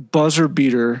literal buzzer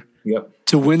beater. Yep.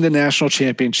 To win the national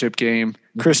championship game.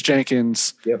 Chris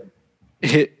Jenkins. Yep.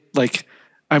 Hit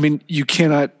you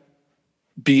cannot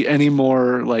be any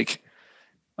more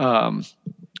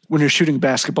when you're shooting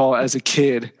basketball as a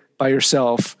kid by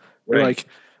yourself, right. You're like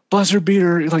buzzer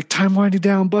beater, like time winding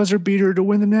down, buzzer beater to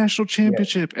win the national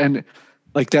championship. Yeah. And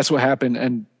that's what happened.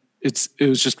 And it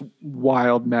was just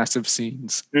wild, massive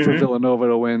scenes for Villanova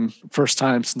to win, first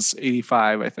time since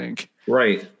 '85, I think.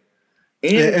 Right.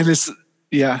 And it's,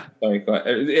 yeah. Sorry,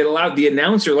 it allowed the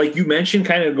announcer, like you mentioned,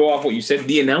 kind of go off what you said.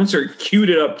 The announcer queued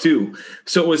it up too.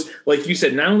 So it was like you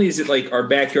said, not only is it like our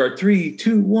backyard 3,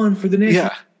 2, 1 for the nation.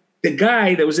 Yeah. The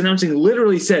guy that was announcing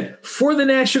literally said for the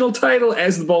national title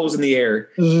as the ball was in the air.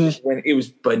 When it was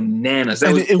bananas.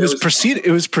 It was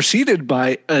preceded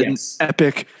by an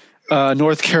epic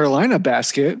North Carolina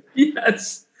basket.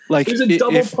 Yes. Like there's a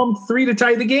double pump 3 to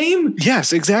tie the game.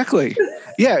 Yes, exactly.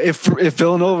 Yeah. If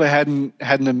Villanova hadn't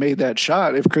made that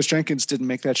shot, if Chris Jenkins didn't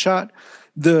make that shot,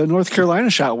 the North Carolina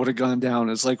shot would have gone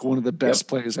down as like one of the best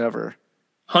plays ever.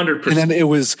 100%. And then it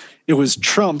was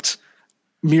trumped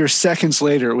mere seconds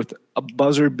later with a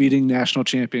buzzer beating national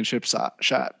championship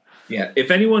shot. Yeah. If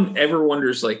anyone ever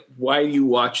wonders like why you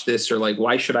watch this or like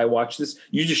why should I watch this,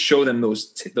 you just show them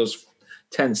those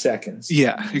 10 seconds.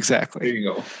 Yeah, exactly. There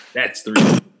you go. That's the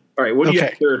reason. All right. What do you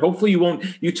have third? Hopefully you won't.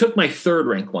 You took my third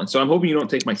ranked one, so I'm hoping you don't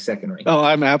take my second ranked. Oh,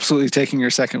 I'm absolutely taking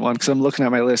your second one because I'm looking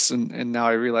at my list and now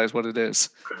I realize what it is.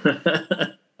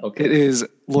 Okay. It is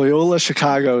Loyola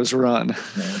Chicago's run.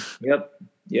 Yep.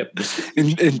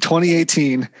 In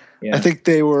 2018, I think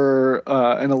they were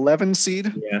an 11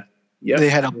 seed. Yeah. Yep. They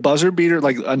had a buzzer beater,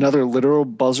 like another literal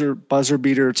buzzer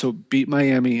beater to beat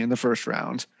Miami in the first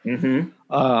round.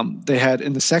 Mm-hmm. They had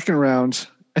in the second round,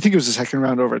 I think it was the second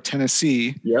round over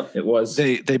Tennessee. Yep, it was.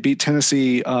 They beat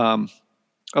Tennessee. It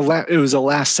was a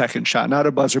last second shot, not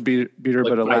a buzzer beater,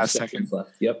 but a last second.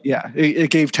 Left. Yep. Yeah,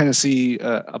 it gave Tennessee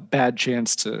a bad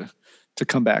chance to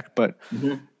come back, but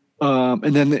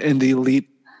and then in the elite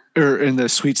or in the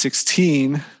Sweet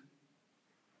 16.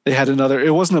 They had another.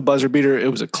 It wasn't a buzzer beater. It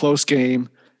was a close game.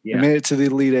 Yeah. They made it to the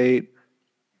Elite Eight,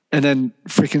 and then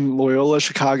freaking Loyola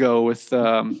Chicago with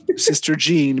Sister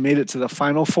Jean made it to the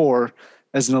Final Four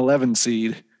as an 11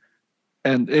 seed,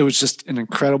 and it was just an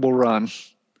incredible run.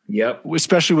 Yep,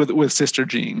 especially with Sister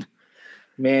Jean.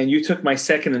 Man, you took my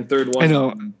second and third one. I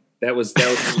know that was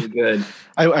really good.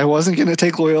 I wasn't going to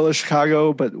take Loyola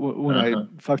Chicago, but when I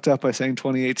fucked up by saying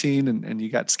 2018, and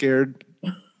you got scared.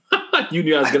 You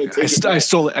knew I was going to take it. I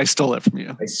stole it from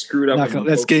you. I screwed up.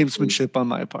 That's gamesmanship on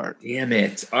my part. Damn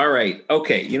it. All right.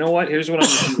 Okay. You know what? Here's what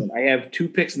I'm doing. I have 2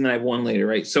 picks and then I have 1 later,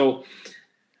 right? So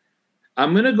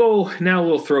I'm going to go now a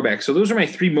little throwback. So those are my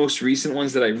 3 most recent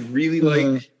ones that I really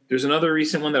like. There's another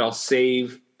recent one that I'll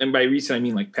save. And by recent, I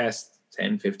mean like past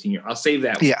 10, 15 years. I'll save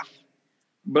that one. Yeah.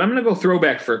 But I'm going to go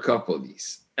throwback for a couple of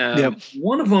these.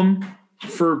 One of them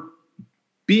for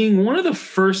being one of the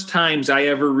first times I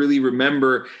ever really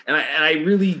remember, and I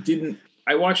really didn't.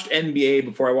 I watched NBA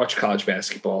before I watched college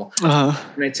basketball,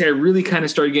 and I'd say I really kind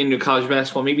of started getting into college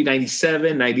basketball maybe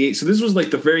 97, 98. So this was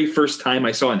like the very first time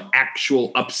I saw an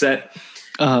actual upset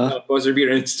buzzer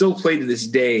beater, and it's still played to this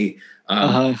day.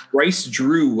 Bryce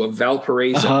Drew of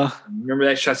Valparaiso. Remember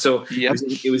that shot? So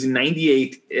it was in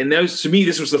 98, and that was, to me,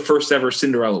 this was the first ever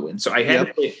Cinderella win. So I had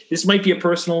to play. This might be a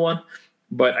personal one,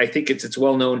 but I think it's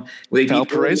well known.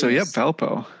 Valparaiso,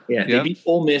 Valpo. Yeah, they beat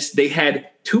Ole Miss. They had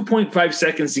 2.5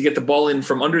 seconds to get the ball in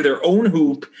from under their own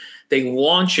hoop. They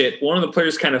launch it. One of the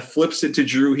players kind of flips it to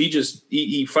Drew.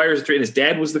 He fires a 3, and his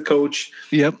dad was the coach.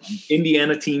 Yep.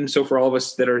 Indiana team. So for all of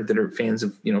us that are fans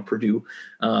of Purdue,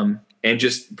 and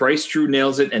just Bryce Drew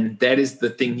nails it, and that is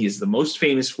the thing he is the most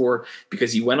famous for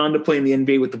because he went on to play in the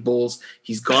NBA with the Bulls.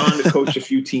 He's gone on to coach a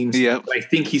few teams. But I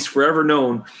think he's forever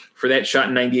known for that shot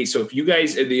in 98. So if you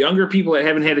guys, the younger people that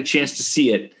haven't had a chance to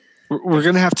see it, we're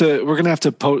gonna have to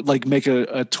make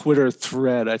a Twitter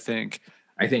thread. I think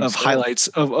of highlights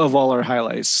of all our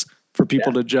highlights for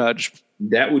people to judge.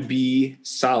 That would be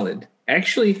solid.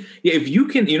 Actually, yeah, if you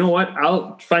can, you know what?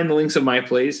 I'll find the links of my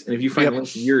plays, and if you find the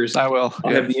links of yours, I will.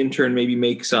 I'll have the intern maybe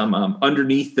make some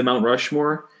underneath the Mount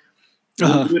Rushmore.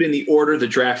 We'll do it in the order the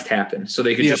draft happened, so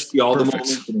they could just see all the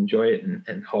moments and enjoy it.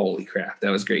 And holy crap,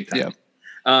 that was a great time.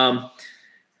 Yeah.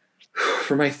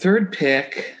 For my third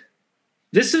pick,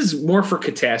 this is more for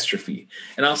catastrophe,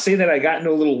 and I'll say that I got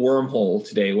into a little wormhole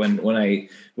today when I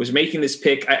was making this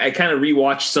pick. I kind of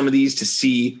rewatched some of these to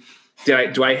see.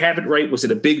 Do I have it right? Was it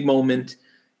a big moment?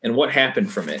 And what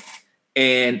happened from it?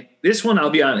 And this one, I'll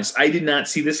be honest, I did not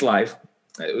see this live.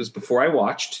 It was before I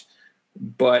watched,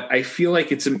 but I feel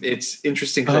like it's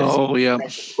interesting.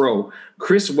 Pro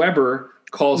Chris Webber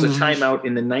calls a timeout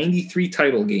in the 93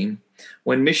 title game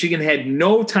when Michigan had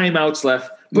no timeouts left.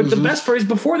 But the best part is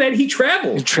before that, he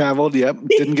traveled. Yep.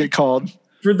 Didn't get called.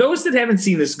 For those that haven't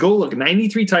seen this, go look.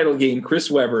 93 title game,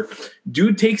 Chris Webber.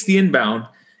 Dude takes the inbound.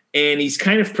 And he's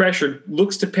kind of pressured,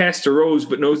 looks to pass to Rose,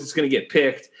 but knows it's going to get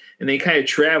picked. And then he kind of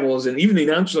travels. And even the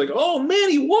announcer's like, oh, man,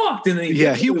 he walked. And then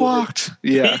he walked.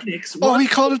 Yeah. Panics, he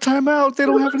called a timeout. They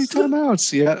don't have any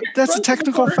timeouts. Yeah, that's a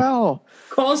technical foul.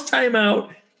 Calls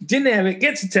timeout. Didn't have it.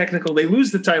 Gets a technical. They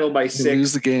lose the title by 6. They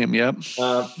lose the game, yep.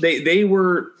 They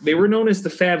were known as the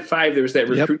Fab Five. There was that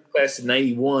recruit class in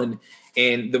 91.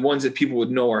 And the ones that people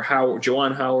would know are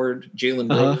Juwan Howard, Jalen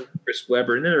Rose, Chris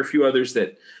Webber. And then there are a few others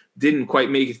that didn't quite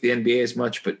make it to the NBA as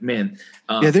much, but man.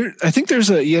 I think there's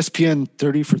a ESPN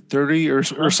 30 for 30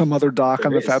 or some other doc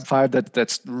on the Fab Five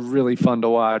that's really fun to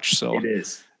watch. So it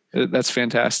is. That's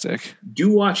fantastic.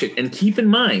 Do watch it. And keep in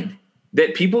mind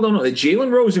that people don't know that Jalen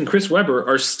Rose and Chris Webber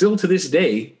are still to this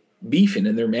day beefing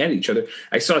and they're mad at each other.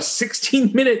 I saw a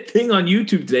 16-minute thing on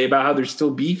YouTube today about how they're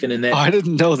still beefing and that. I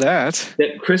didn't know that.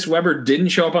 That Chris Webber didn't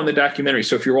show up on the documentary.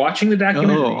 So if you're watching the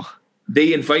documentary,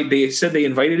 They said they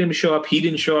invited him to show up. He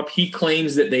didn't show up. He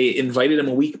claims that they invited him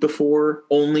a week before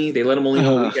only. They let him only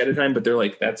know a week at a time, but they're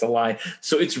like, that's a lie.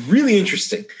 So it's really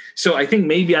interesting. So I think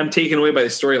maybe I'm taken away by the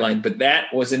storyline, but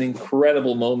that was an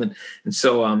incredible moment. And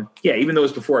so, even though it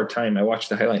was before our time, I watched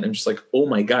the highlight and I'm just like, oh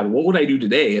my God, what would I do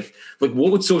today? What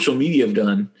would social media have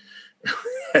done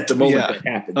at the moment that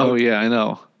happened? Oh yeah, I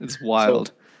know. It's wild.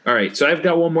 So, all right. So I've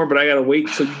got one more, but I got to wait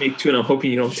till you make 2 and I'm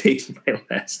hoping you don't take my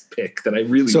last pick that I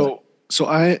really like. So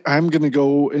I'm going to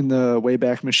go in the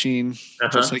Wayback Machine,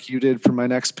 just like you did for my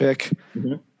next pick.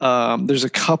 Mm-hmm. There's a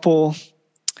couple.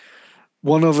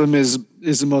 One of them is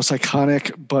the most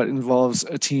iconic, but involves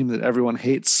a team that everyone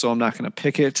hates, so I'm not going to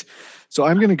pick it. So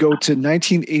I'm going to go to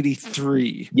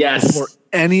 1983. Yes. Before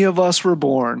any of us were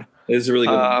born. It is a really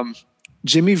good one.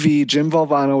 Jim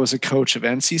Valvano was a coach of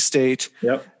NC State.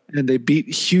 Yep. And they beat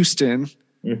Houston.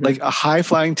 Mm-hmm. Like a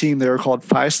high-flying team. They were called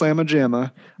Phi Slamma Jamma.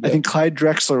 Yep. I think Clyde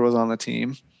Drexler was on the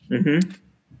team. Mm-hmm.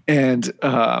 And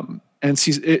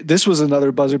this was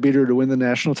another buzzer beater to win the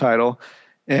national title.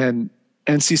 And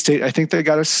NC State, I think they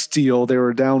got a steal. They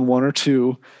were down 1 or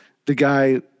 2. The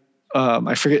guy,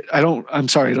 I forget. I don't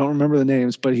remember the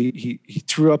names, but he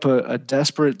threw up a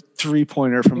desperate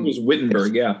 3-pointer from. It was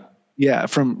Wittenberg, yeah. Yeah,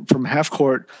 from half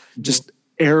court, just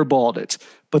airballed it.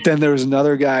 But then there was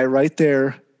another guy right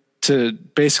there to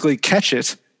basically catch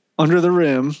it under the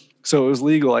rim. So it was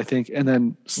legal, I think, and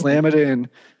then slam it in.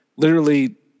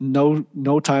 Literally no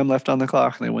time left on the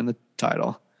clock, and they win the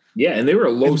title. Yeah, and they were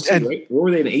a low seed, right? What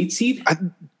were they, an 8 seed?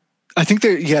 I think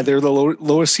they're the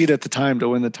lowest seed at the time to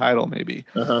win the title, maybe.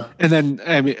 And then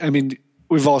I mean,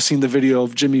 we've all seen the video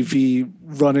of Jimmy V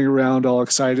running around all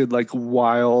excited, like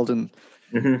wild, and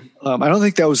I don't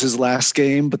think that was his last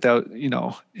game, but that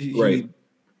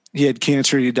he had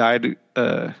cancer. He died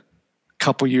a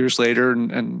couple years later,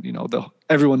 and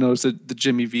everyone knows the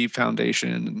Jimmy V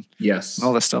Foundation and and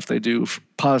all the stuff they do,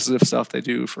 positive stuff they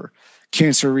do for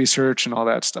cancer research and all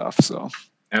that stuff. So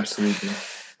absolutely.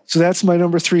 So that's my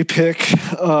number 3 pick.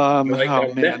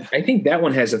 Man. I think that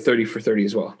one has a 30 for 30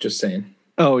 as well. Just saying.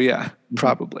 Oh yeah,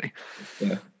 probably.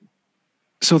 Yeah.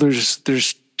 So there's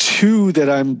 2 that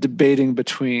I'm debating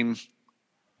between.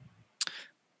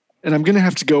 And I'm going to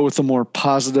have to go with the more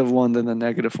positive one than the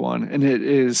negative one. And it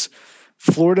is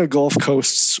Florida Gulf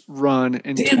Coast's run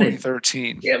in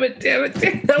 2013. Damn it. That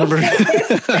was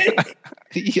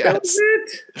yes. That was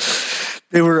it.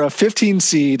 They were a 15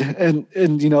 seed. And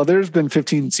there's been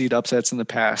 15 seed upsets in the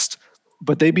past.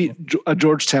 But they beat a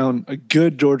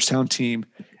good Georgetown team.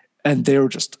 And they were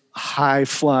just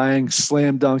high-flying,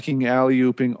 slam-dunking,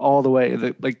 alley-ooping all the way.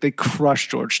 They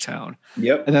crushed Georgetown.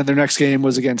 Yep. And then their next game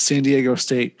was against San Diego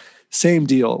State. Same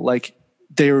deal. Like,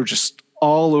 they were just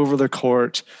all over the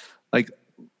court, like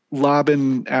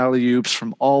lobbing alley-oops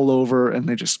from all over, and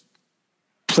they just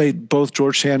played both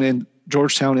Georgetown and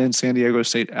San Diego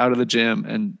State out of the gym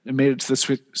and made it to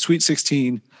the Sweet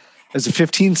 16 as a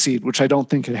 15 seed, which I don't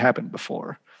think had happened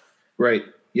before. Right.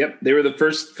 Yep. They were the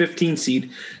first 15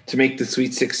 seed to make the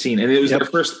Sweet 16, and it was their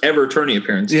first ever tourney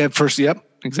appearance. Yeah, first. Yep,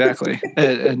 exactly.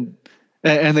 and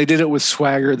they did it with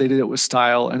swagger. They did it with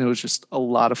style, and it was just a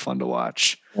lot of fun to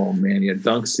watch. Oh man, yeah,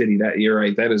 Dunk City. You're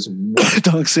right. That is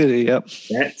Dunk City. Yep.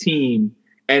 That team,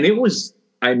 and it was.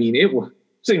 I mean, it was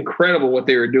incredible what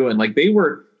they were doing. Like they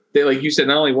like you said,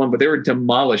 not only won, but they were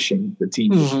demolishing the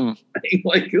team. Mm-hmm.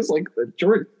 Like it was like the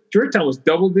Georgetown was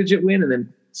double-digit win, and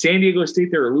then San Diego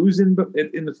State, they were losing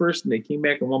in the first, and they came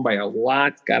back and won by a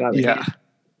lot. Got out of the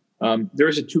game.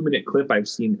 There's a 2-minute clip I've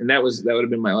seen, and that would have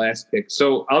been my last pick.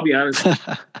 So I'll be honest.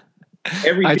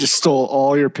 I just stole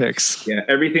all your picks. Yeah,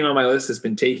 everything on my list has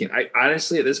been taken. I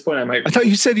honestly, at this point, I thought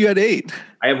you said you had 8.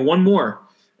 I have one more,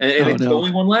 and it's the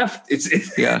only one left. It's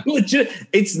legit.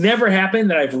 It's never happened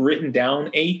that I've written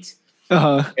down 8,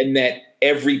 and that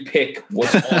every pick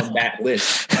was on that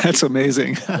list. That's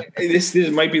amazing. This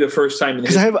might be the first time in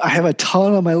because I have a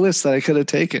ton on my list that I could have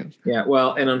taken. Yeah,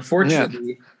 well, and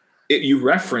unfortunately, you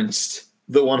referenced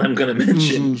the one I'm going to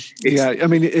mention. I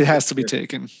mean, it has to be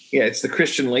taken. Yeah, it's the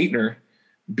Christian Laettner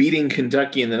beating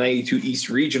Kentucky in the 92 East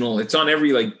Regional. It's on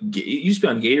every, like, it used to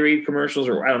be on Gatorade commercials,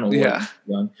 or I don't know what it's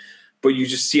on. But you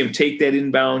just see him take that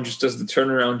inbound, just does the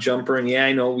turnaround jumper. And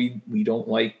I know we don't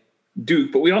like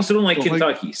Duke, but we also don't like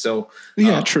Kentucky. So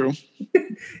true.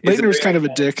 Laettner's kind of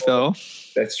a dick, though.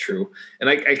 That's true. And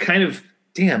I kind of,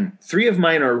 3 of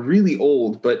mine are really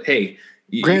old, but hey.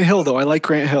 Grant Hill, though. I like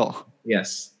Grant Hill.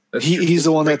 Yes. He's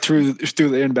the one that threw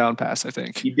the inbound pass, I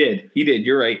think. He did.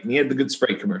 You're right. And he had the good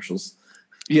Sprite commercials.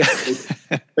 Yeah.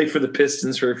 Played for the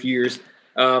Pistons for a few years.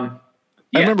 I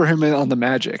remember him on the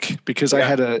Magic because I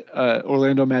had a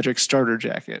Orlando Magic starter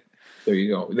jacket. There you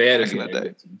go. They had a good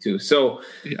day too. So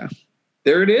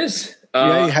there it is.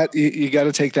 You got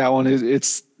to take that one.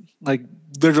 It's like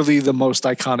literally the most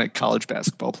iconic college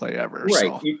basketball play ever. Right.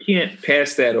 So. You can't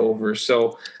pass that over.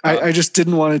 So I just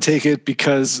didn't want to take it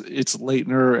because it's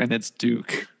Laettner and it's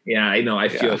Duke. Yeah, I know. I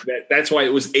feel that. That's why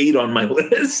it was 8 on my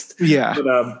list. Yeah.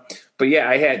 But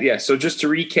I had. So just to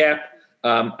recap,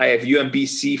 I have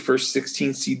UMBC first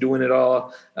 16 seed doing it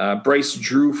all. Bryce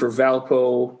Drew for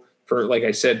Valpo. For, like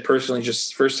I said, personally,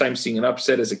 just first time seeing an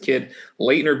upset as a kid.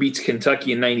 Laettner beats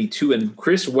Kentucky in 92, and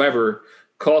Chris Webber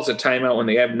calls a timeout when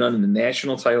they have none in the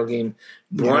national title game.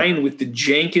 Brian with the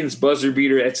Jenkins buzzer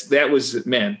beater. That was,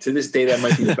 man, to this day, that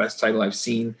might be the best title I've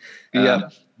seen.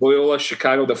 Loyola,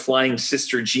 Chicago, the Flying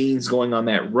Sister Jeans going on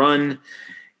that run.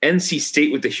 NC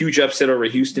State with the huge upset over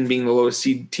Houston being the lowest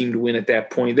seed team to win at that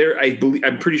point.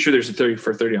 I'm pretty sure there's a 30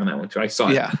 for 30 on that one too. I saw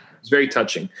it. Yeah. It's very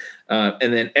touching.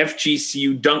 And then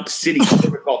FGCU Dunk City,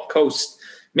 called Coast,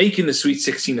 making the Sweet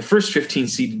 16, the first 15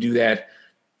 seed to do that.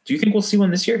 Do you think we'll see one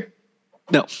this year?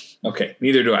 No. Okay,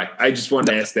 neither do I. I just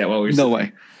wanted to ask that while we were no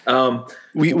way.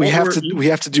 We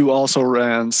have to do also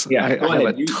rans. Yeah, I have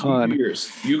a ton.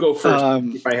 You go first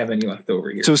if I have any left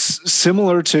over here. So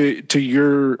similar to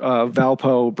your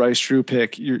Valpo Bryce Drew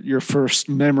pick, your first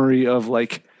memory of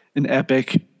like an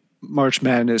epic March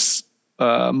Madness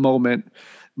moment.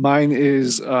 Mine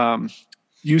is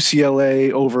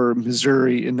UCLA over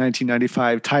Missouri in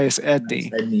 1995. Tyus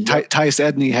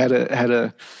Edney had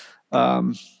a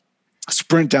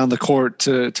sprint down the court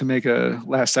to make a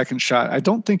last second shot. I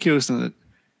don't think it was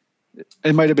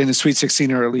it might have been a Sweet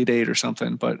 16 or Elite 8 or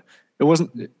something, but it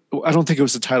wasn't. I don't think it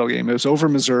was the title game. It was over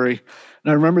Missouri,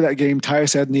 and I remember that game.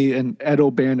 Tyus Edney and Ed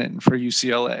O'Bannon for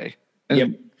UCLA.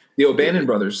 And, the O'Bannon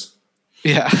brothers.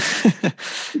 Yeah,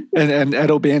 and Ed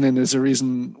O'Bannon is the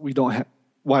reason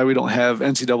why we don't have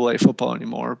NCAA football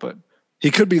anymore. But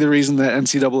he could be the reason that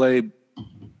NCAA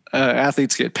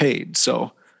athletes get paid.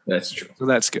 So that's true. So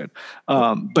that's good.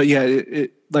 But yeah,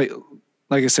 it like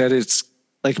I said, it's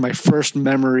like my first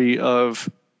memory of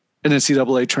an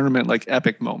NCAA tournament, like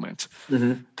epic moment.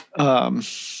 Mm-hmm. All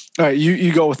right,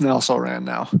 you go with Nelson Ran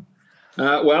now.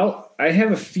 Well, I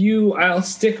have a few. I'll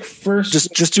stick first.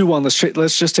 Just do one.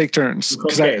 Let's just take turns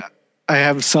because I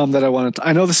have some that I wanted.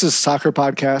 I know this is a soccer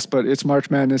podcast, but it's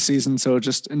March Madness season, so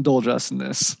just indulge us in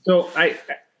this. So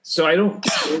I don't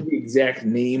know the exact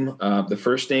name, the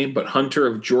first name, but Hunter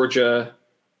of Georgia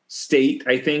State.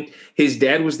 I think his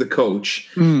dad was the coach.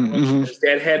 Mm-hmm. His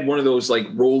dad had one of those like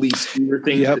rolly scooter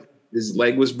things. Yep. His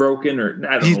leg was broken, or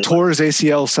I don't know. He tore his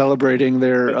ACL celebrating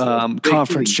their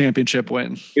conference championship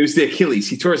win. It was the Achilles.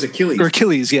 He tore his Achilles. Or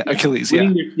Achilles, yeah. Achilles,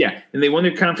 yeah. And they won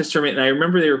their conference tournament. And I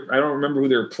remember I don't remember who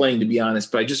they were playing, to be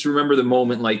honest, but I just remember the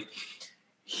moment. Like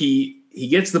he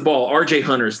gets the ball. RJ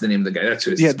Hunter's the name of the guy. That's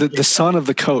who it is. Yeah, the son of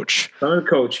the coach. Son of the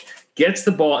coach gets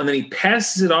the ball, and then he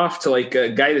passes it off to like a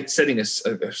guy that's setting a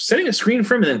screen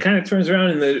for him, and then kind of turns around,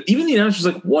 and even the announcer's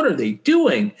like, what are they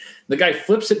doing? The guy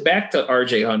flips it back to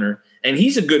RJ Hunter, and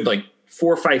he's a good like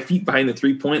 4 or 5 feet behind the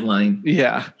 3-point line.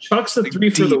 Yeah. Chucks the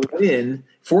three for the win.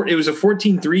 It was a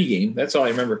 14-3 game. That's all I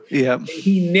remember. Yeah.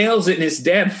 He nails it, and his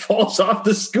dad falls off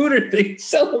the scooter thing,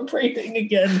 celebrating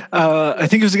again. I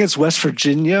think it was against West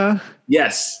Virginia.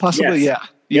 Yes. Possibly, yes.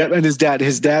 Yeah. And his dad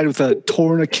with a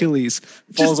torn Achilles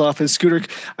falls off his scooter.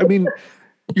 I mean,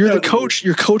 you're the coach.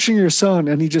 You're coaching your son,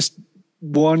 and he just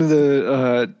won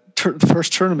the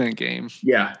first tournament game.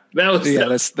 Yeah,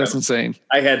 that's insane.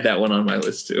 I had that one on my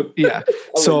list too. Yeah.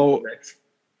 So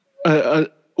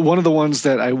one of the ones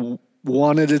that I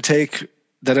wanted to take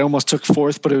that I almost took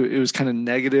fourth, but it was kind of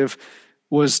negative,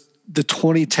 was the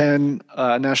 2010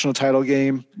 national title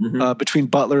game between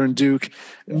Butler and Duke,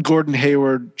 and Gordon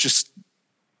Hayward just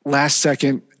last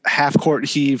second half court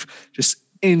heave, just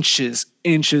inches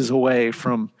away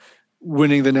from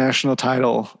winning the national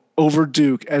title over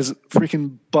Duke as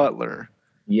freaking Butler.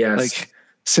 Yes. Like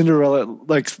Cinderella,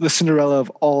 like the Cinderella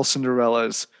of all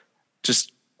Cinderellas,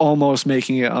 just almost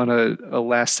making it on a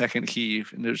last second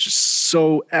heave. And it was just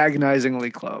so agonizingly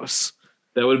close.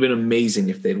 That would have been amazing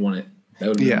if they'd won it. That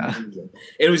would have been amazing.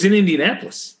 It was in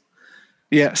Indianapolis.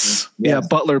 Yes. Yeah.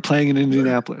 Butler playing in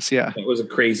Indianapolis. Yeah. That was a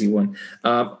crazy one.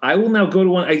 I will now go to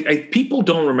one. People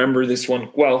don't remember this one.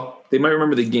 Well, they might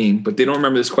remember the game, but they don't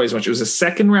remember this quite as much. It was a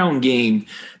second round game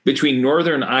between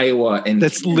Northern Iowa and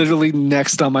that's Kansas. Literally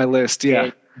next on my list. Yeah.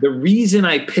 And the reason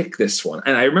I picked this one,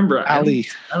 and I remember Ali.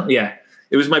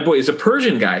 It was my boy. It's a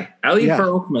Persian guy, Ali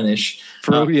Farokhmanish.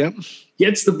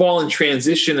 Gets the ball in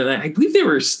transition, and I believe they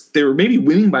were maybe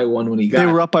winning by one when he got.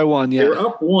 They were up by one. Yeah, they were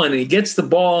up one, and he gets the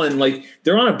ball, and like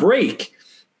they're on a break,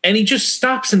 and he just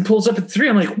stops and pulls up at 3.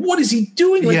 I'm like, what is he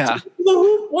doing? Like,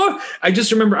 what? I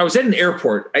just remember I was at an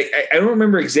airport. I don't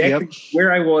remember exactly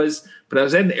where I was, but I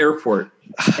was at an airport.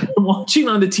 I'm watching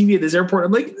on the TV at this airport.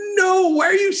 I'm like, no, why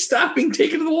are you stopping?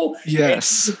 Taking the hole.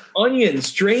 Yes.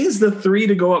 Onions drains the 3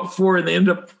 to go up 4, and they end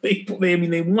up, they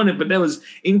won it, but that was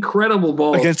incredible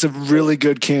ball. Against a really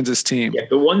good Kansas team. Yeah,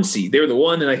 the 1 seed. They were the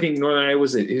 1, and I think Northern Iowa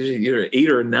was either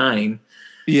 8 or 9.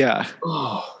 Yeah.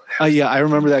 Oh. I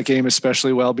remember that game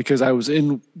especially well because I was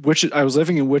living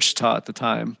in Wichita at the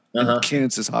time, in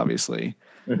Kansas, obviously.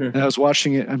 And I was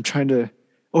watching it. I'm trying to.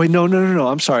 Oh wait, no.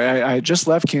 I'm sorry. I just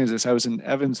left Kansas. I was in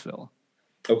Evansville.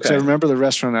 Okay. So I remember the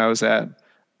restaurant I was at.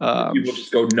 People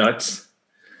just go nuts.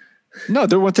 No,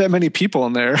 there weren't that many people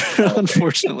in there,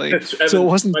 unfortunately. So it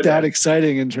wasn't that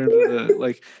exciting in terms of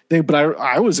the thing. But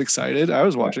I was excited. I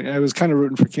was watching. I was kind of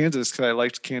rooting for Kansas because I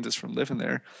liked Kansas from living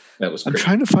there. That was. I'm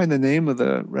trying to find the name of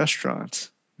the restaurant.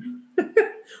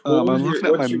 I'm looking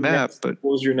at my map. But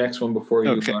what was your next one before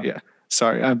you? Okay, yeah.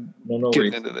 Sorry, I'm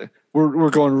getting into the. We're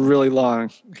going really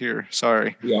long here.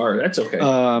 Sorry. We are. That's okay.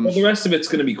 Well, the rest of it's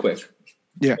going to be quick.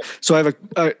 Yeah. So I have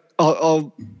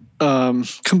I'll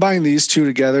combine these two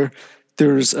together.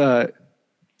 There's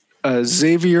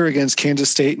Xavier against Kansas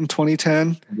State in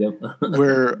 2010. Yep.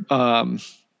 Where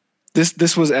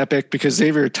this was epic because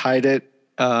Xavier tied it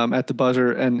at the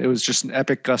buzzer, and it was just an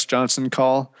epic Gus Johnson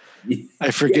call.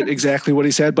 I forget exactly what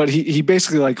he said, but he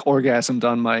basically like orgasmed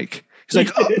on Mike. He's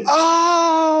like,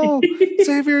 oh,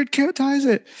 Xavier ties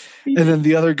it. And then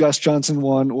the other Gus Johnson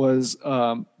one was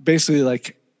basically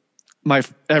like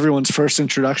everyone's first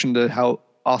introduction to how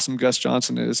awesome Gus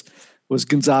Johnson was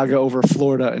Gonzaga over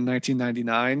Florida in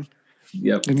 1999.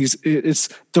 Yep. And it's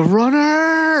the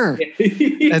runner.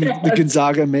 And the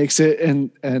Gonzaga makes it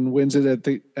and wins it at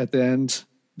the end.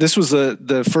 This was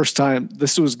the first time.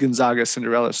 This was Gonzaga's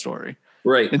Cinderella story.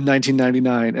 Right. In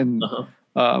 1999. And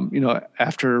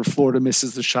after Florida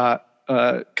misses the shot,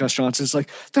 Gus Johnson's like,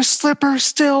 the slipper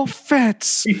still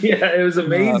fits. Yeah, it was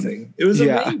amazing. It was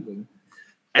amazing.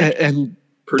 And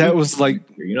that was like,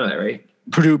 you know that, right?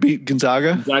 Purdue beat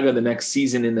Gonzaga. Gonzaga the next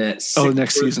season in that.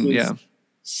 Next season, yeah.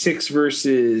 6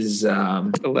 versus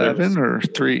 11 or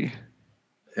 3.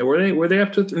 Were they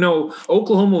up to no?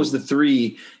 Oklahoma was the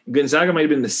 3. Gonzaga might have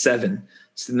been the 7.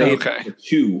 So they the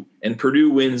 2, and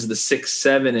Purdue wins the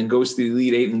 6-7 and goes to the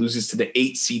Elite 8 and loses to the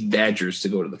 8 seed Badgers to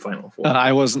go to the Final Four.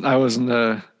 I wasn't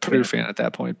a Purdue fan at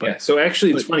that point, but so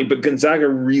actually it's funny. But Gonzaga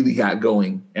really got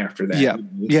going after that.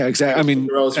 Yeah, exactly. I mean,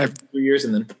 for 3 years,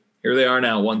 and then here they are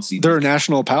now, 1 seed. They're a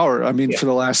national power. I mean, for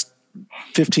the last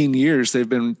 15 years, they've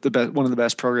been one of the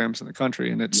best programs in the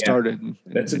country, and it started.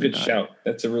 That's a good shout.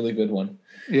 That's a really good one.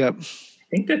 Yep.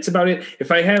 I think that's about it. If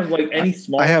I have like any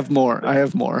small, I have more. Go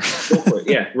for it.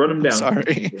 Yeah, run them down.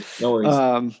 Sorry. No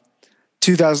worries.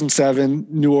 2007,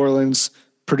 New Orleans,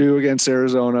 Purdue against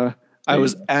Arizona. I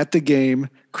was at the game.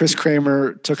 Chris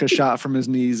Kramer took a shot from his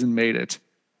knees and made it.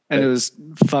 And it was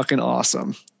fucking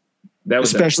awesome. That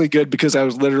was especially good because I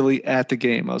was literally at the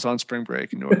game. I was on spring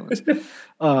break in New Orleans.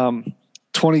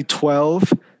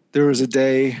 2012, there was a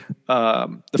day, I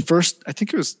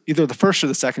think it was either the first or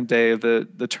the second day of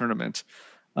the tournament.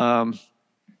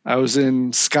 I was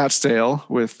in Scottsdale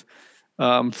with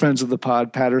friends of the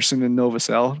pod, Patterson and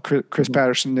Novosel, Chris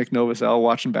Patterson, Nick Novosel,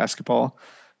 watching basketball.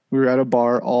 We were at a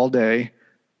bar all day.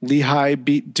 Lehigh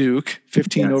beat Duke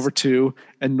 15-2,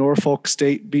 and Norfolk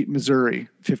State beat Missouri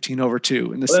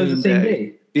 15-2 in the same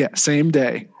day. Yeah, same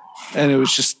day. And it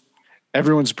was just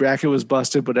everyone's bracket was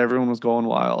busted, but everyone was going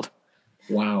wild.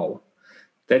 Wow,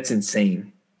 that's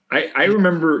insane. I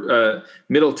remember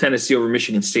Middle Tennessee over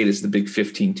Michigan State as the Big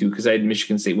 15 too, because I had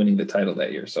Michigan State winning the title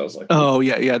that year. So I was like, oh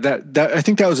yeah. That I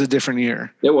think that was a different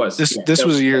year. It was. This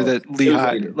was a year that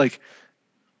Lehigh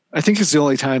I think it's the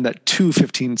only time that 2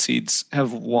 15 seeds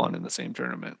have won in the same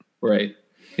tournament. Right.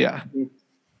 Yeah.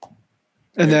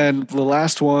 And then the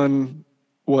last one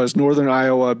was Northern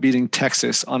Iowa beating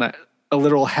Texas on a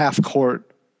literal half court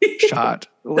shot,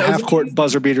 half court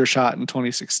buzzer beater shot in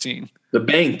 2016. The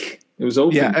bank. It was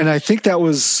open. Yeah. And I think that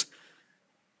was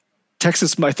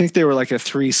Texas. I think they were like a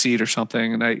 3 seed or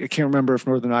something. And I can't remember if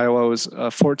Northern Iowa was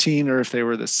 14 or if they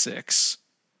were the 6.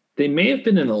 They may have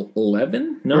been an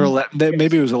 11. No, or 11,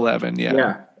 maybe it was 11. Yeah.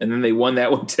 Yeah. And then they won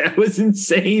that one. That was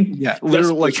insane. Yeah.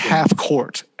 Literally like half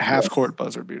court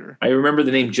buzzer beater. I remember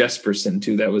the name Jesperson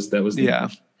too. That was a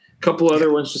couple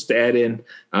other ones just to add in.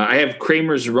 I have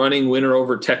Kramer's running winner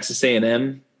over Texas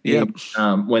A&M. Yep.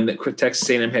 When Texas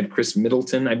A&M had Chris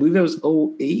Middleton, I believe that was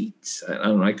 2008. I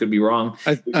don't know. I could be wrong.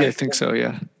 I think so.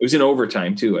 Yeah. It was in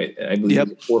overtime too. I believe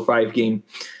it was a 4-5 game.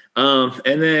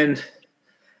 And then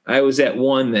I was at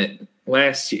one that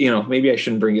last, maybe I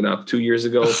shouldn't bring it up. 2 years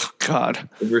ago. Oh, God.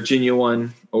 The Virginia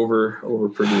one over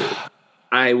Purdue.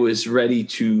 I was ready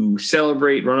to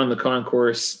celebrate, run on the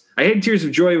concourse. I had tears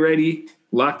of joy ready,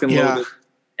 locked and loaded.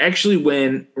 Actually,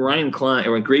 when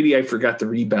Grady, I forgot the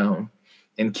rebound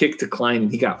and kicked to Klein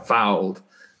and he got fouled,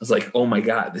 I was like, oh my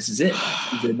God, this is it.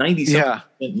 He did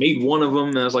 90-something, made one of them.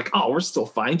 And I was like, oh, we're still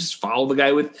fine. Just foul the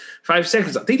guy with 5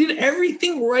 seconds. They did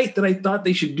everything right that I thought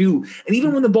they should do. And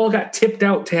even when the ball got tipped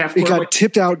out to half court. It got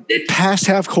tipped out past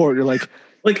half court. You're like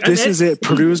this is it.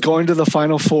 Purdue's going to the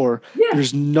Final Four. Yeah.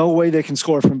 There's no way they can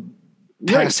score from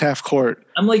past half court.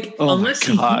 I'm like,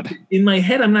 in my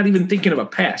head, I'm not even thinking of a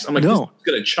pass. I'm like, no. He's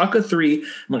going to chuck a 3. I'm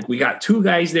like, we got 2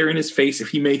 guys there in his face. If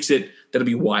he makes it, that'll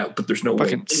be wild, but there's no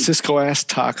way. Cisco ass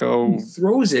taco. He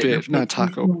throws it. Not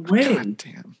taco. No way. God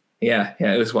damn. Yeah,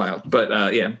 it was wild. But,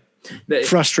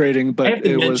 frustrating, but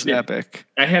it was epic.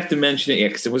 I have to mention it,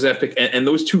 because it was epic. And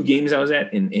those 2 games I was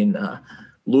at in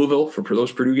Louisville for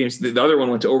those Purdue games, the other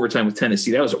one went to overtime with Tennessee.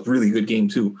 That was a really good game,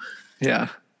 too. Yeah.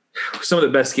 Some of the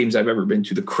best games I've ever been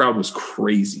to. The crowd was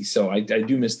crazy. So I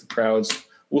do miss the crowds.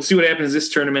 We'll see what happens this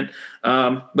tournament.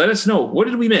 Let us know. What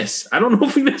did we miss? I don't know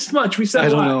if we missed much. We said I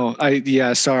don't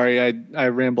know. Sorry. I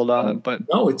rambled on, but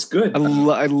no, it's good.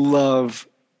 I love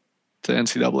the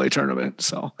NCAA tournament.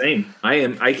 So same.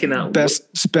 I cannot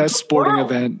best sporting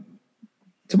event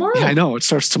tomorrow. Yeah, I know it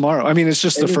starts tomorrow. I mean, it's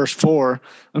just the first 4.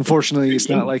 Unfortunately, it's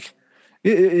not like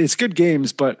it's good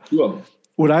games, but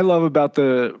what I love about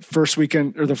the first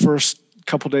weekend or the first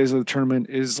couple days of the tournament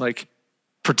is like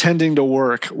pretending to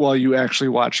work while you actually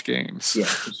watch games. Yeah.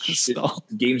 So,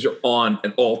 games are on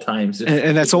at all times.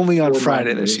 And that's only on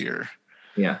Friday this year.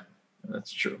 Yeah,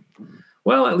 that's true.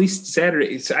 Well, at least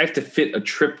Saturday. So I have to fit a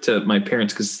trip to my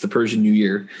parents because it's the Persian New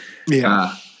Year.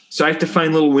 Yeah. So I have to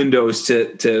find little windows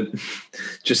to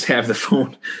just have the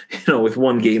phone, with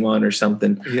one game on or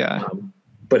something. Yeah.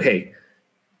 But hey,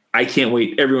 I can't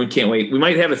wait. Everyone can't wait. We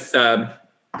might have a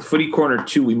Footy Corner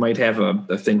 2. We might have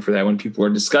a thing for that when people are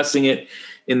discussing it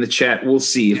in the chat. We'll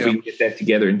see if we can get that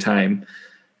together in time.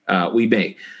 We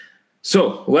may.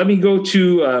 So let me go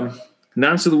to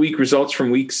Nonce of the Week results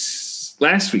from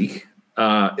last week.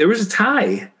 There was a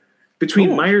tie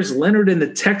between Myers Leonard and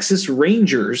the Texas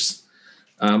Rangers.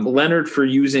 Leonard for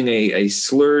using a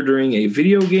slur during a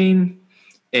video game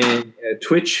and a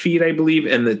Twitch feed, I believe,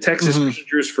 and the Texas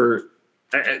Rangers for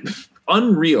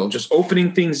unreal, just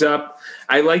opening things up.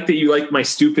 I like that you like my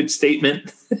stupid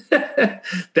statement.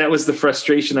 That was the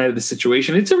frustration out of the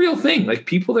situation. It's a real thing. Like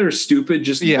people that are stupid,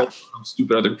 just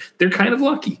stupid they're kind of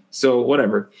lucky. So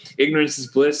whatever. Ignorance is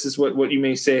bliss is what you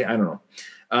may say. I don't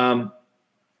know.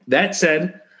 That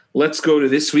said, let's go to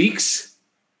this week's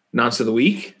Nonce of the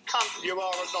Week. You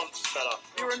are a nonce, fella.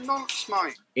 You're a nonce,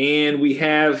 mate. And we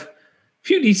have a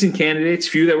few decent candidates,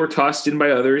 few that were tossed in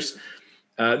by others.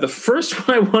 The first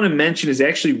one I want to mention is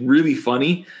actually really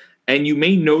funny, And you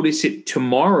may notice it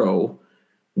tomorrow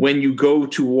when you go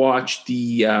to watch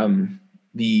the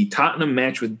Tottenham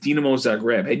match with Dinamo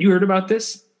Zagreb. Had you heard about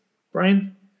this,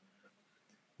 Brian?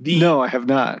 No, I have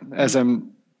not, as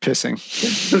I'm pissing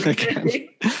again.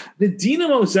 The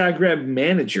Dinamo Zagreb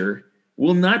manager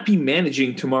will not be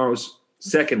managing tomorrow's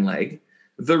second leg.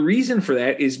 The reason for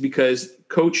that is because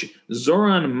coach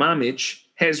Zoran Mamić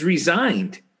has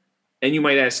resigned. And you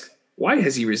might ask, why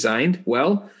has he resigned?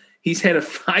 Well, he's had a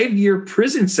 5-year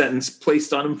prison sentence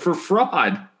placed on him for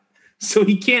fraud. So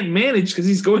he can't manage because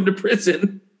he's going to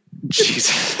prison.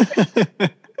 Jesus.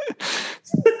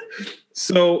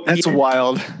 So that's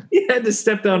wild. He had to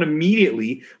step down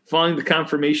immediately following the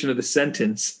confirmation of the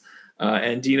sentence.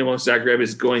 And Dinamo Zagreb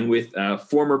is going with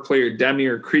former player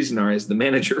Damir Krishnar as the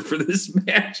manager for this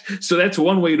match. So that's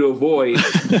one way to avoid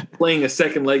playing a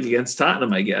second leg against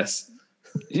Tottenham, I guess.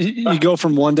 You go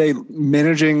from one day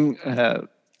managing a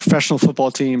professional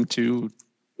football team to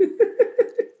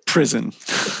prison.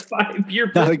 5-year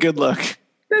prison. Not a good look.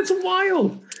 That's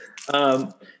wild.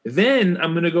 Then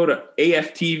I'm going to go to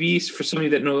AFTV. For some of you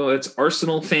that know, that's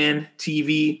Arsenal Fan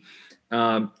TV.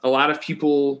 A lot of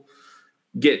people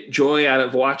get joy out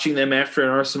of watching them after an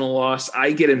Arsenal loss.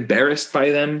 I get embarrassed by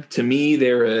them. To me,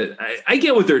 I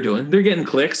get what they're doing. They're getting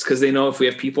clicks because they know if we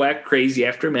have people act crazy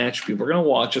after a match, people are going to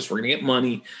watch us. We're going to get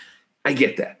money. I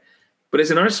get that. But as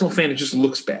an Arsenal fan, it just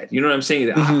looks bad. You know what I'm saying?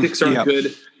 The optics aren't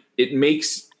good. It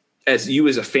makes as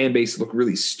a fan base look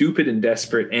really stupid and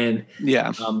desperate. And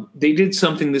they did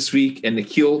something this week, and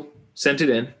Nikhil sent it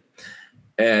in.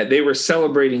 They were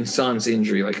celebrating Son's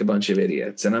injury like a bunch of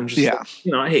idiots. And I'm just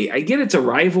like, hey, I get it's a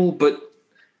rival, but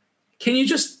can you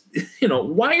just,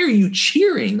 why are you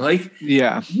cheering? Like,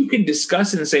 you can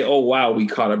discuss it and say, oh, wow, we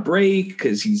caught a break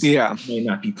because may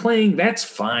not be playing. That's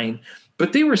fine.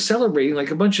 But they were celebrating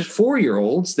like a bunch of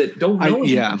 4-year-olds that don't know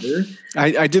each other.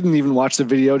 I didn't even watch the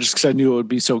video just because I knew it would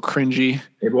be so cringy.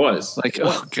 It was.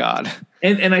 Oh, God.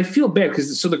 And I feel bad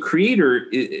because the creator,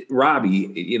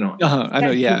 Robbie, I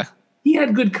know, he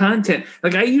had good content.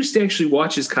 Like I used to actually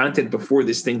watch his content before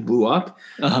this thing blew up.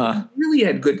 He really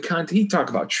had good content. He'd talk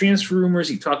about transfer rumors.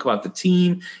 He'd talk about the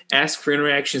team, ask for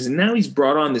interactions. And now he's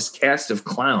brought on this cast of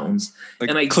clowns. Like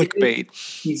clickbait.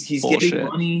 He's getting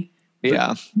money.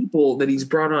 The people that he's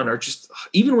brought on are just,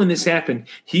 even when this happened,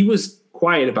 he was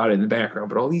quiet about it in the background,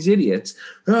 but all these idiots,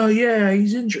 oh yeah,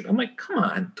 he's injured. I'm like, come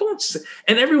on, don't say.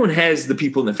 And everyone has the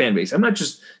people in the fan base. I'm not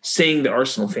just saying the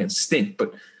Arsenal fans stink,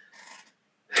 but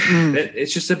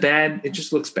it's just it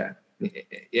just looks bad. And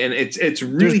it's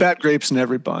really, there's bad grapes in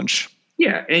every bunch.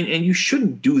 Yeah. And you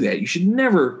shouldn't do that. You should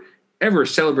never, ever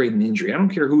celebrate an injury. I don't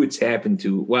care who it's happened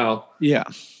to. Well,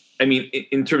 I mean,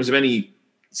 in terms of any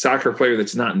soccer player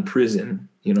that's not in prison,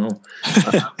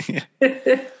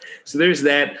 so there's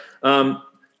that.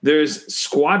 There's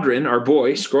Squadron, our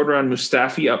boy, Squadron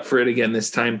Mustafi, up for it again this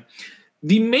time.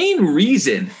 The main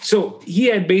reason, so he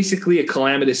had basically a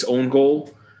calamitous own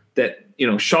goal that,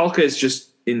 Schalke is just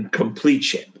in complete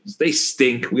shambles. They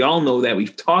stink. We all know that.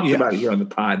 We've talked about it here on the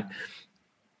pod.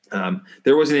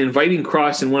 There was an inviting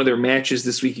cross in one of their matches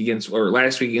last week against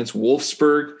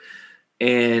Wolfsburg,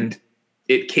 and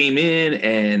it came in,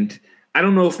 and I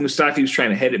don't know if Mustafi was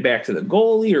trying to head it back to the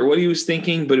goalie or what he was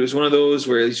thinking, but it was one of those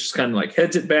where he's just kind of like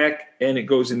heads it back and it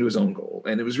goes into his own goal.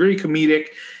 And it was very comedic,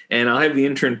 and I'll have the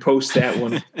intern post that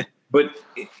one. But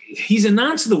he's a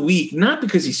nonce of the week, not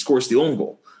because he scores the own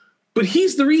goal, but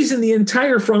he's the reason the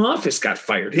entire front office got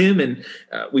fired. Him and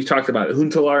we talked about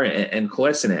Huntelaar and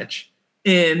Kolasinac.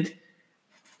 And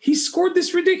he scored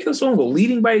this ridiculous own goal,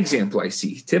 leading by example, I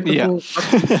see. Typical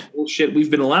bullshit.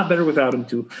 We've been a lot better without him,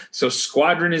 too. So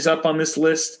Squadron is up on this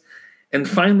list. And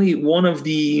finally, one of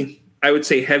the, I would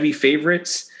say, heavy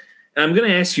favorites. And I'm going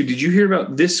to ask you, did you hear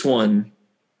about this one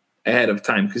ahead of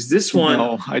time? Because this one.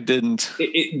 No, I didn't.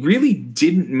 It really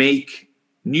didn't make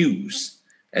news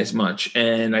as much.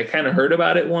 And I kind of heard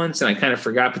about it once, and I kind of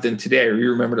forgot. But then today I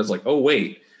remembered. I was like, oh,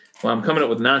 wait. Well, I'm coming up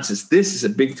with nonsense. This is a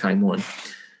big-time one.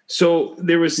 So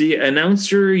there was the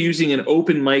announcer using an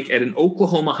open mic at an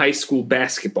Oklahoma high school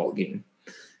basketball game.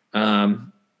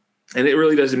 And it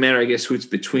really doesn't matter, I guess, who it's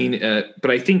between.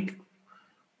 But I think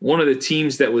one of the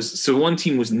teams one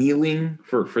team was kneeling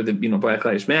for the, Black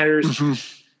Lives Matters.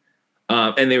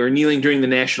 And they were kneeling during the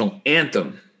national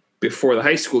anthem before the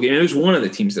high school game. It was one of the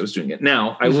teams that was doing it.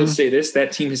 Now, I will say this,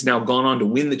 that team has now gone on to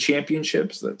win the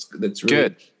championship. So that's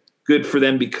really good for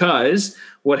them, because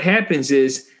what happens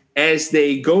is, as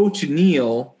they go to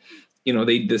kneel,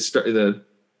 the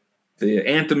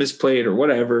anthem is played or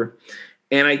whatever.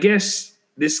 And I guess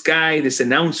this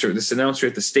announcer at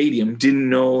the stadium didn't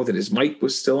know that his mic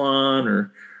was still on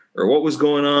or what was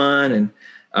going on.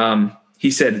 And He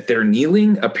said they're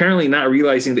kneeling, apparently not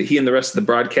realizing that he and the rest of the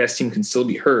broadcast team can still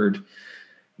be heard.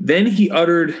 Then he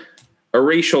uttered a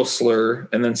racial slur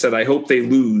and then said, I hope they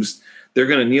lose. They're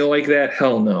going to kneel like that?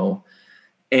 Hell no.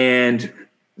 And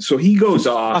so he goes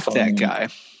off. Fuck that guy.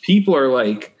 People are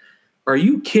like, are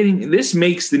you kidding? This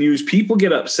makes the news. People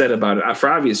get upset about it for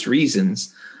obvious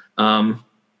reasons.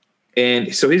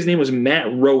 And so his name was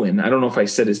Matt Rowan. I don't know if I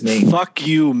said his name. Fuck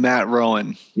you, Matt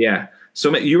Rowan. Yeah. So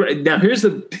now here's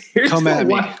Come at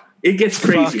me. It gets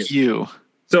crazy. Fuck you.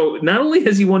 So not only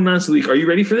has he won Nonce League, are you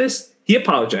ready for this? He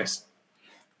apologized.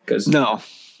 No.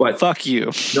 What? Fuck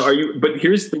you. No, are you? But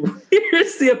here's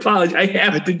the apology. I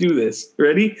have to do this.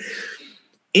 Ready?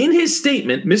 In his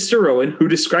statement, Mr. Rowan, who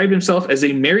described himself as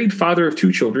a married father of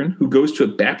 2 children who goes to a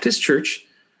Baptist church,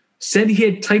 said he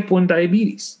had type 1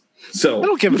 diabetes. So I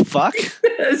don't give a fuck.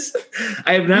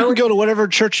 I have You now can go to whatever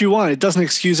church you want. It doesn't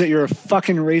excuse that you're a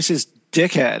fucking racist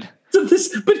dickhead.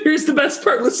 But here's the best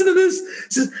part. Listen to this.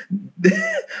 It says,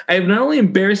 I have not only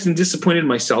embarrassed and disappointed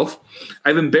myself,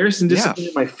 I've embarrassed and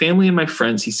disappointed my family and my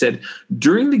friends. He said,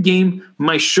 during the game,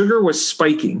 my sugar was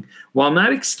spiking. While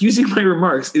not excusing my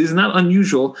remarks, it is not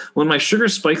unusual when my sugar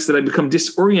spikes that I become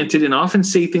disoriented and often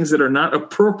say things that are not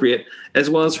appropriate as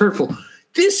well as hurtful.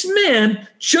 This man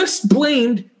just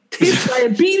blamed his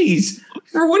diabetes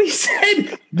for what he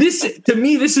said. To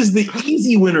me, this is the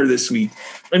easy winner this week.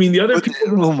 I mean, the other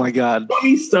people, oh my God,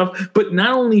 funny stuff, but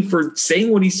not only for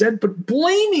saying what he said, but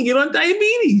blaming it on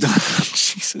diabetes.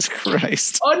 Jesus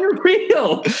Christ.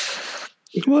 Unreal.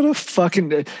 What a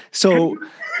fucking, so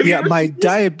yeah, my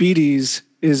diabetes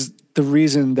is the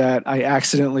reason that I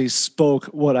accidentally spoke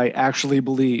what I actually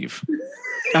believe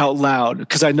out loud.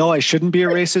 Because I know I shouldn't be a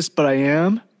racist, but I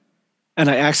am. And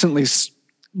I accidentally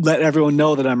let everyone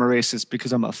know that I'm a racist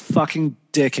because I'm a fucking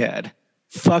dickhead.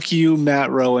 Fuck you,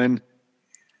 Matt Rowan.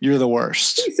 You're the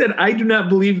worst. He said, I do not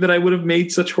believe that I would have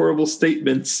made such horrible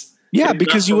statements. Yeah,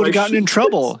 because you would have gotten in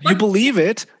trouble. You believe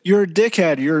it. You're a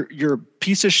dickhead. You're a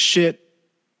piece of shit.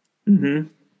 Mm-hmm.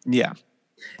 Yeah.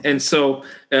 And so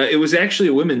it was actually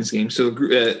a women's game. So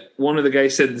one of the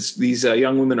guys said these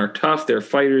young women are tough. They're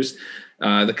fighters.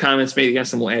 The comments made against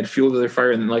them will add fuel to their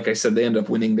fire. And like I said, they end up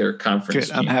winning their conference.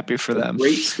 Good. I'm happy for them.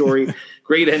 Great story.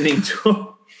 Great ending to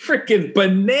a freaking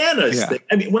bananas thing.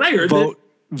 I mean, when I heard that.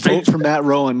 Vote for Matt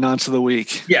Rowan, Nonce of the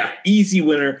Week. Yeah, easy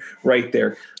winner right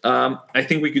there. I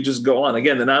think we could just go on.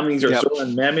 Again, the nominees are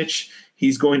Zoran Mamic.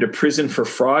 He's going to prison for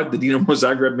fraud. The Dinamo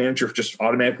Zagreb manager just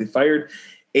automatically fired.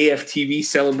 AFTV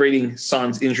celebrating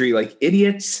Son's injury like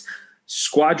idiots.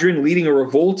 Squadron leading a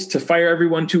revolt to fire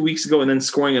everyone 2 weeks ago and then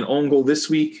scoring an own goal this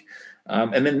week.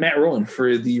 And then Matt Rowan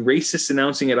for the racist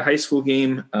announcing at a high school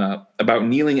game about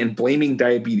kneeling and blaming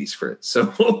diabetes for it.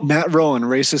 So Matt Rowan,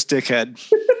 racist dickhead.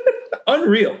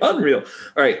 Unreal. All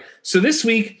right. So this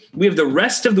week we have the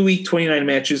rest of the week 29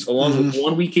 matches along with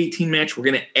 1 week 18 match. We're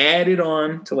going to add it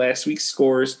on to last week's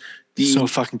scores. So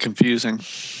fucking confusing.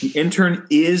 The intern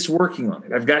is working on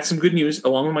it. I've got some good news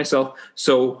along with myself.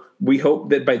 So we hope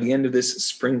that by the end of this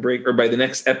spring break or by the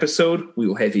next episode, we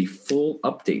will have a full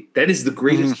update. That is the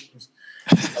greatest news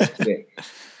of today.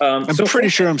 I'm pretty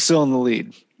sure I'm still in the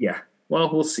lead. Yeah.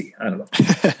 Well, we'll see. I don't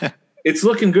know. It's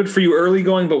looking good for you early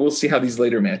going, but we'll see how these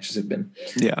later matches have been.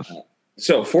 Yeah.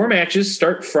 So 4 matches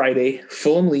start Friday.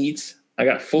 Fulham Leeds. I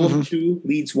got Fulham 2,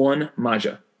 Leeds 1,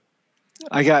 Maja.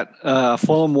 I got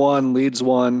Fulham 1, Leeds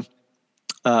 1,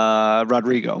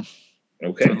 Rodrigo.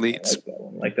 Okay. For Leeds. I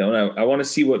like that one. I want to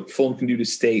see what Fulham can do to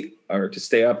stay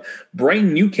up.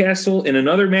 Brighton Newcastle in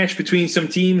another match between some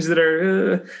teams that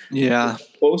are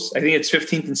close. I think it's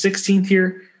 15th and 16th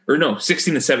here. Or no,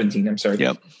 16th and 17. I'm sorry.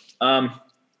 Yep.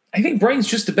 I think Brighton's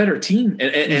just a better team.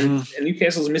 And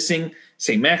Newcastle's missing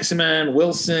St. Maximin,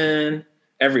 Wilson,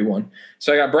 everyone.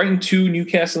 So I got Brighton 2,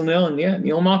 Newcastle 0, and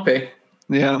Neil Maupay.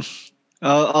 Yeah.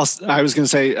 I was going to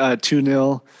say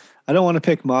 2-0. I don't want to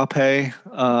pick Maupay.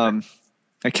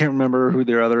 I can't remember who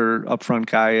their other upfront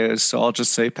guy is, so I'll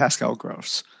just say Pascal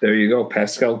Gross. There you go,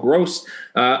 Pascal Gross.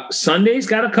 Sunday's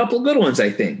got a couple good ones,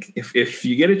 I think. If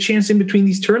you get a chance in between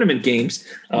these tournament games,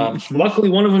 luckily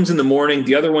one of them's in the morning,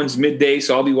 the other one's midday,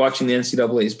 so I'll be watching the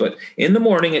NCAAs. But in the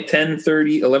morning at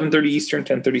 10:30, 11:30 Eastern,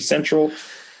 10:30 Central,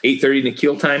 8:30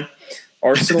 Nikhil time,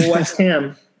 Arsenal West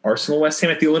Ham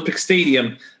at the Olympic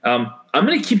Stadium. I'm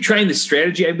going to keep trying the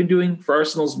strategy I've been doing for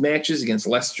Arsenal's matches against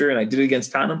Leicester, and I did it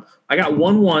against Tottenham. I got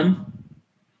 1-1.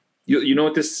 You know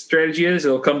what this strategy is?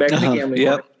 It'll come back in the gambling.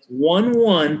 Yep.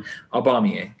 1-1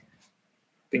 Aubameyang. I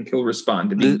think he'll respond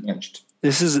to being benched.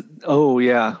 This is we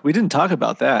didn't talk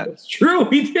about that. It's true.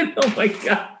 We did. Oh my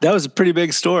God. That was a pretty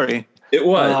big story. It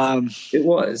was. It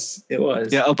was.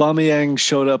 Yeah, Aubameyang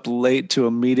showed up late to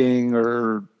a meeting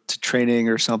or to training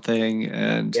or something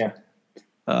and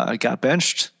got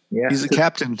benched. Yeah. He's a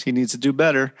captain. He needs to do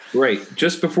better. Right.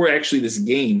 Just before actually this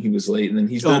game, he was late, and then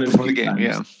he's done it before the game.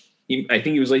 times. I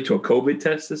think he was late to a COVID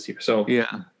test this year. So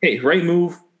hey, right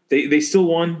move. They still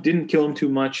won. Didn't kill him too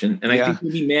much, and I think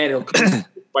he'll be mad. He'll come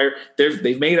fire.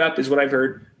 They've made up, is what I've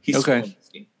heard. He's okay. This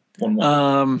game.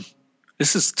 1-1.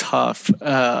 This is tough.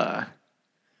 I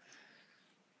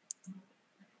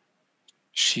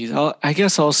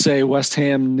guess I'll say West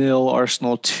Ham 0,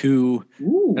 Arsenal 2,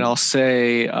 and I'll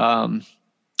say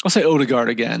Odegaard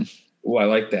again. Oh, I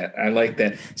like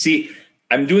that. See,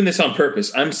 I'm doing this on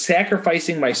purpose. I'm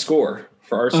sacrificing my score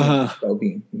for Arsenal's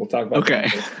well-being. We'll talk about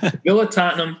that. Villa,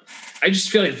 Tottenham. I just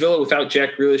feel like Villa without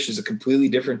Jack Grealish is a completely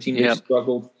different team. They've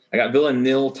struggled. I got Villa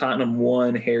 0, Tottenham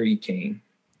 1, Harry Kane.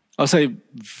 I'll say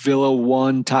Villa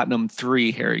 1, Tottenham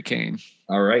 3, Harry Kane.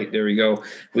 All right, there we go.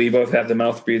 We both have the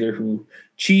mouth breather who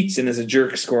cheats and is a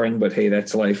jerk scoring, but hey,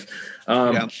 that's life.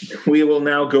 We will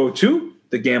now go to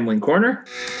the gambling corner.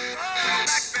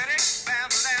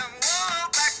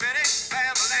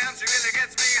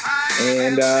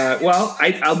 And,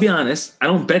 I'll be honest. I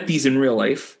don't bet these in real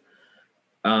life.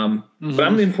 But I'm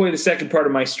going to employ the second part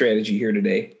of my strategy here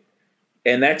today,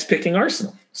 and that's picking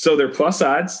Arsenal. So they're plus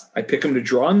odds. I pick them to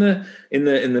draw in the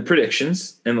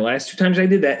predictions. And the last 2 times I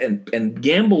did that and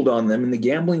gambled on them in the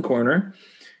gambling corner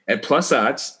at plus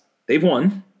odds, they've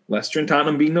won. Leicester and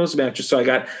Tottenham being those matches. So I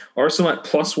got Arsenal at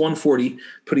plus 140,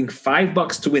 putting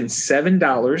 $5 to win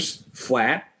 $7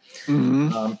 flat.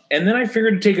 And then I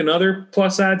figured to take another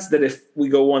plus odds that if we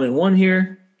go 1-1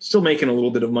 here, still making a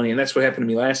little bit of money. And that's what happened to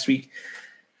me last week.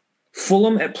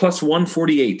 Fulham at plus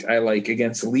 148, I like,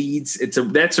 against Leeds.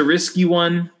 That's a risky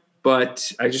one,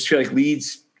 but I just feel like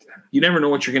Leeds, you never know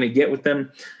what you're going to get with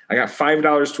them. I got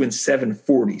 $5 to win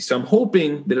 $7.40. So I'm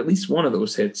hoping that at least one of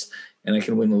those hits and I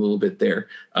can win a little bit there.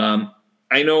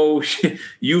 I know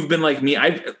you've been like me.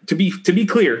 To be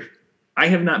clear, I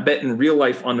have not bet in real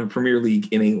life on the Premier League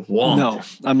in a long time. No,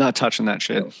 I'm not touching that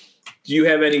shit. Do you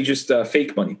have any just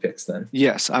fake money picks then?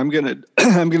 Yes, I'm gonna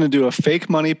do a fake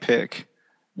money pick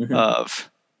of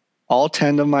all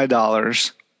 10 of my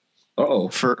dollars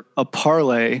for a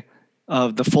parlay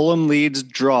of the Fulham Leeds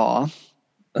draw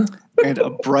and a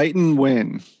Brighton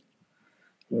win.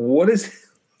 What is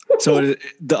so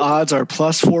the odds are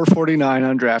plus 449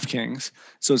 on DraftKings.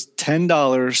 So it's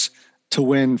 $10 to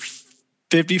win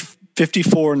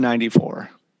 54.94.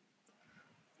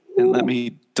 And let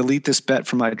me delete this bet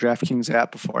from my DraftKings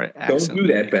app before I accidentally. Don't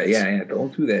do that bet. Yeah,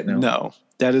 don't do that. No,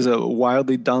 that is a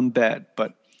wildly dumb bet.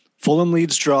 But Fulham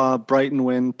Leeds draw, Brighton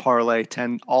win, parlay,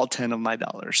 all 10 of my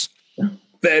dollars.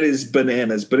 That is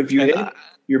bananas. But if you hit,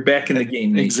 you're back in the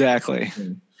game. Exactly.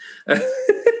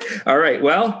 All right.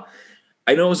 Well,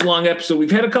 I know it was a long episode.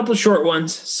 We've had a couple of short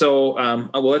ones, so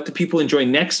I will let the people enjoy.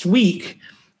 Next week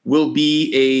will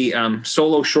be a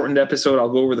solo shortened episode. I'll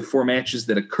go over the 4 matches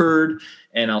that occurred,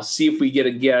 and I'll see if we get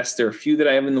a guest. There are a few that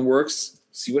I have in the works.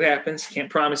 See what happens. Can't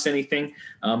promise anything,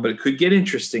 but it could get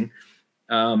interesting.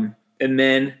 And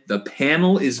then the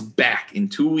panel is back in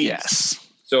 2 weeks. Yes.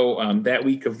 So that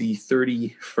week of the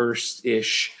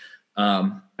 31st-ish.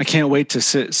 I can't wait to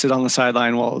sit on the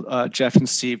sideline while Jeff and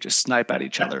Steve just snipe at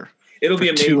each other. It'll be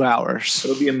amazing. 2 hours.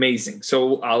 It'll be amazing.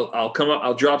 So I'll come up.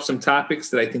 I'll drop some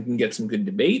topics that I think can get some good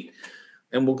debate,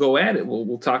 and we'll go at it.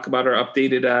 We'll talk about our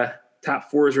updated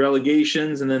top 4's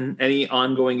relegations and then any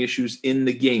ongoing issues in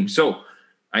the game. So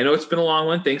I know it's been a long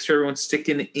one. Thanks for everyone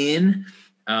sticking in.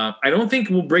 I don't think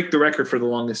we'll break the record for the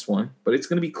longest one, but it's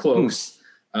going to be close.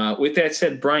 With that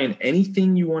said, Brian,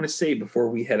 anything you want to say before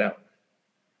we head out?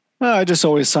 I just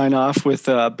always sign off with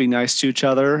be nice to each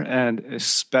other, and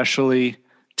especially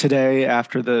today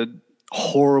after the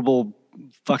horrible,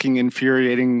 fucking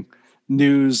infuriating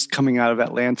news coming out of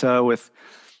Atlanta with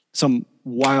some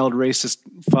wild racist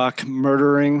fuck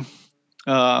murdering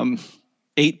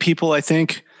 8 people, I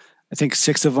think. I think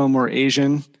 6 of them were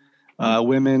Asian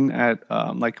women at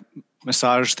like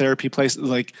massage therapy places.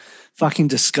 Like fucking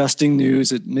disgusting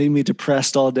news. It made me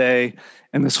depressed all day.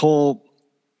 And this whole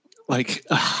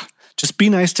just be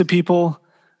nice to people,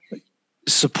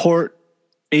 support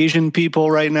Asian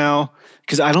people right now,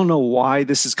 because I don't know why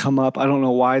this has come up. I don't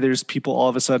know why there's people all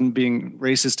of a sudden being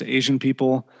racist to Asian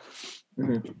people.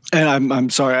 Mm-hmm. And I'm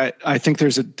sorry. I think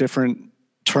there's a different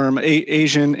term,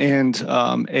 Asian and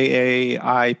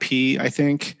AAIP, I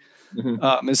think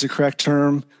is the correct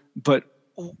term. But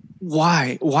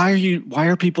why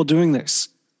are people doing this?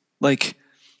 Like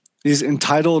these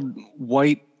entitled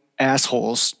white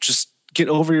assholes, just get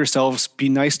over yourselves, be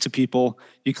nice to people.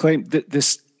 You claim that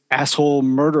this asshole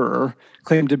murderer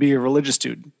claimed to be a religious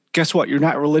dude. Guess what? You're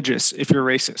not religious if you're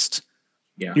racist.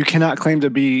 Yeah. You cannot claim to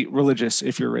be religious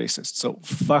if you're racist. So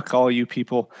fuck all you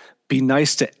people. Be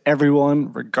nice to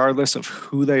everyone, regardless of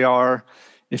who they are.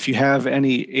 If you have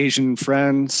any Asian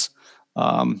friends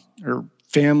or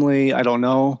family, I don't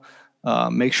know,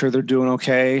 make sure they're doing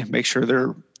okay. Make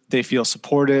sure they feel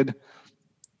supported.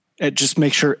 And just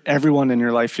make sure everyone in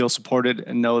your life feels supported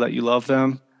and know that you love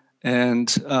them. And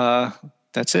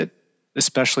that's it.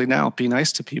 Especially now, be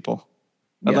nice to people.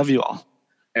 I love you all.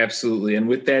 Absolutely. And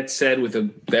with that said, with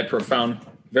that profound,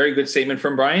 very good statement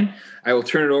from Brian, I will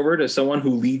turn it over to someone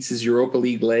who leads his Europa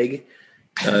League leg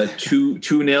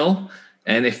 2-0.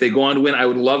 And if they go on to win, I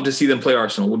would love to see them play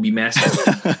Arsenal. It would be massive.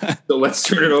 So let's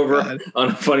turn it over on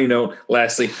a funny note,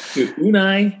 lastly, to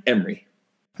Unai Emery.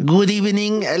 Good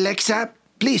evening, Alexa.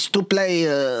 Please to play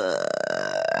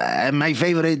my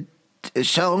favorite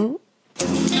song.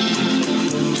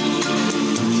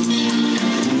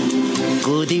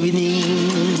 Good evening.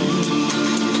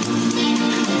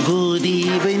 Good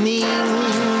evening.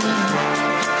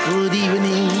 Good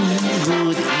evening.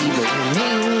 Good evening. Good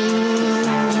evening.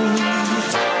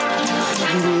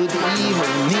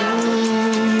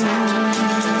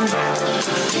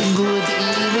 Good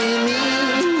evening.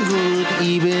 Good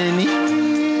evening.